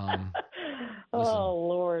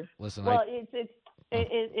 Lord. Listen, well,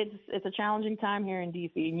 it's a challenging time here in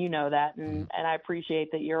DC, and you know that, and I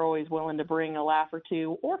appreciate that you're always willing to bring a laugh or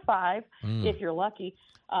two or five if you're lucky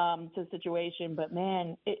to the situation. But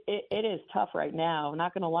man, it is tough right now. I'm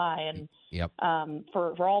not going to lie, and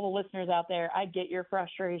for all the listeners out there, I get your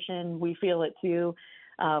frustration. We feel it too.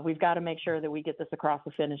 We've got to make sure that we get this across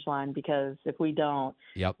the finish line, because if we don't,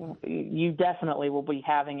 you definitely will be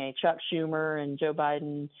having a Chuck Schumer and Joe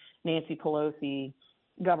Biden, Nancy Pelosi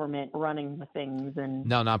government running the things, and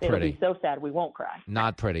not pretty. It'll be so sad we won't cry.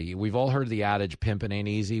 Not pretty. We've all heard the adage, pimping ain't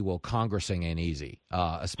easy. Well, congressing ain't easy,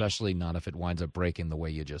 especially not if it winds up breaking the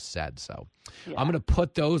way you just said. So I'm going to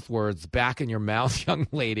put those words back in your mouth, young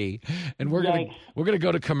lady, and we're going to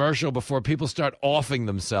go to commercial before people start offing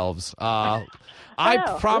themselves.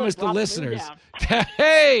 I promised the listeners.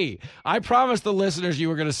 Hey, I promised the listeners you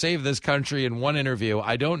were going to save this country in one interview.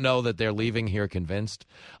 I don't know that they're leaving here convinced,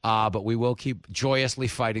 but we will keep joyously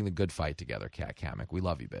fighting the good fight together, Kat Kamek. We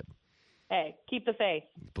love you, babe. Hey, keep the faith.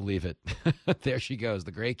 Believe it. There she goes,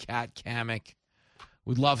 the great Kat Kamek.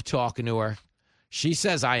 We love talking to her. She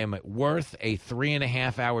says I am worth a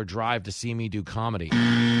 3.5-hour drive to see me do comedy.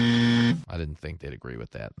 I didn't think they'd agree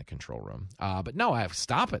with that in the control room. But no,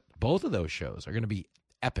 stop it. Both of those shows are going to be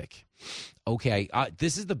epic. Okay,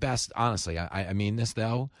 this is the best, honestly. I mean this,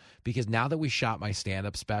 though, because now that we shot my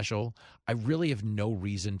stand-up special, I really have no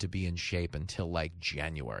reason to be in shape until, like,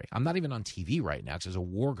 January. I'm not even on TV right now because there's a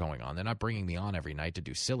war going on. They're not bringing me on every night to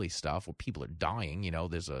do silly stuff where people are dying. You know,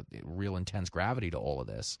 there's a real intense gravity to all of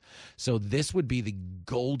this. So this would be the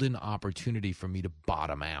golden opportunity for me to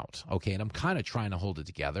bottom out, okay? And I'm kind of trying to hold it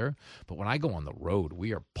together. But when I go on the road,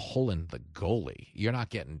 we are pulling the goalie. You're not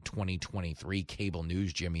getting 2023 cable news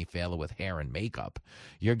confuse Jimmy Fallon with hair and makeup.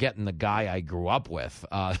 You're getting the guy I grew up with.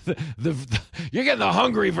 You're getting the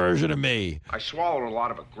hungry version of me. I swallowed a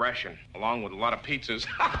lot of aggression, along with a lot of pizzas.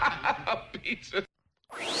 Pizza.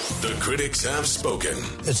 The critics have spoken.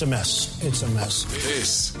 It's a mess. It's a mess.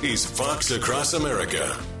 This is Fox Across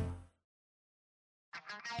America.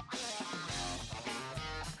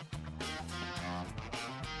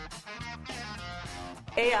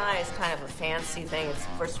 AI is kind of a fancy thing.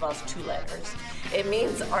 First of all, it's 2 letters. It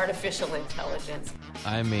means artificial intelligence.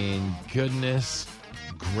 I mean, goodness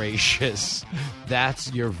gracious.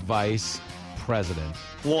 That's your vice president.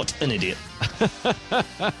 What an idiot. It's one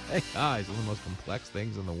of the most complex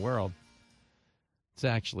things in the world. It's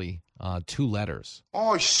actually 2 letters.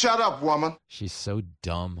 Oh, shut up, woman. She's so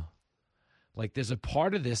dumb. Like, there's a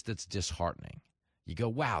part of this that's disheartening. You go,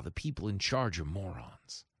 wow, the people in charge are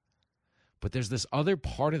morons. But there's this other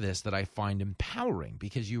part of this that I find empowering,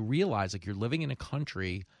 because you realize, like, you're living in a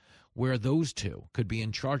country where those two could be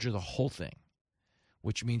in charge of the whole thing,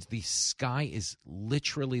 which means the sky is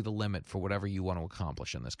literally the limit for whatever you want to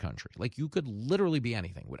accomplish in this country. Like, you could literally be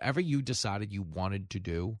anything. Whatever you decided you wanted to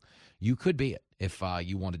do, you could be it if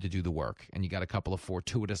you wanted to do the work and you got a couple of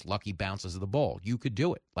fortuitous lucky bounces of the ball. You could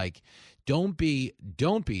do it. Like, don't be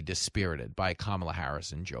dispirited by Kamala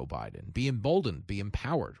Harris and Joe Biden. Be emboldened, be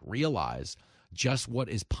empowered. Realize just what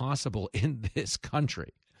is possible in this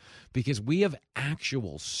country, because we have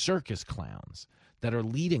actual circus clowns that are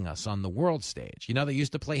leading us on the world stage. You know, they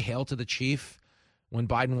used to play Hail to the Chief when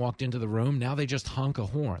Biden walked into the room. Now they just honk a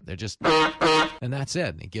horn. They're just, and that's it.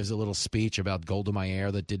 And he gives a little speech about Golda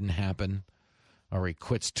Meir that didn't happen, or he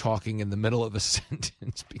quits talking in the middle of a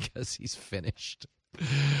sentence because he's finished.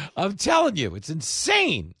 I'm telling you, it's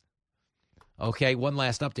insane. Okay, one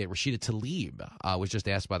last update. Rashida Tlaib was just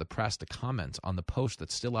asked by the press to comment on the post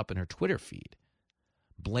that's still up in her Twitter feed,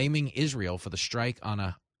 blaming Israel for the strike on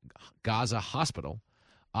a Gaza hospital.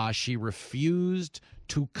 She refused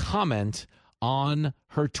to comment on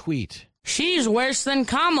her tweet. She's worse than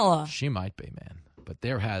Kamala. She might be, man. But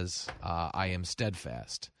I am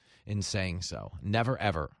steadfast in saying so. Never,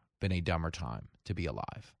 ever been a dumber time to be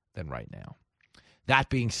alive than right now. That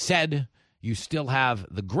being said, you still have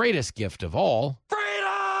the greatest gift of all.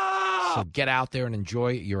 Freedom! So get out there and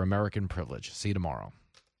enjoy your American privilege. See you tomorrow.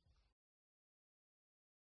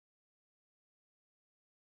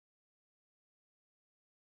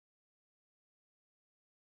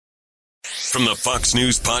 From the Fox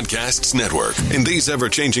News Podcasts Network. In these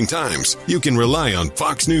ever-changing times, you can rely on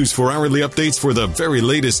Fox News for hourly updates for the very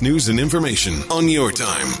latest news and information on your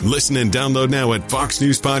time. Listen and download now at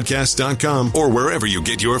foxnewspodcast.com or wherever you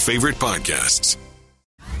get your favorite podcasts.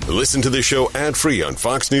 Listen to the show ad-free on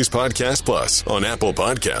Fox News Podcast Plus, on Apple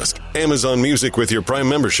Podcast, Amazon Music with your Prime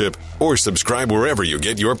membership, or subscribe wherever you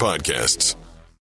get your podcasts.